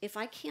 If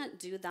I can't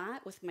do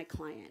that with my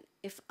client,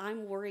 if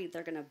I'm worried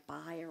they're going to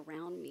buy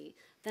around me,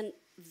 then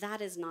that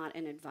is not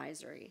an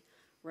advisory,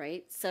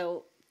 right?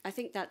 So I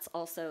think that's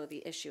also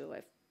the issue.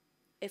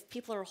 If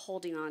people are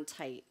holding on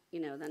tight,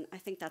 then I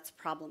think that's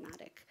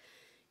problematic.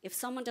 If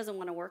someone doesn't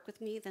want to work with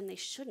me, then they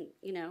shouldn't,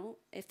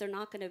 If they're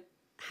not going to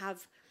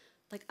have,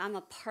 I'm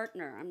a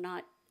partner. I'm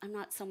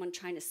not someone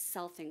trying to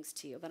sell things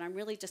to you, but I'm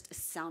really just a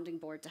sounding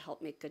board to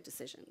help make good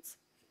decisions.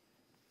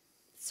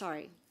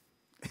 Sorry.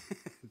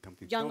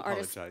 Young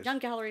artists, young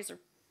galleries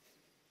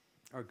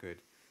are good.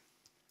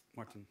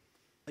 Martin.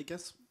 I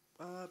guess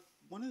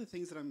one of the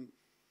things that I'm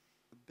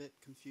a bit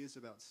confused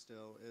about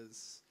still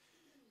is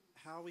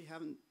how we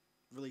haven't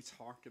really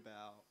talked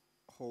about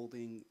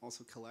holding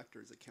also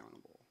collectors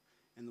accountable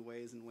and the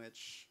ways in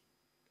which,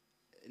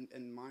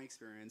 in my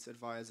experience,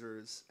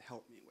 advisors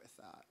help me with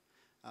that.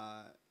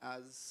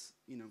 As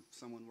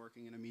someone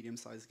working in a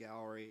medium-sized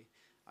gallery,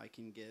 I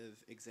can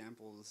give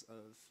examples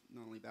of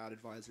not only bad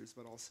advisors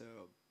but also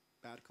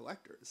bad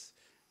collectors,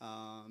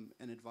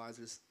 and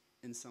advisors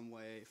in some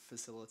way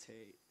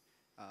facilitate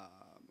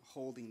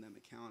holding them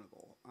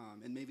accountable.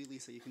 And maybe,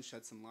 Lisa, you can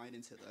shed some light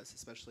into this,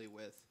 especially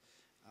with,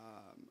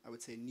 I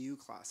would say, a new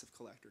class of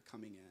collector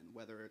coming in,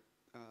 whether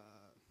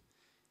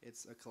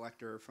it's a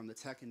collector from the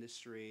tech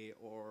industry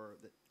or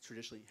that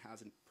traditionally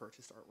hasn't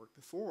purchased artwork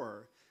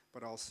before,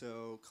 but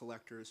also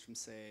collectors from,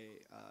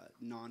 say,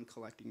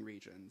 non-collecting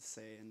regions,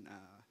 say in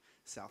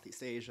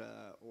Southeast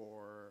Asia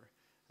or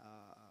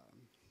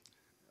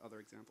other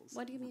examples.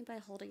 What do you mean by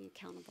holding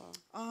accountable?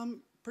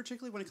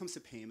 Particularly when it comes to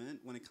payment,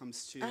 when it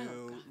comes to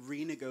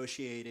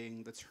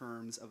renegotiating the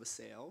terms of a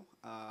sale.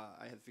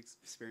 I have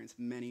experienced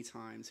many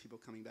times people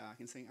coming back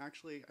and saying,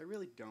 actually, I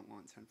really don't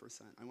want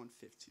 10%, I want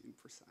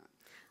 15%.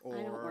 Or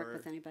I don't work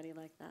with anybody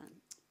like that.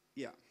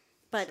 Yeah.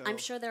 But so I'm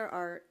sure there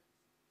are,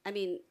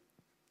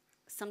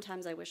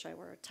 sometimes I wish I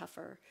were a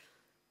tougher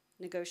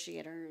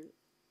negotiator.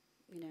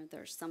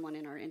 There's someone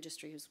in our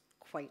industry who's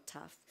quite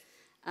tough.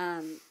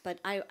 But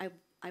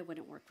I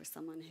wouldn't work with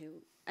someone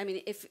who,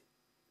 if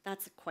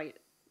that's quite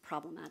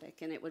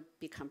problematic, and it would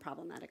become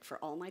problematic for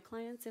all my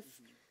clients if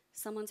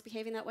someone's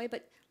behaving that way.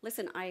 But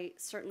listen, I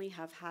certainly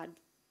have had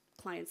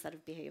clients that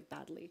have behaved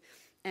badly,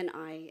 and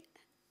I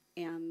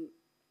am,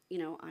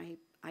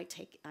 I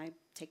take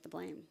the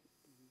blame.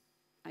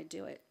 I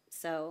do it.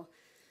 So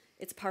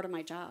it's part of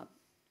my job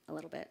a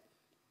little bit.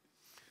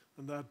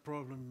 And that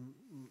problem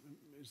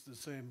is the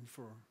same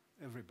for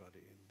everybody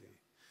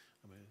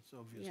it's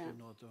obviously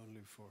not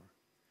only for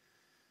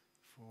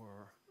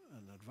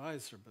an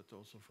advisor, but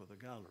also for the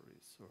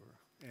galleries or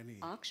any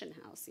auction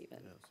house even.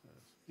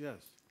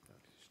 Yes.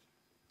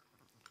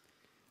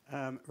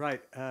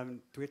 Right. Do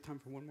we have time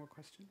for one more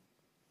question?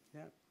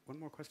 Yeah, one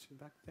more question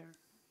back there.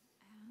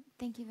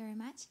 Thank you very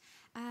much.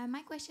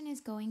 My question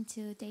is going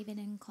to David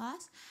and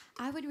Claes.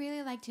 I would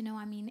really like to know,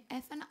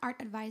 if an art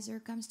advisor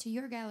comes to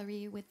your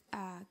gallery with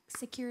a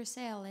secure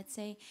sale, let's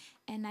say,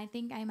 and I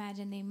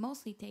imagine they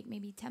mostly take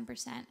maybe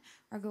 10%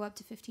 or go up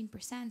to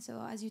 15%.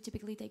 So as you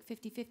typically take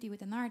 50-50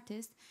 with an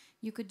artist,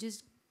 you could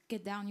just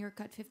get down your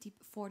cut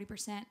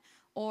 40%,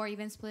 or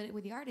even split it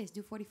with the artist,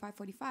 do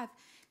 45-45.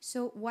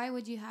 So why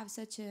would you have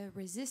such a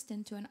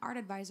resistance to an art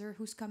advisor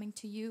who's coming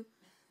to you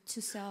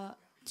to sell,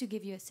 to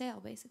give you a sale,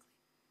 basically?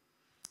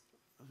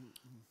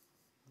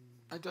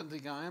 I don't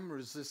think I am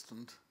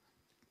resistant,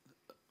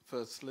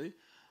 firstly.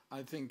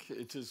 I think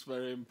it is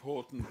very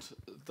important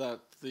that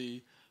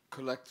the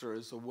collector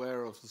is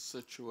aware of the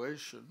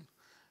situation,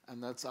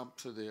 and that's up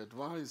to the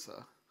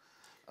advisor.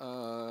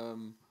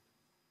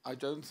 I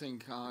don't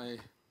think I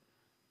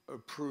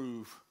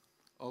approve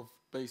of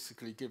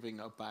basically giving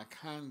a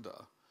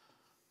backhander,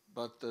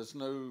 but there's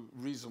no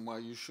reason why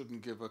you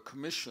shouldn't give a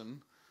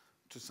commission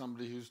to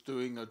somebody who's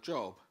doing a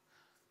job.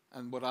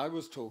 And what I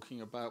was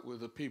talking about were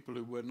the people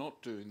who were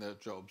not doing their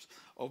jobs.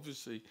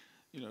 Obviously,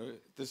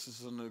 this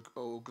is an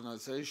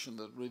organization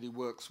that really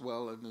works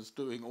well and is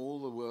doing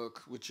all the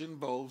work, which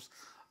involves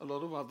a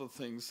lot of other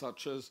things,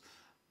 such as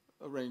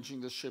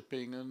arranging the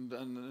shipping and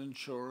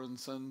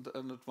insurance and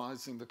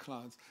advising the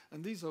clients.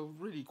 And these are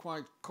really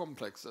quite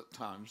complex at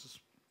times.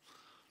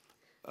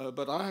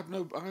 But I have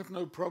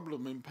no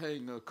problem in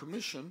paying a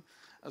commission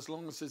as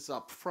long as it's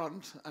up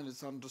front and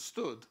it's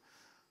understood.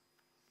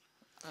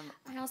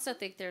 I also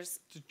think there's,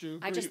 do you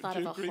I just agree- thought do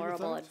of you a agree with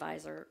horrible that?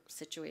 advisor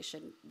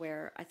situation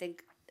where I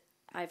think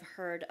I've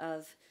heard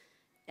of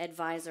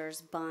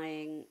advisors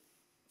buying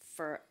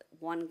for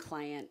one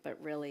client,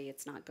 but really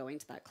it's not going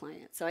to that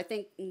client. So I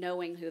think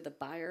knowing who the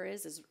buyer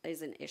is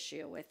an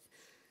issue with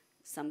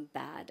some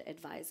bad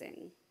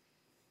advising.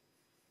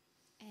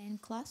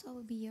 And Claes, what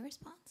would be your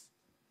response?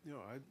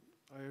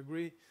 I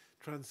agree.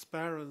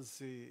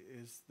 Transparency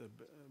is the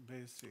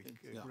basic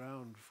Yeah.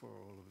 ground for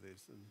all of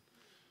this,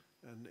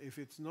 and if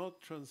it's not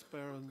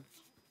transparent,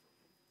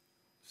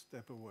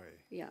 step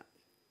away. Yeah.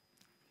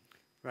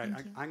 Right,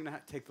 Thank you. I'm going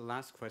to take the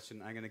last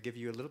question. I'm going to give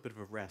you a little bit of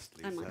a rest,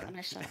 Lisa. I'm not going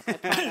to shut up, I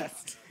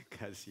promise.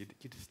 Because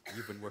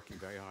you've been working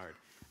very hard.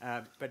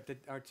 But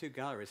our two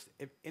gallerists,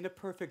 in a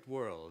perfect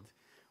world,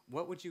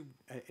 what would you,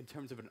 in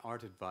terms of an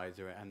art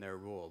advisor and their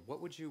role,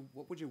 what would you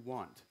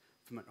want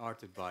from an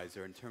art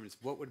advisor in terms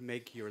of what would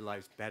make your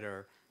lives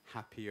better,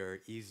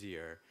 happier,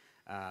 easier,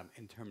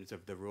 in terms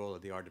of the role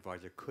that the art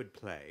advisor could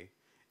play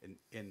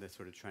in the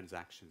sort of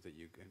transactions that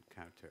you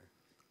encounter?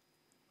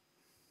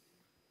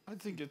 I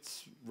think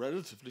it's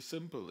relatively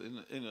simple.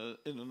 In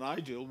an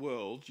ideal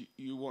world,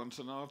 you want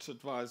an art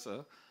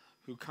advisor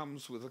who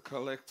comes with a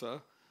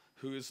collector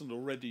who isn't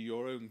already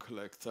your own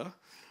collector,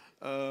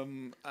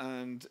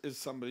 and is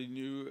somebody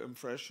new and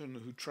fresh and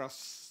who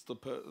trusts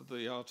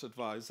the art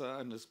advisor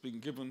and has been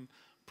given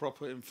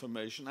proper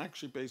information,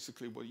 actually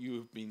basically what you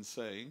have been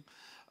saying,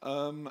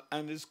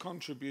 and is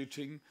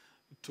contributing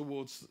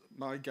towards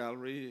my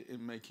gallery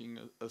in making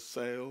a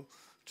sale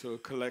to a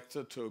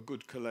collector, to a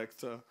good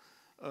collector.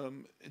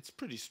 It's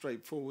pretty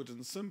straightforward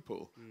and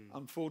simple.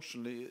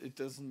 Unfortunately, it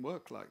doesn't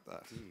work like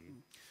that.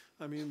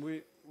 I mean,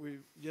 we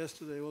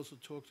yesterday also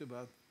talked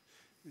about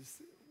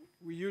this.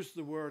 We use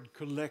the word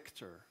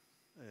collector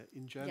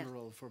in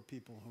general for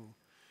people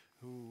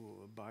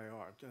who buy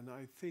art, and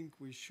I think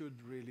we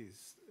should really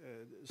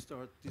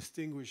start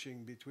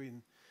distinguishing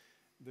between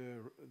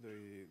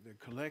the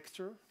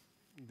collector,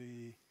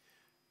 the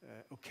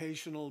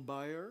occasional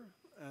buyer,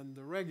 and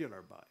the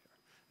regular buyer.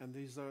 And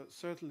these are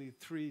certainly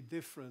three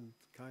different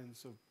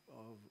kinds of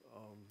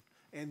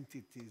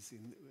entities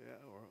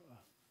or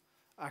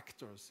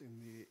actors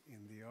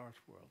in the art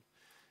world.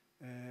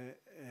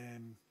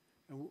 And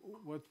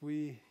what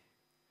we,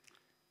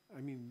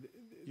 I mean,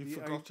 You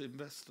forgot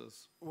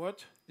investors.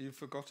 What? You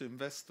forgot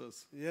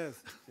investors. Yes,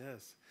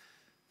 yes,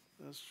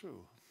 that's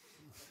true.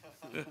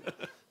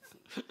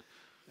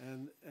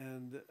 and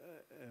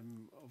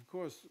of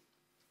course,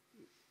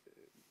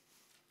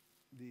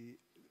 the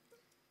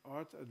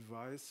art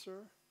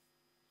advisor,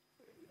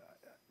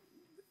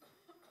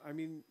 I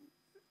mean,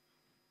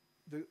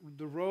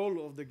 the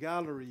role of the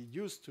gallery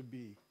used to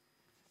be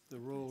the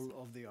role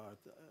of the art,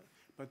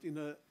 but in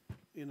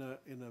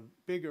a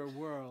bigger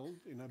world,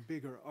 in a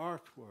bigger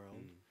art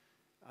world,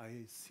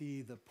 I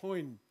see the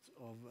point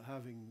of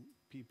having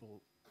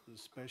people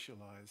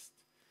specialized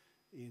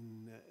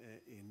in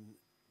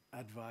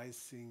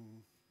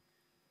advising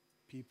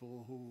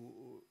people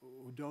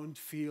who don't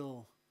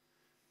feel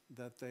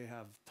that they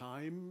have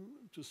time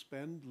to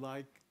spend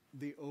like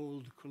the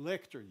old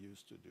collector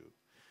used to do.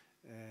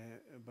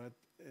 But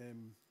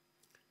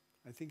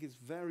I think it's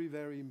very,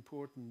 very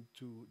important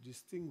to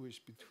distinguish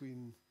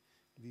between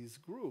these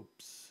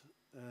groups.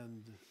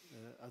 And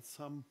at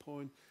some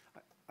point,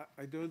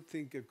 I don't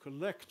think a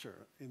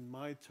collector, in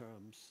my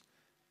terms,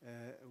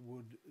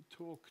 would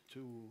talk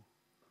to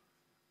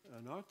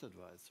an art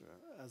advisor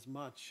as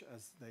much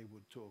as they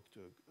would talk to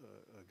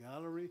a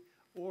gallery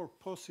or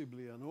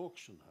possibly an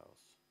auction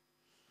house.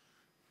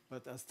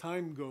 But as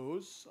time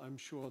goes, I'm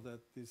sure that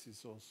this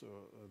is also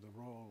the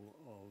role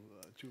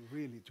of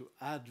to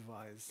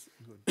advise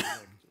good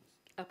collectors.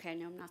 Okay, I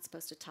know I'm not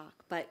supposed to talk,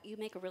 but you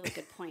make a really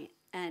good point.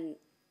 And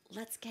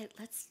let's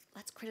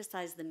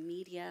criticize the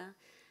media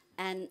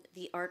and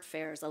the art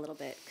fairs a little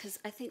bit, because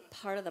I think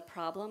part of the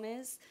problem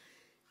is,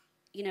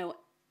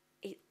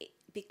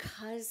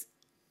 because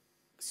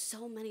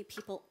so many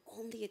people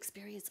only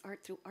experience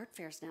art through art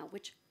fairs now,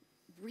 which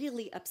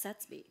really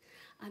upsets me.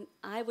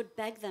 I would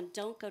beg them,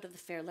 don't go to the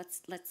fair.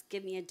 Let's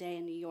give me a day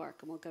in New York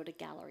and we'll go to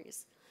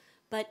galleries.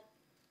 But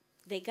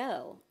they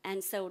go,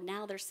 and so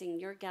now they're seeing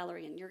your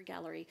gallery and your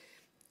gallery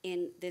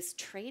in this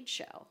trade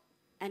show,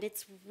 and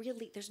it's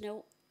really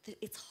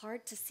it's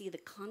hard to see the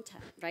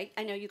content, right?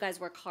 I know you guys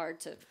work hard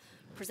to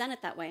present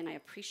it that way, and I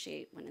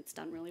appreciate when it's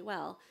done really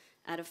well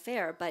at a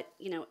fair, but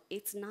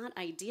it's not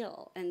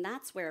ideal, and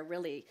that's where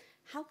really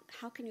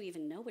how can you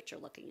even know what you're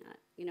looking at?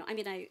 I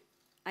mean,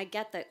 I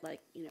get that,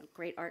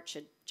 great art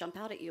should jump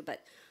out at you,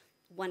 but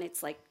when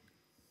it's like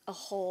a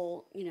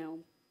whole,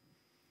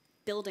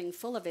 building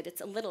full of it, it's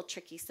a little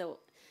tricky. So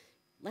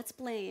let's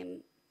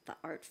blame the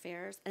art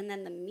fairs. And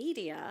then the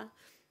media,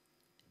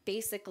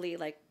 basically,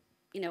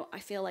 I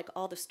feel like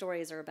all the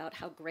stories are about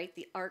how great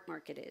the art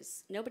market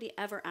is. Nobody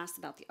ever asks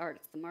about the art.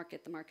 It's the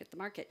market, the market, the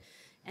market.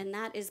 And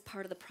that is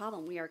part of the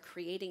problem. We are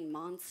creating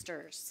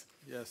monsters.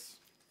 Yes.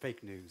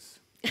 Fake news.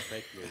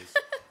 Fake news.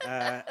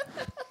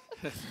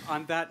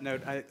 On that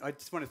note, I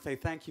just want to say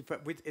thank you.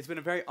 It's been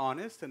a very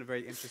honest and a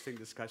very interesting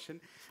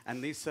discussion.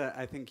 And Lisa,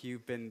 I think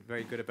you've been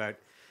very good about...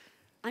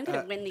 I'm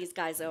going to win these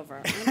guys over.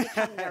 I'm going to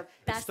become their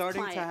best It's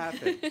starting client.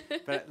 to happen.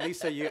 But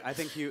Lisa, I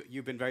think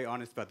you've been very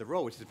honest about the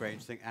role, which is very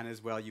interesting. And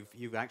as well,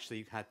 you've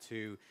actually had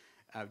to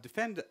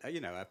defend,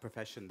 a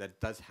profession that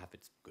does have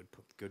its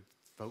good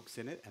folks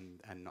in it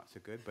and not so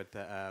good. But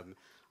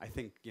I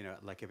think,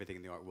 like everything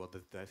in the art world,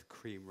 the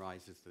cream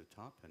rises to the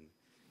top, and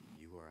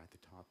you are at the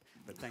top.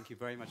 But thank you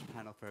very much,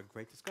 panel, for a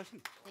great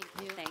discussion. Thank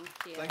you. Thank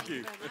you. Thank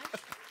you. Very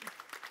much.